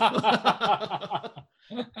 Oh.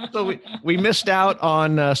 So we missed out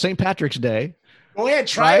on St. Patrick's Day. Go ahead,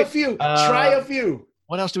 try Right? a few. Try a few.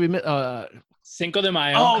 What else do we miss? Cinco de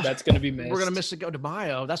Mayo. That's going to be missed. We're going to miss Cinco de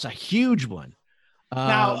Mayo. That's a huge one.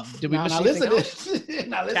 Now, did we miss listen anything to else? this.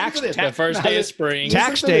 Now listen to this. The first day of spring.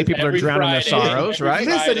 Tax day, people are Every drowning their Friday. sorrows, right?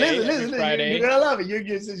 Listen. Friday. You're gonna love it.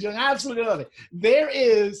 You're absolutely gonna love it. There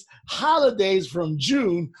is holidays from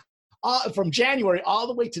from January all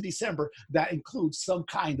the way to December that includes some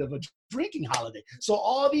kind of a drinking holiday. So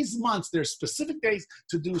all these months, there's specific days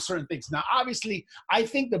to do certain things. Now, obviously, I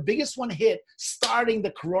think the biggest one hit starting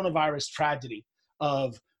the coronavirus tragedy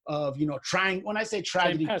of trying. When I say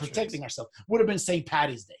tragedy, protecting ourselves would have been St.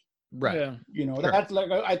 Patty's Day. Right. Yeah. Sure. That's like,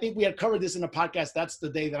 I think we had covered this in a podcast. That's the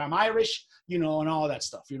day that I'm Irish, and all that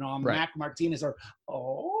stuff. I'm right. Mac Martinez or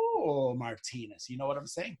Martinez. You know what I'm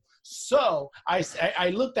saying? So I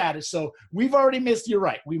looked at it. So we've already missed. You're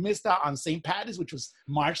right. We missed out on St. Patty's, which was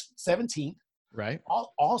March 17th. Right.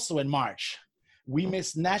 Also in March, we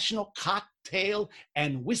missed National Cocktail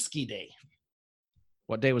and Whiskey Day.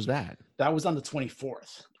 What day was that? That was on the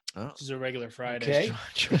 24th. Oh. Which is a regular Friday.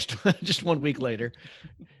 Okay. Just 1 week later.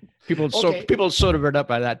 People sobered up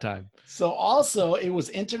by that time. So also it was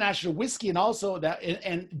International Whiskey and also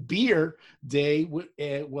and Beer Day.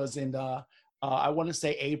 It was in I want to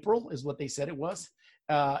say April is what they said it was.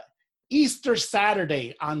 Easter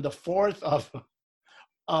Saturday on the 4th of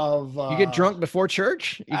you get drunk before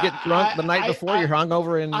church? You get drunk the night before? You're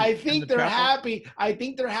hungover in I think they're chapel? happy. I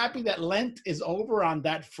think they're happy that Lent is over on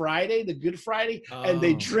that Friday, the Good Friday, and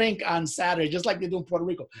they drink on Saturday, just like they do in Puerto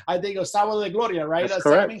Rico. I think it's Sábado de Gloria, right? That's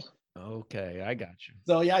correct. Sammy? Okay, I got you.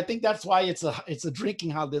 So yeah, I think that's why it's a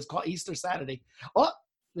drinking holiday. It's called Easter Saturday. Oh,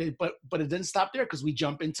 but it didn't stop there because we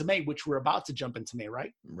jump into May, which we're about to jump into May,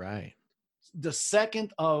 right? Right. The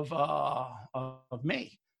 2nd of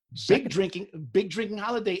May. Big drinking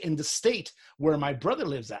holiday in the state where my brother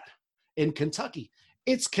lives at, in Kentucky.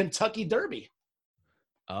 It's Kentucky Derby.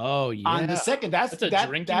 Oh yeah. On the 2nd, that's a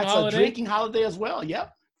drinking holiday as well.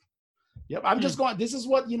 Yep. I'm just going. This is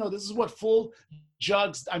what full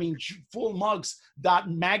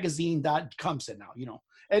mugs.magazine.com said now.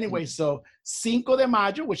 Anyway, so Cinco de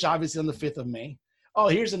Mayo, which obviously on the 5th of May. Oh,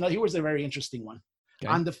 here's a very interesting one.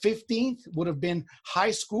 Okay. On the 15th would have been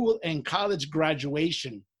high school and college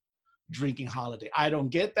graduation drinking holiday. I don't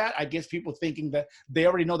get that. I guess people thinking that they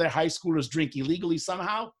already know their high schoolers drink illegally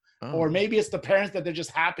somehow, or maybe it's the parents that they're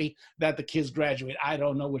just happy that the kids graduate. I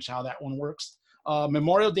don't know how that one works.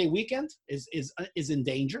 Memorial Day weekend is in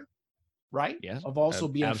danger, right? Yes. Of also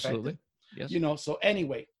being absolutely. affected. Yes. So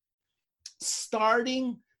anyway,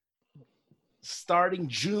 starting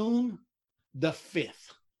June the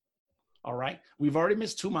 5th. All right. We've already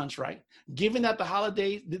missed 2 months, right? Given that the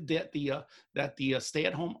holiday, that the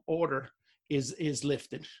stay-at-home order is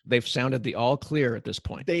lifted. They've sounded the all clear at this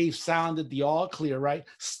point. They've sounded the all clear, right?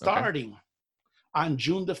 Starting on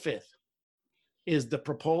June the 5th is the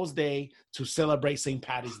proposed day to celebrate St.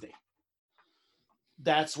 Patty's Day.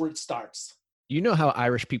 That's where it starts. You know how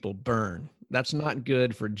Irish people burn. That's not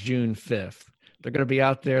good for June 5th. They're going to be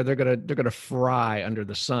out there. They're going to fry under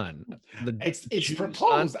the sun. It's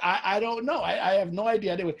proposed. I don't know. I have no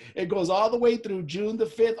idea. Anyway, it goes all the way through June the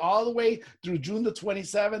 5th, all the way through June the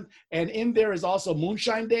 27th. And in there is also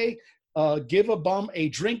Moonshine Day, Give a Bum a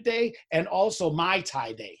Drink Day, and also Mai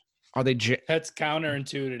Tai Day. Are they? That's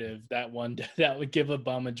counterintuitive. That one that would give a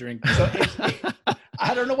bum a drink. So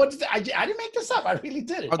I don't know what to say. I didn't make this up. I really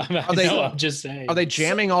did it. I'm just saying. Are they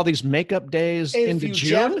jamming all these makeup days into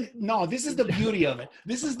June? No, this is the beauty of it.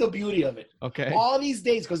 Okay. All these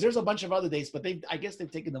days, because there's a bunch of other days, but I guess they've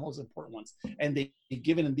taken the most important ones and they've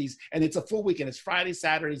given them these, and it's a full weekend. It's Friday,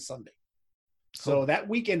 Saturday, Sunday. So that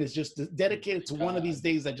weekend is just dedicated to one of these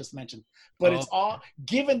days I just mentioned. But it's all,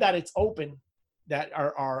 given that it's open, that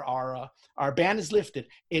our ban is lifted,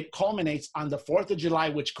 it culminates on the 4th of July,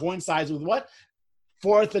 which coincides with what?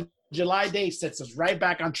 4th of July Day sets us right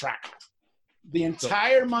back on track. The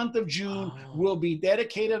entire month of June will be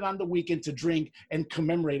dedicated on the weekend to drink and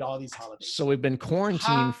commemorate all these holidays. So we've been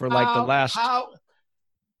quarantined for like the last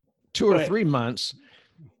 2 or 3 months.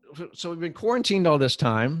 So we've been quarantined all this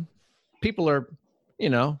time. People are,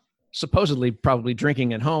 supposedly probably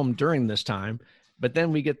drinking at home during this time, but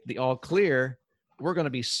then we get the all clear. We're going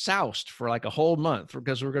to be soused for like a whole month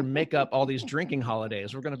because we're going to make up all these drinking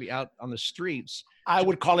holidays. We're going to be out on the streets. I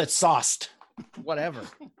would call it sauced. Whatever.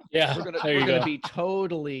 Yeah. We're going to be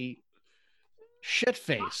totally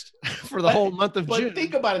shit-faced for the whole month of June. But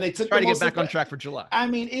think about it. They took try to get back on track for July. I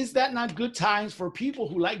mean, is that not good times for people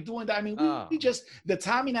who like doing that? I mean, we just, the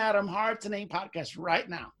Tommy and Adam Hard to Name podcast right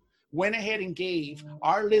now went ahead and gave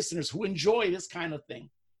our listeners who enjoy this kind of thing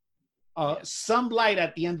some light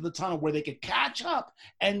at the end of the tunnel where they could catch up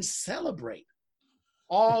and celebrate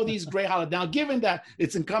all these great holidays. Now, given that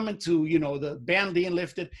it's incumbent to, the ban being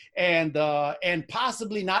lifted and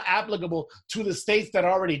possibly not applicable to the states that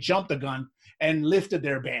already jumped the gun and lifted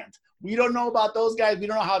their ban. We don't know about those guys. We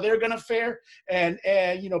don't know how they're going to fare. And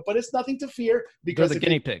but it's nothing to fear because they're the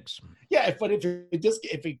guinea pigs. Yeah. But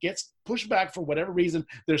if it gets pushed back for whatever reason,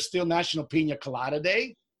 there's still National Pina Colada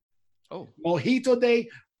Day. Oh, Mojito Day,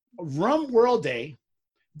 Rum World Day,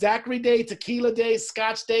 Daiquiri Day, Tequila Day,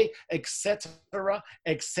 Scotch Day, etc.,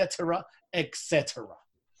 etc., etc.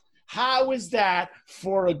 How is that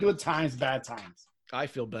for a good times, bad times? I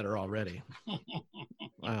feel better already.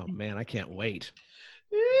 Wow, man, I can't wait.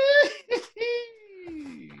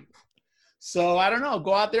 So I don't know.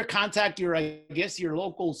 Go out there, contact your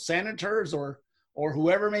local senators or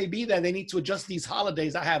whoever may be that they need to adjust these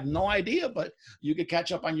holidays. I have no idea, but you could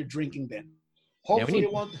catch up on your drinking then. Hopefully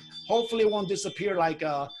it won't disappear like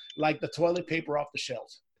the toilet paper off the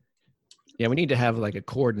shelves. Yeah, we need to have like a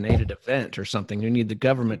coordinated event or something. We need the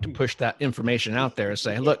government to push that information out there and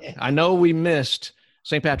say, look, I know we missed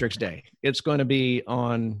St. Patrick's Day. It's going to be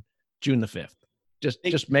on June the 5th.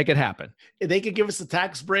 Just make it happen. They could give us a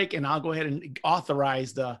tax break, and I'll go ahead and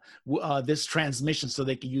authorize this transmission so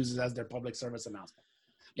they can use it as their public service announcement.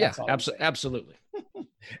 Yeah, absolutely.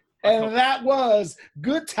 And that was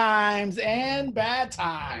Good Times and Bad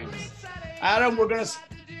Times. Adam, we're going to...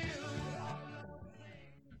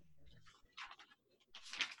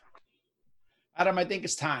 Adam, I think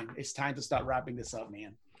it's time. It's time to start wrapping this up,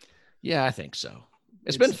 man. Yeah, I think so.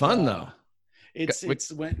 It's been fun, though. We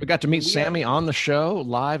got to meet Sammy on the show,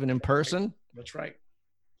 live and in person. That's right.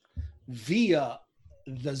 Via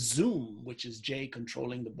the Zoom, which is Jay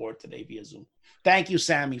controlling the board today via Zoom. Thank you,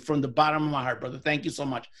 Sammy, from the bottom of my heart, brother. Thank you so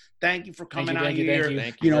much. Thank you for coming out here.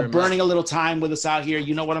 Thank you burning a little time with us out here.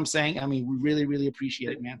 You know what I'm saying? I mean, we really, really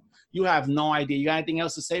appreciate it, man. You have no idea. You got anything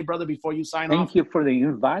else to say, brother, before you sign off? Thank you for the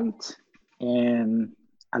invite. And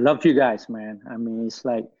I love you guys, man. I mean, it's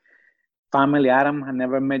like family. Adam, I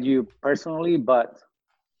never met you personally, but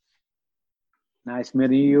nice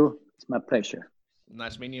meeting you. It's my pleasure.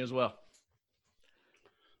 Nice meeting you as well.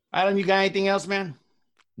 Adam, you got anything else, man?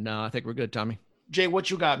 No, I think we're good, Tommy. Jay, what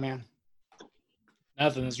you got, man?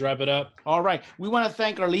 Nothing. Let's wrap it up. All right. We want to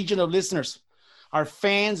thank our legion of listeners, our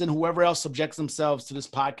fans, and whoever else subjects themselves to this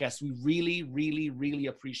podcast. We really, really, really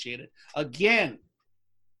appreciate it. Again,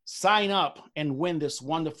 sign up and win this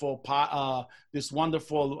wonderful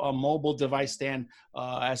mobile device stand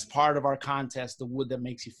as part of our contest, The Wood That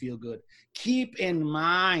Makes You Feel Good. Keep in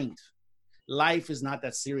mind, life is not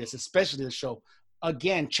that serious, especially the show.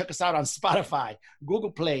 Again, check us out on Spotify,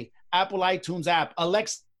 Google Play, Apple iTunes app,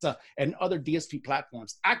 Alexa, and other DSP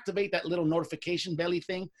platforms. Activate that little notification belly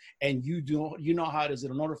thing, and you know how it is.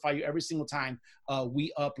 It'll notify you every single time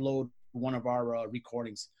we upload one of our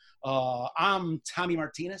recordings. I'm Tommy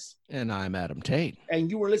Martinez. And I'm Adam Tate.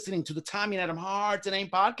 And you were listening to the Tommy and Adam Hard to Name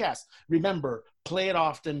podcast. Remember, play it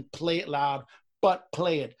often, play it loud, but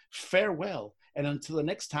play it. Farewell. And until the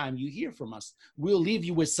next time you hear from us, we'll leave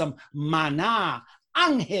you with some Maná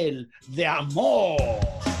Ángel de Amor.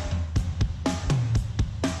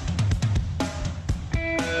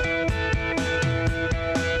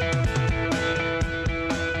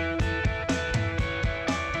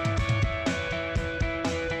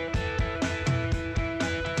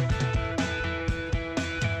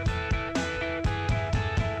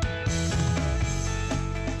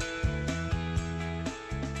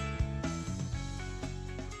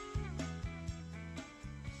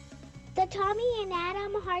 The Tommy and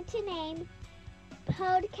Adam Hard to Name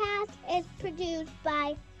podcast is produced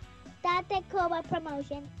by Date Coba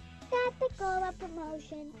Promotion. Date Coba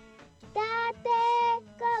Promotion. Date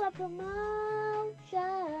Coba Promotion.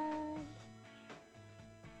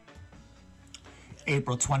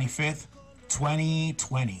 April 25th,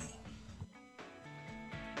 2020.